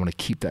within me. I want to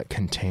keep that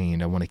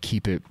contained. I want to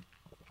keep it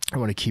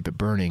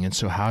burning. And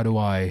so how do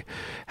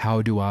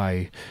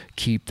I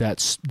keep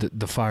that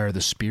the fire of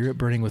the Spirit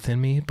burning within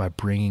me? By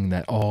bringing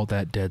that all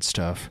that dead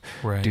stuff,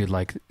 Right. dude,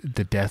 like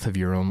the death of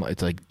your own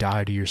life, like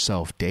die to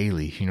yourself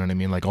daily. You know what I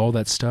mean? Like all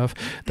that stuff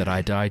that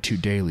I die to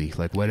daily,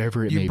 like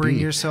whatever it may be. You bring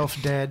yourself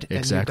dead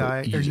Exactly.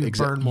 and you die, or you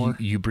burn more.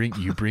 You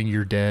bring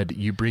your dead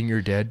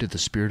to the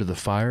Spirit of the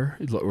fire,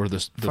 or the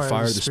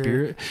fire of the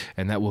Spirit,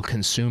 and that will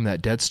consume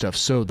that dead stuff.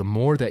 So the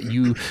more that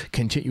you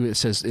continue, it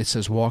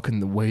says walk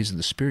in the ways of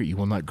the Spirit, you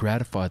will not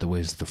gratify the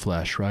ways of the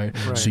flesh, right?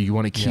 So you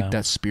want to keep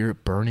that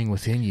Spirit burning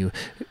within you,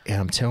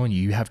 and I'm telling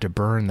you, you have to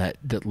burn that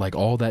like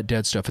all that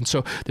dead stuff. And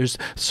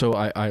so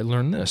I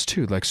learned this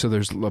too, like, so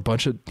there's a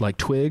bunch of like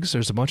twigs,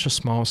 there's a bunch of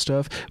small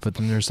stuff, but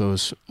then there's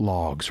those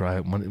logs,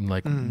 right?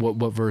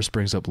 What verse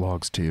brings up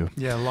logs to you?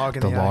 Yeah, log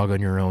in the the log eye.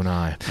 on your own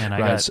eye. And I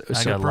right?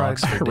 got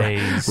logs for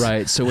days.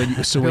 Right. So when you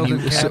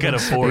I got a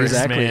forest,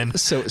 exactly. man.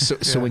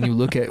 So when you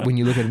look at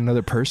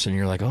another person,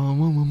 you're like,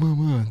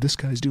 oh, this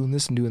guy's doing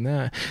this and doing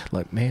that.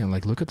 Like, man,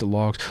 like look at the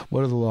logs.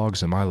 What are the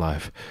logs in my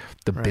life?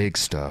 The big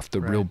stuff, the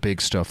real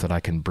big stuff that I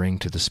can bring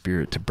to the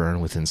Spirit to burn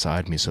within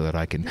inside me, so that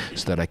I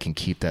can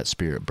keep that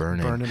Spirit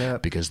burning. Burn it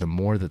up. Because the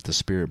more that the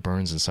Spirit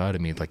burns inside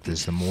of me, like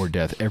there's the more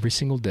death every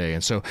single day.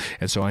 And so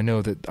I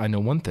know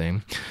one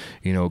thing,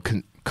 you know,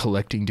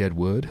 collecting dead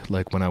wood,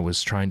 like when I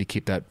was trying to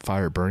keep that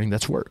fire burning,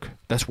 that's work.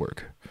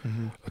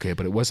 Mm-hmm. Okay,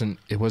 but it wasn't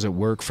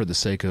work for the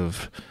sake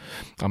of,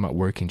 I'm not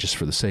working just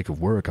for the sake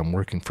of work. I'm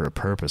working for a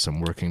purpose.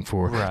 I'm working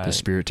for the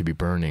Spirit to be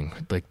burning.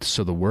 Like,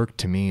 so the work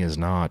to me is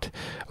not,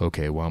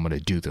 okay, well, I'm going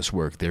to do this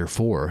work.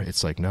 Therefore,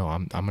 it's like, no,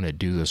 I'm going to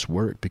do this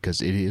work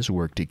because it is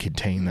work to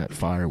contain that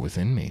fire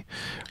within me,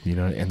 you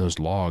know, and those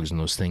logs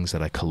and those things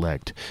that I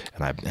collect,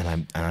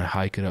 and I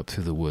hike it up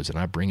through the woods and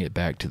I bring it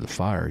back to the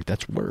fire.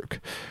 That's work.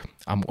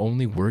 I'm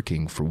only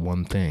working for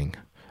one thing.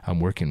 I'm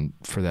working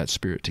for that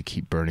Spirit to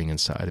keep burning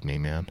inside of me,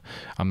 man.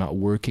 I'm not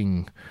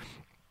working.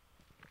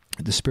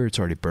 The Spirit's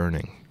already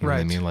burning. You know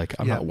what I mean? Like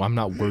I'm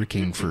not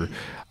working for.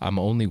 I'm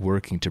only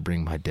working to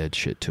bring my dead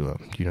shit to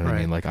Him. You know what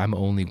I mean? Like I'm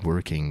only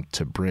working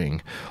to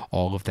bring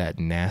all of that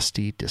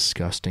nasty,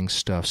 disgusting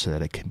stuff so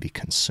that it can be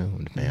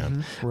consumed,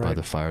 man, by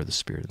the fire of the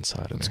Spirit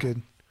inside of me. That's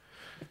good.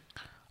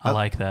 I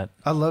like that.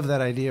 I love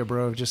that idea,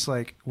 bro, of just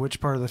like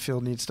which part of the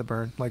field needs to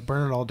burn. Like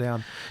burn it all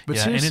down. But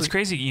yeah, and seriously, it's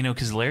crazy, you know,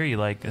 because Larry,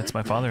 like, that's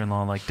my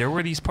father-in-law, like, there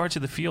were these parts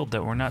of the field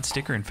that were not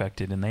sticker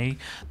infected, and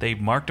they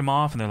marked them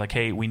off, and they're like,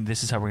 hey,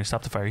 this is how we're going to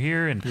stop the fire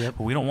here, and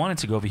we don't want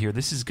it to go over here.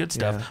 This is good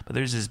stuff, but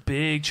there's this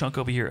big chunk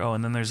over here. Oh,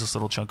 and then there's this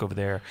little chunk over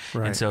there.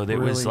 Right. And so there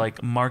was,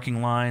 like,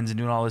 marking lines and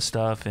doing all this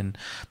stuff,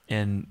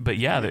 but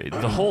yeah,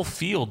 the whole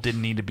field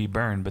didn't need to be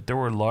burned, but there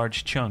were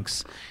large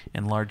chunks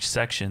and large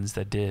sections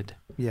that did.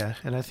 Yeah,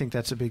 and I think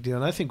that's a big deal.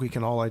 And I think we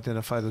can all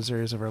identify those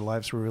areas of our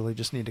lives where we really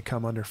just need to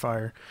come under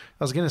fire.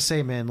 I was going to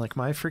say, man, like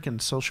my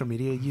freaking social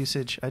media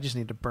usage, I just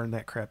need to burn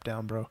that crap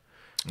down, bro.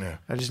 Yeah.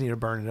 I just need to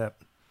burn it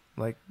up.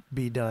 Like,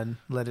 be done.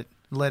 Let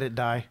it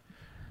die.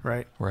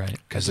 Right? Right.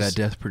 Because that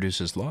death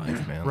produces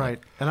life, man. Right.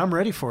 And I'm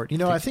ready for it. You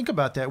know, I think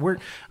about that.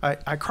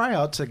 I cry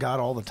out to God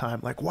all the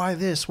time, like, why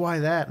this, why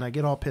that? And I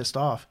get all pissed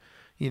off.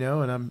 You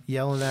know, and I'm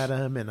yelling at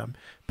Him, and I'm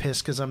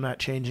pissed because I'm not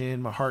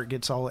changing. My heart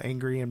gets all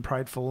angry and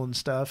prideful and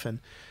stuff, and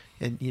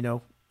you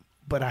know,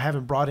 but I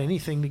haven't brought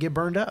anything to get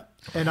burned up,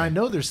 and I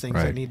know there's things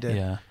I need to.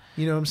 Yeah.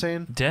 You know what I'm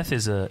saying? Death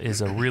is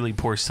a really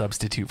poor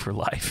substitute for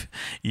life.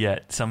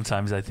 Yet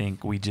sometimes I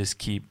think we just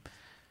keep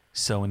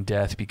sowing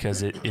death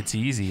because it's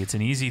easy. It's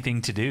an easy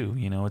thing to do.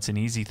 You know, it's an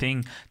easy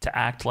thing to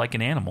act like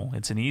an animal.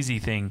 It's an easy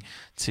thing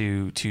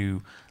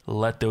to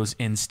let those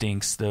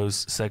instincts,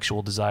 those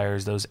sexual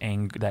desires,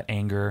 that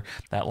anger,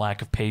 that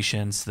lack of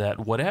patience, that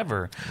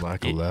whatever.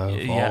 Lack of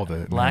love, all of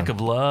it. Lack of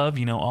love,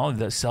 you know, all of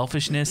that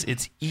selfishness.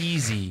 It's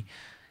easy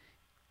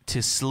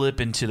to slip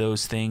into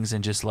those things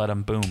and just let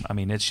them boom. I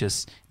mean, it's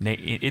just,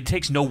 it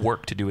takes no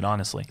work to do it,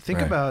 honestly.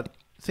 Think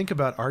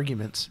about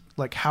arguments,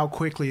 like how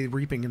quickly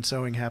reaping and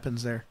sowing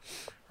happens there,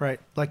 Right.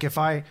 Like if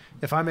I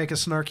make a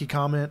snarky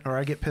comment or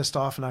I get pissed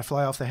off and I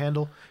fly off the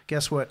handle,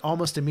 guess what?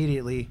 Almost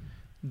immediately,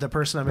 the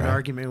person I'm in an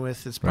argument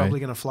with is probably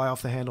going to fly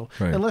off the handle,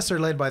 unless they're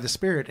led by the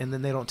Spirit, and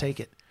then they don't take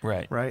it.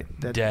 Right. Right.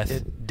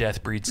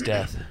 Death breeds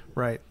death.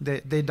 Right.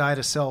 They die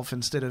to self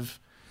instead of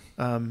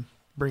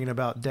bringing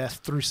about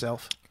death through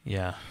self.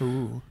 Yeah.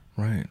 Ooh.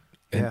 Right.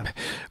 And,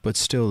 but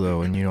still,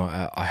 though, and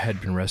I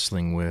had been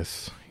wrestling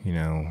with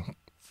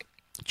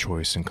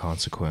choice and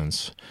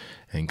consequence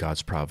and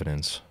God's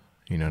providence.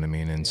 You know what I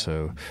mean? And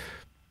so,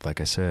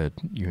 like I said,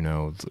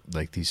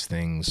 like these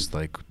things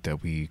like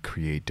that, we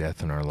create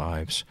death in our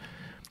lives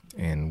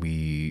and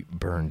we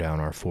burn down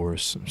our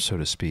forest, so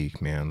to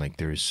speak, man. Like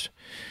there's,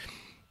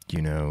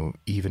 even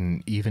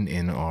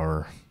in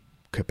our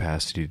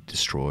capacity to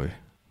destroy,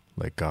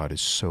 like God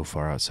is so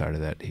far outside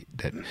of that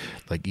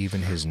like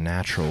even his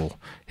natural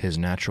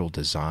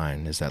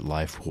design is that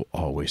life will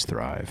always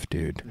thrive,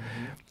 dude.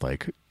 Mm-hmm.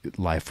 Like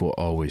life will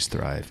always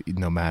thrive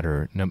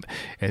and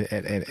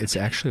it's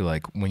actually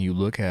like when you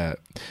look at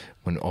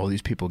when all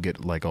these people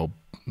get like all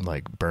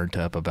like burnt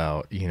up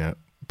about,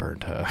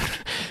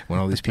 when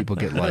all these people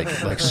get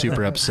like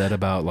super upset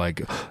about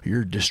like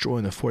you're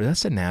destroying the forest,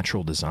 that's a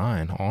natural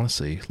design,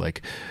 honestly.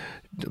 Like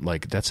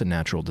that's a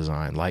natural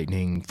design.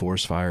 Lightning,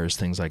 forest fires,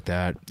 things like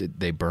that,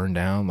 they burn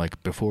down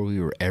like before we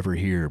were ever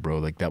here, bro.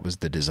 Like that was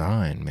the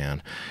design,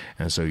 man.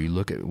 And so you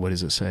look at, what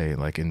does it say?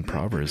 Like in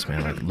Proverbs,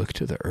 man, like look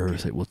to the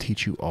earth, it will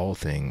teach you all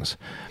things.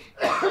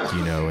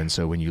 And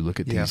so when you look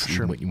at these,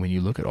 when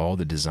you look at all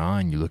the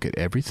design, you look at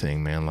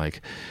everything, man,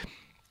 like,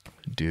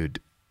 dude.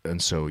 And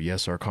so,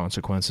 yes, our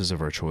consequences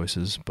of our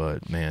choices,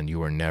 but man,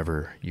 you are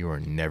never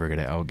going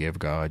to outgive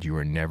God. You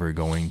are never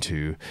going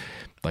to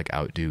like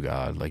outdo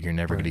God. Like you're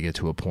never going to get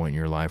to a point in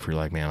your life where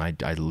you're like, man,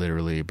 I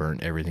literally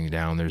burnt everything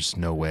down. There's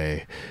no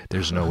way,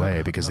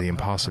 because the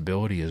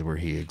impossibility is where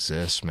he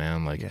exists,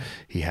 man. Like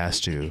he has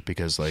to,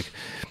 because like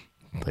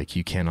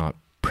you cannot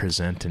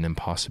present an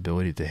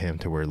impossibility to him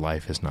to where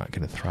life is not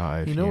going to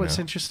thrive. What's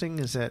interesting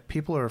is that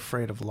people are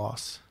afraid of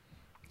loss.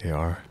 They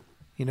are.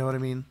 You know what I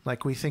mean?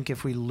 Like we think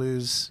if we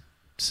lose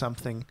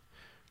something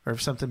or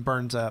if something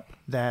burns up,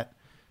 that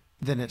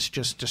then it's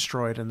just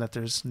destroyed and that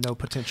there's no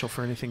potential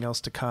for anything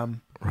else to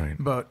come. Right.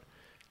 But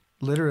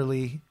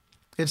literally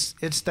it's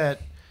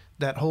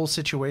that whole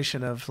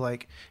situation of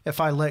like,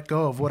 if I let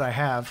go of what I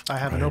have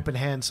an open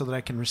hand so that I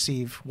can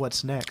receive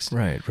what's next.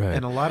 Right.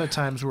 And a lot of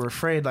times we're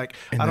afraid, like,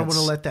 I don't want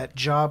to let that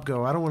job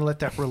go. I don't want to let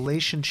that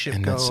relationship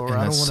go. Or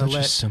I don't want to let.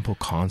 Such a simple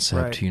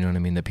concept, you know what I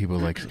mean? That people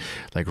like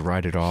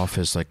write it off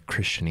as like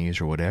Christianese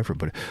or whatever.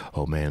 But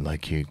oh man,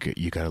 like you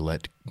got to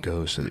let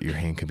go so that your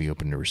hand can be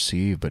open to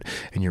receive.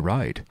 And you're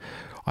right.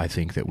 I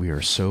think that we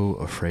are so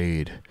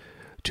afraid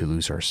to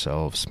lose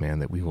ourselves, man,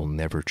 that we will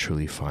never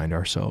truly find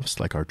ourselves,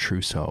 like our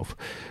true self,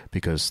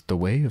 because the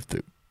way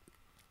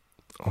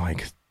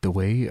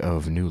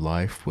of new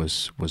life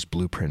was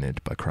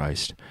blueprinted by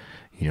Christ.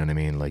 You know what I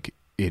mean? Like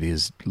it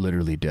is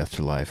literally death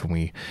to life, and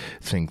we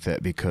think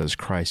that because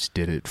Christ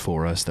did it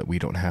for us that we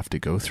don't have to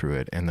go through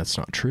it, and that's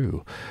not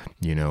true.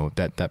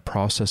 That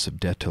process of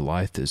death to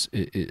life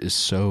is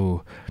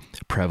so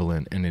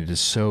prevalent, and it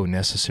is so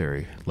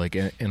necessary. Like,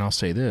 and I'll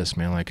say this,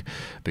 man, like,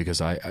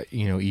 because I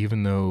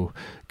even though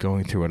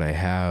going through what I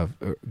have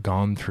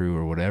gone through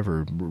or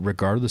whatever,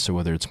 regardless of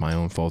whether it's my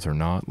own fault or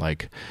not,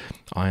 like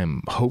I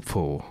am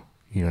hopeful.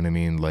 You know what I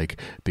mean? Like,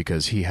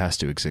 because he has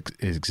to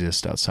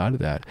exist outside of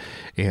that.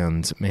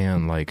 And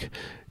man, like,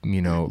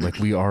 like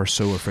we are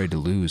so afraid to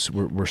lose.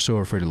 We're so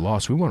afraid of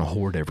loss. We want to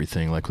hoard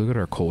everything. Like, look at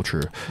our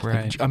culture.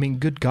 Right. Like, I mean,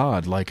 good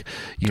God, like,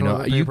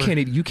 Toilet you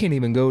paper. can't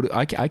even go to,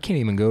 I can't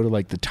even go to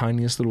like the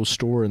tiniest little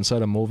store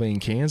inside of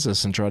Mulvane,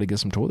 Kansas and try to get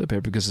some toilet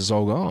paper because it's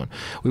all gone.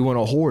 We want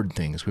to hoard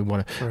things. We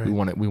want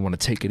to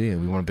take it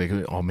in. We want to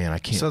be, oh man, I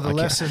can't. So the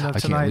lesson of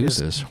tonight is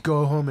this.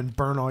 Go home and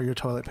burn all your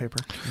toilet paper.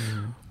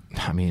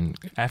 I mean,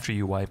 after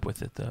you wipe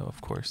with it, though, of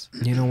course.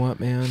 You know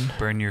what, man?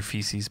 Burn your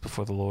feces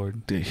before the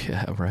Lord.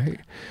 Yeah, right.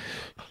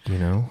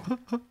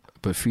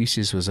 But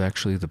feces was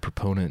actually the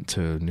proponent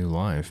to new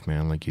life,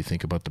 man. Like you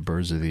think about the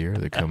birds of the air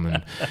that come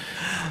and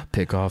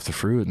pick off the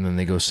fruit, and then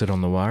they go sit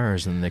on the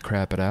wires, and they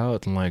crap it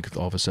out, and like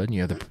all of a sudden you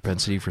have the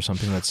propensity for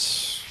something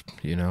that's,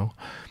 man,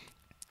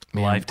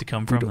 life to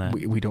come from that.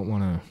 We don't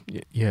want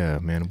to,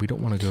 man, we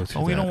don't want to go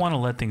through that. We don't want to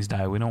let things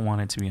die. We don't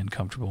want it to be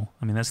uncomfortable.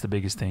 I mean, that's the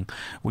biggest thing.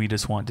 We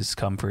just want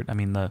discomfort. I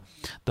mean,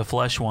 the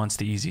flesh wants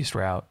the easiest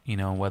route,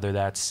 whether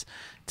that's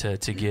to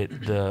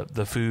get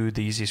the food,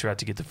 the easiest route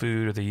to get the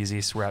food, or the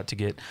easiest route to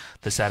get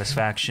the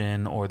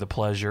satisfaction or the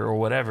pleasure or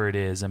whatever it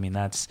is. I mean,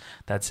 that's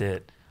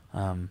it.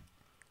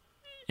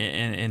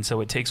 And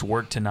so it takes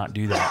work to not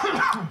do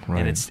that. Right.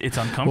 And it's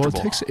uncomfortable.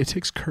 Well, it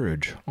takes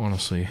courage,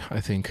 honestly. I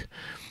think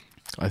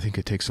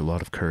it takes a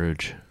lot of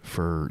courage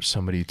for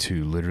somebody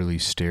to literally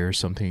stare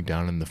something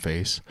down in the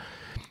face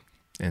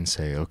and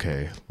say,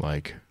 okay,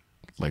 like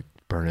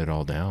burn it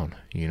all down.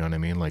 You know what I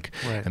mean? Like,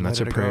 right. And that's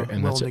a prayer.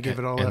 And that's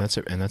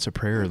a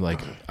prayer. Like,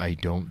 I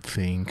don't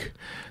think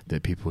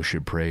that people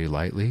should pray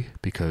lightly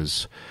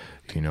because,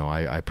 You know,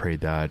 I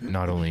prayed that.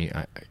 Not only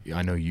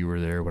I know you were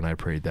there when I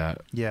prayed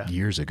that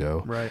years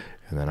ago, right?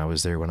 And then I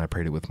was there when I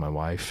prayed it with my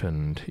wife,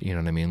 and you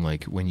know what I mean.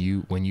 Like when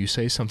you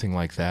say something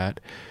like that,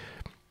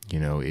 you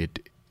know,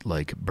 it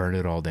like burn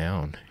it all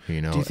down.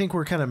 You know. Do you think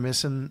we're kind of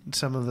missing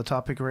some of the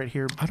topic right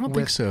here? I don't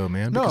think so,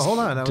 man. No, hold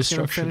on. I was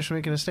going to finish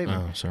making a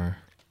statement. Oh, sorry.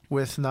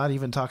 With not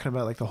even talking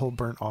about like the whole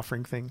burnt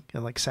offering thing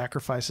and like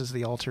sacrifices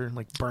the altar and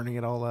like burning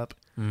it all up.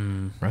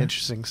 Right.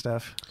 Interesting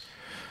stuff.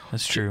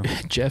 That's true.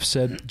 Jeff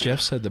said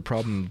the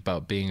problem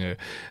about being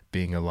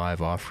a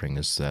live offering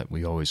is that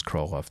we always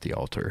crawl off the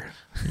altar.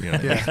 You know?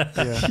 Yeah.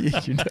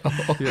 You know,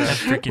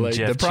 Freaking like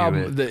Jeff the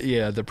problem.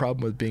 The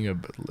problem with being a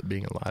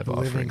live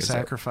offering is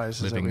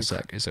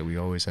that we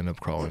always end up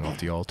crawling off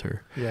the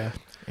altar. Yeah.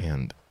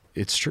 And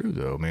it's true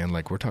though, man.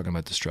 Like we're talking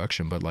about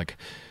destruction, but like,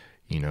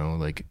 you know,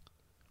 like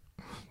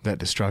that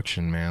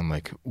destruction, man,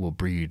 like will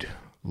breed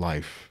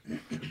life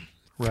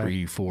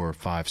 3, 4,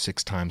 5,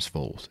 6 times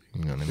fold.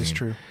 You know what I mean? It's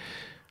true.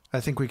 I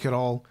think we could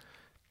all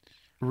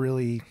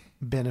really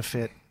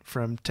benefit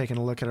from taking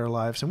a look at our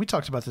lives. And we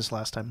talked about this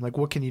last time. Like,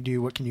 what can you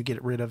do? What can you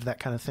get rid of? That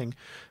kind of thing.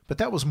 But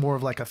that was more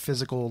of like a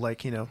physical,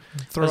 like, you know,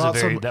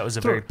 that was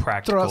a very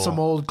practical. Throw out some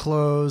old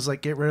clothes,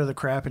 like get rid of the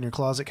crap in your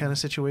closet kind of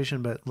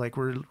situation. But like,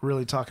 we're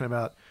really talking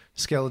about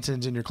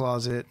skeletons in your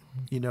closet,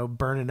 you know,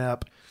 burning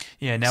up.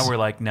 Yeah, now we're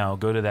like, no,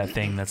 go to that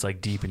thing that's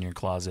like deep in your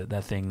closet.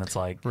 That thing that's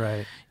like,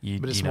 right. You,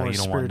 but it's you know, more you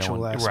don't spiritual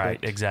want no one, aspect. right?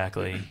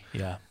 Exactly.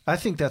 Yeah. I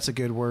think that's a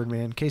good word,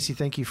 man. Casey,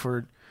 thank you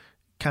for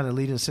kind of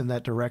leading us in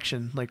that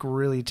direction. Like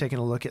really taking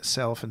a look at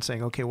self and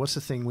saying, okay, what's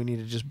the thing we need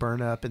to just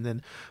burn up, and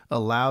then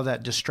allow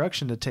that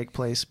destruction to take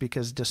place,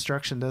 because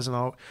destruction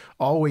doesn't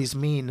always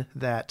mean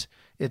that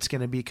it's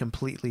going to be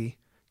completely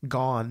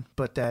gone,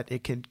 but that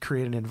it can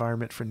create an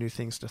environment for new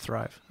things to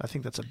thrive. I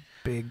think that's a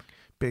big,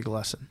 big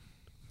lesson.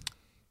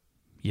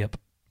 Yep.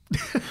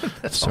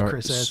 That's all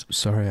Chris says.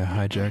 Sorry, I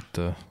hijacked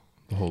the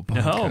whole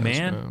podcast. No,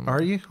 man.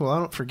 Are you? Well, I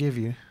don't forgive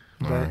you,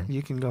 but right.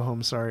 You can go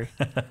home. Sorry.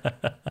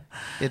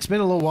 It's been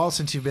a little while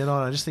since you've been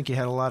on. I just think you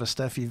had a lot of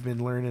stuff you've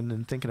been learning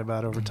and thinking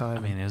about over time.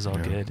 I mean, it's all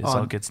good. It's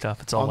all good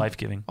stuff. It's all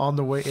life-giving. On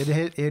the way,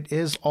 it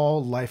is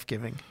all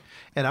life-giving.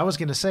 And I was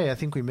going to say, I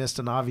think we missed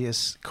an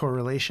obvious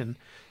correlation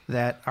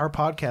that our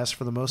podcast,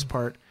 for the most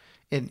part,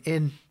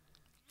 in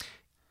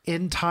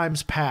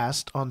times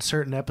past on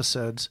certain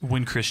episodes,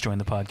 when Chris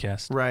joined the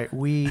podcast, right,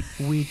 we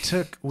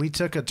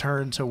took a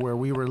turn to where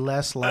we were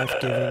less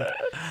life-giving,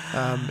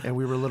 and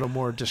we were a little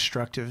more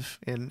destructive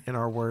in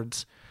our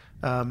words.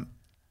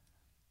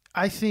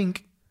 I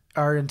think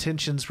our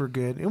intentions were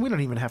good, and we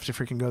don't even have to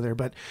freaking go there.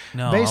 But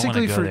no,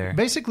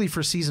 basically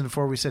for season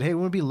 4, we said, hey,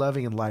 we want to be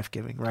loving and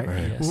life-giving, right?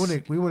 Yes. We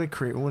want to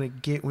create, we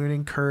want to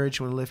encourage,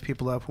 we want to lift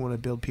people up, we want to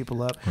build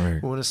people up,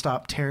 right. We want to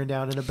stop tearing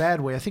down in a bad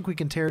way. I think we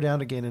can tear down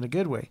again in a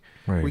good way.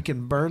 Right. We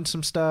can burn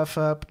some stuff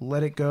up,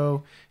 let it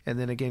go, and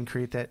then again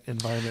create that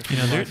environment for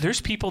there's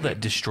people that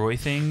destroy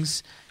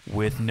things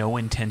with no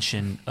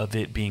intention of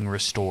it being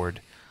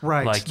restored.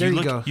 Right. Like there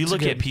you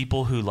look at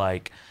people who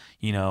like,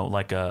 you know,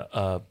 like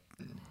a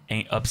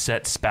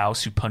upset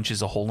spouse who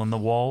punches a hole in the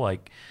wall.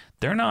 Like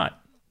they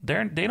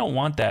don't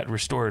want that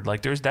restored.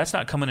 Like that's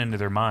not coming into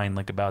their mind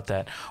like about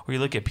that. Or you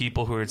look at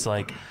people who it's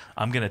like,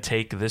 I'm going to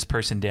take this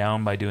person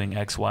down by doing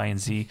X, Y, and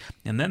Z.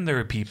 And then there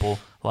are people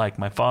like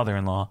my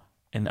father-in-law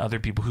and other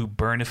people who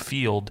burn a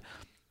field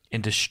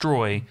and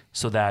destroy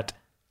so that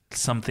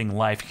something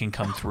life can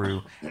come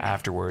through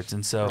afterwards.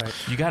 And so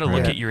you got to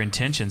look at your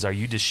intentions. Are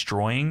you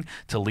destroying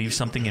to leave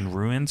something in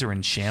ruins or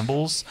in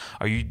shambles?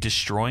 Are you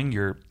destroying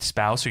your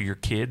spouse or your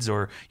kids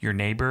or your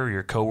neighbor or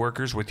your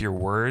coworkers with your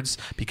words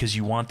because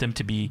you want them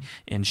to be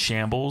in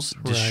shambles,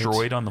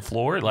 destroyed on the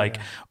floor? Like,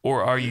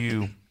 or are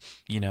you,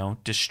 you know,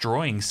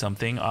 destroying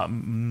something,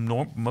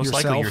 most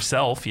likely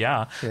yourself,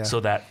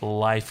 so that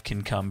life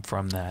can come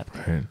from that.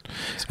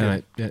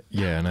 Right.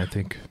 And I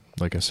think,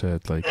 like I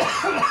said, like,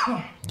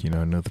 you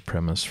know, I know the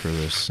premise for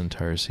this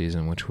entire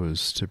season, which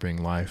was to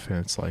bring life. And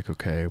it's like,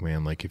 okay,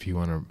 man, like if you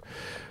want to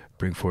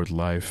bring forth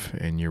life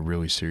and you're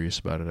really serious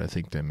about it, I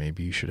think that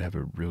maybe you should have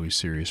a really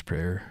serious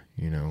prayer,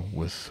 you know,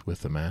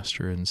 with the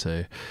master and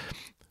say,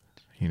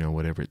 you know,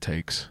 whatever it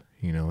takes,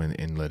 you know,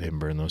 and let him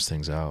burn those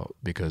things out,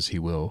 because he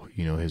will,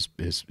 you know,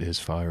 his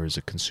fire is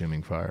a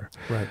consuming fire.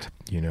 Right.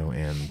 You know,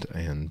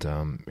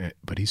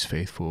 but he's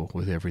faithful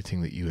with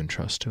everything that you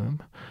entrust to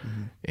him.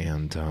 Mm-hmm.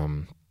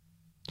 And,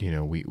 you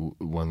know,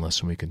 one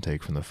lesson we can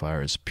take from the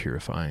fire is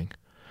purifying.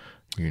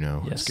 You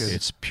know,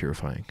 it's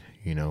purifying.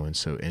 You know, and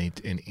so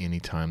any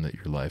time that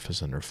your life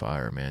is under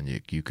fire,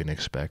 man, you can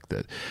expect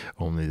that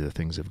only the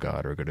things of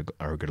God are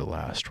gonna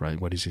last, right?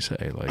 What does he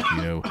say? Like, you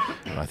know,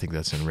 I think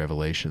that's in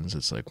Revelations.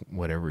 It's like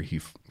whatever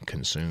he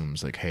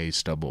consumes, like hay,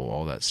 stubble,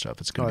 all that stuff,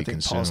 it's gonna be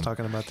consumed. Paul's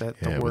talking about that.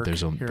 Yeah, but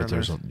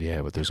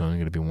there's only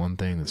gonna be one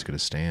thing that's gonna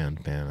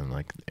stand, man, and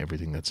like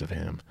everything that's of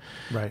him,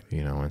 right?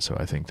 You know, and so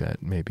I think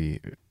that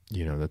maybe,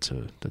 you know, that's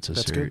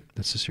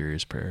a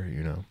serious prayer.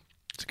 You know,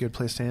 it's a good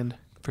place to end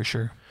for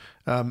sure.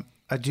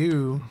 I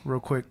do, real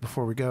quick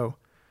before we go,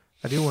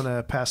 I do want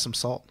to pass some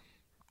salt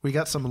We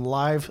got some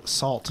live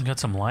salt. We got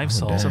some live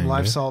salt. Some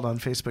live salt on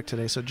Facebook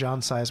today. So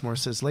John Sizemore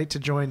says, late to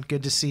join.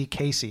 Good to see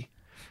Casey.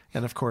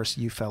 And of course,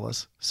 you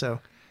fellas. So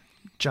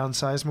John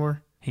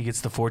Sizemore, He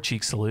gets the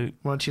 4-cheek salute.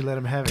 why don't you let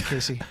him have it,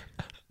 Casey?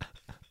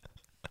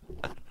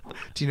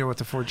 Do you know what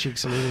the 4-cheek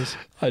salute is?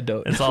 I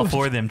don't. It's all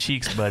 4 of them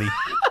cheeks, buddy.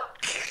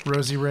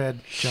 Rosy red,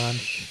 John.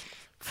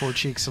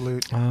 4-cheek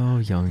salute. Oh,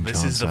 young This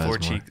John is the Sizemore.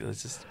 4-cheek.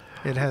 This is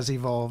It has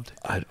evolved.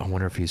 I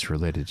wonder if he's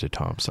related to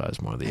Tom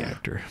Sizemore, the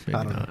actor. Maybe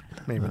I don't know. not.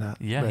 Maybe not.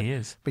 yeah, but, he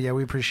is. But yeah,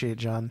 we appreciate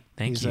John.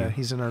 Thank he's, you.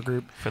 He's in our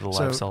group. For the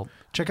So, live salt.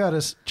 Check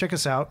us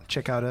out.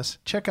 Check out us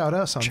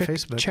on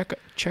Facebook.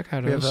 Check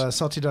out We have us. a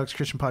Salty Dogs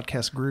Christian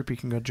Podcast group. You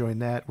can go join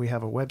that. We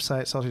have a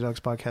website,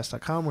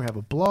 saltydogspodcast.com. We have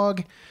a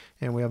blog,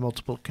 and we have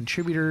multiple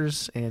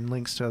contributors and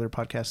links to other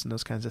podcasts and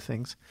those kinds of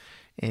things.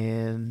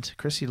 And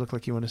Chris, you look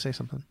like you want to say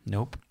something.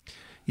 Nope.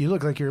 You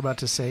look like you're about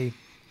to say,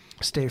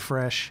 stay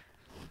fresh.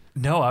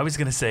 No, I was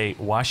going to say,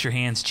 wash your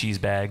hands, cheese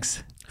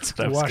bags. That's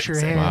what I was Wash gonna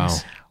your say.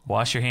 hands. Wow.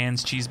 Wash your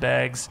hands, cheese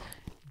bags.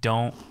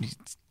 Don't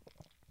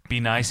be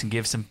nice and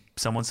give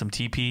someone some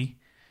TP.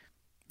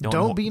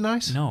 Don't be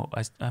nice? No,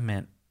 I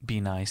meant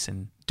be nice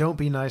and Don't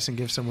be nice and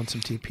give someone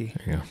some TP.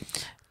 There you go.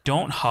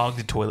 don't hog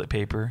the toilet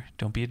paper.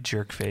 Don't be a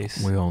jerk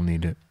face. We all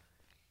need it.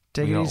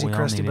 Take We it all- easy, we all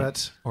crusty need it.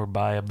 butts. Or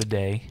buy a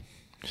bidet.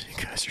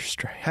 You guys are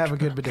strange. Have a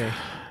good bidet.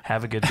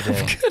 Have a good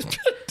bidet.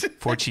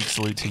 4-cheek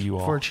salute to you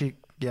all. 4-cheek.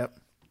 Yep.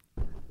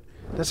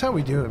 That's how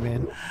we do it,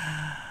 man.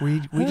 We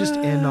just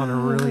end on a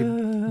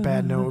really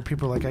bad note where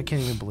people are like, I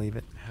can't even believe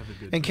it.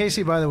 And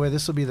Casey, by the way,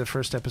 this will be the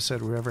first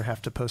episode we ever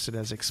have to post it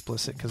as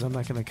explicit because I'm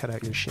not going to cut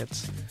out your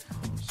shits.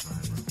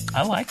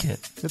 I like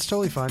it. It's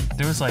totally fine.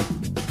 There was like,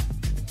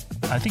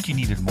 I think you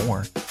needed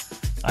more.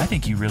 I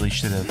think you really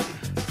should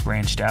have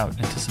branched out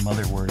into some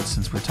other words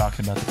since we're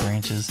talking about the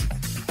branches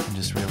and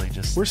just really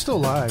just. We're still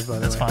live, by the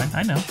That's way. fine.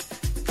 I know.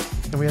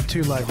 And we have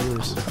 2 live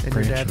viewers. And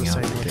your dad was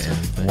Branching saying out into what's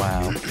anything.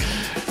 Wow.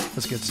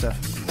 That's good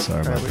stuff. Sorry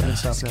All right, about we can that.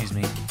 stop now. Excuse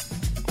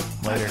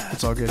me. Later.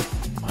 It's all good.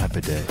 My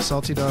bidet.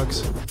 Salty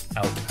Dogs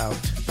Out. out.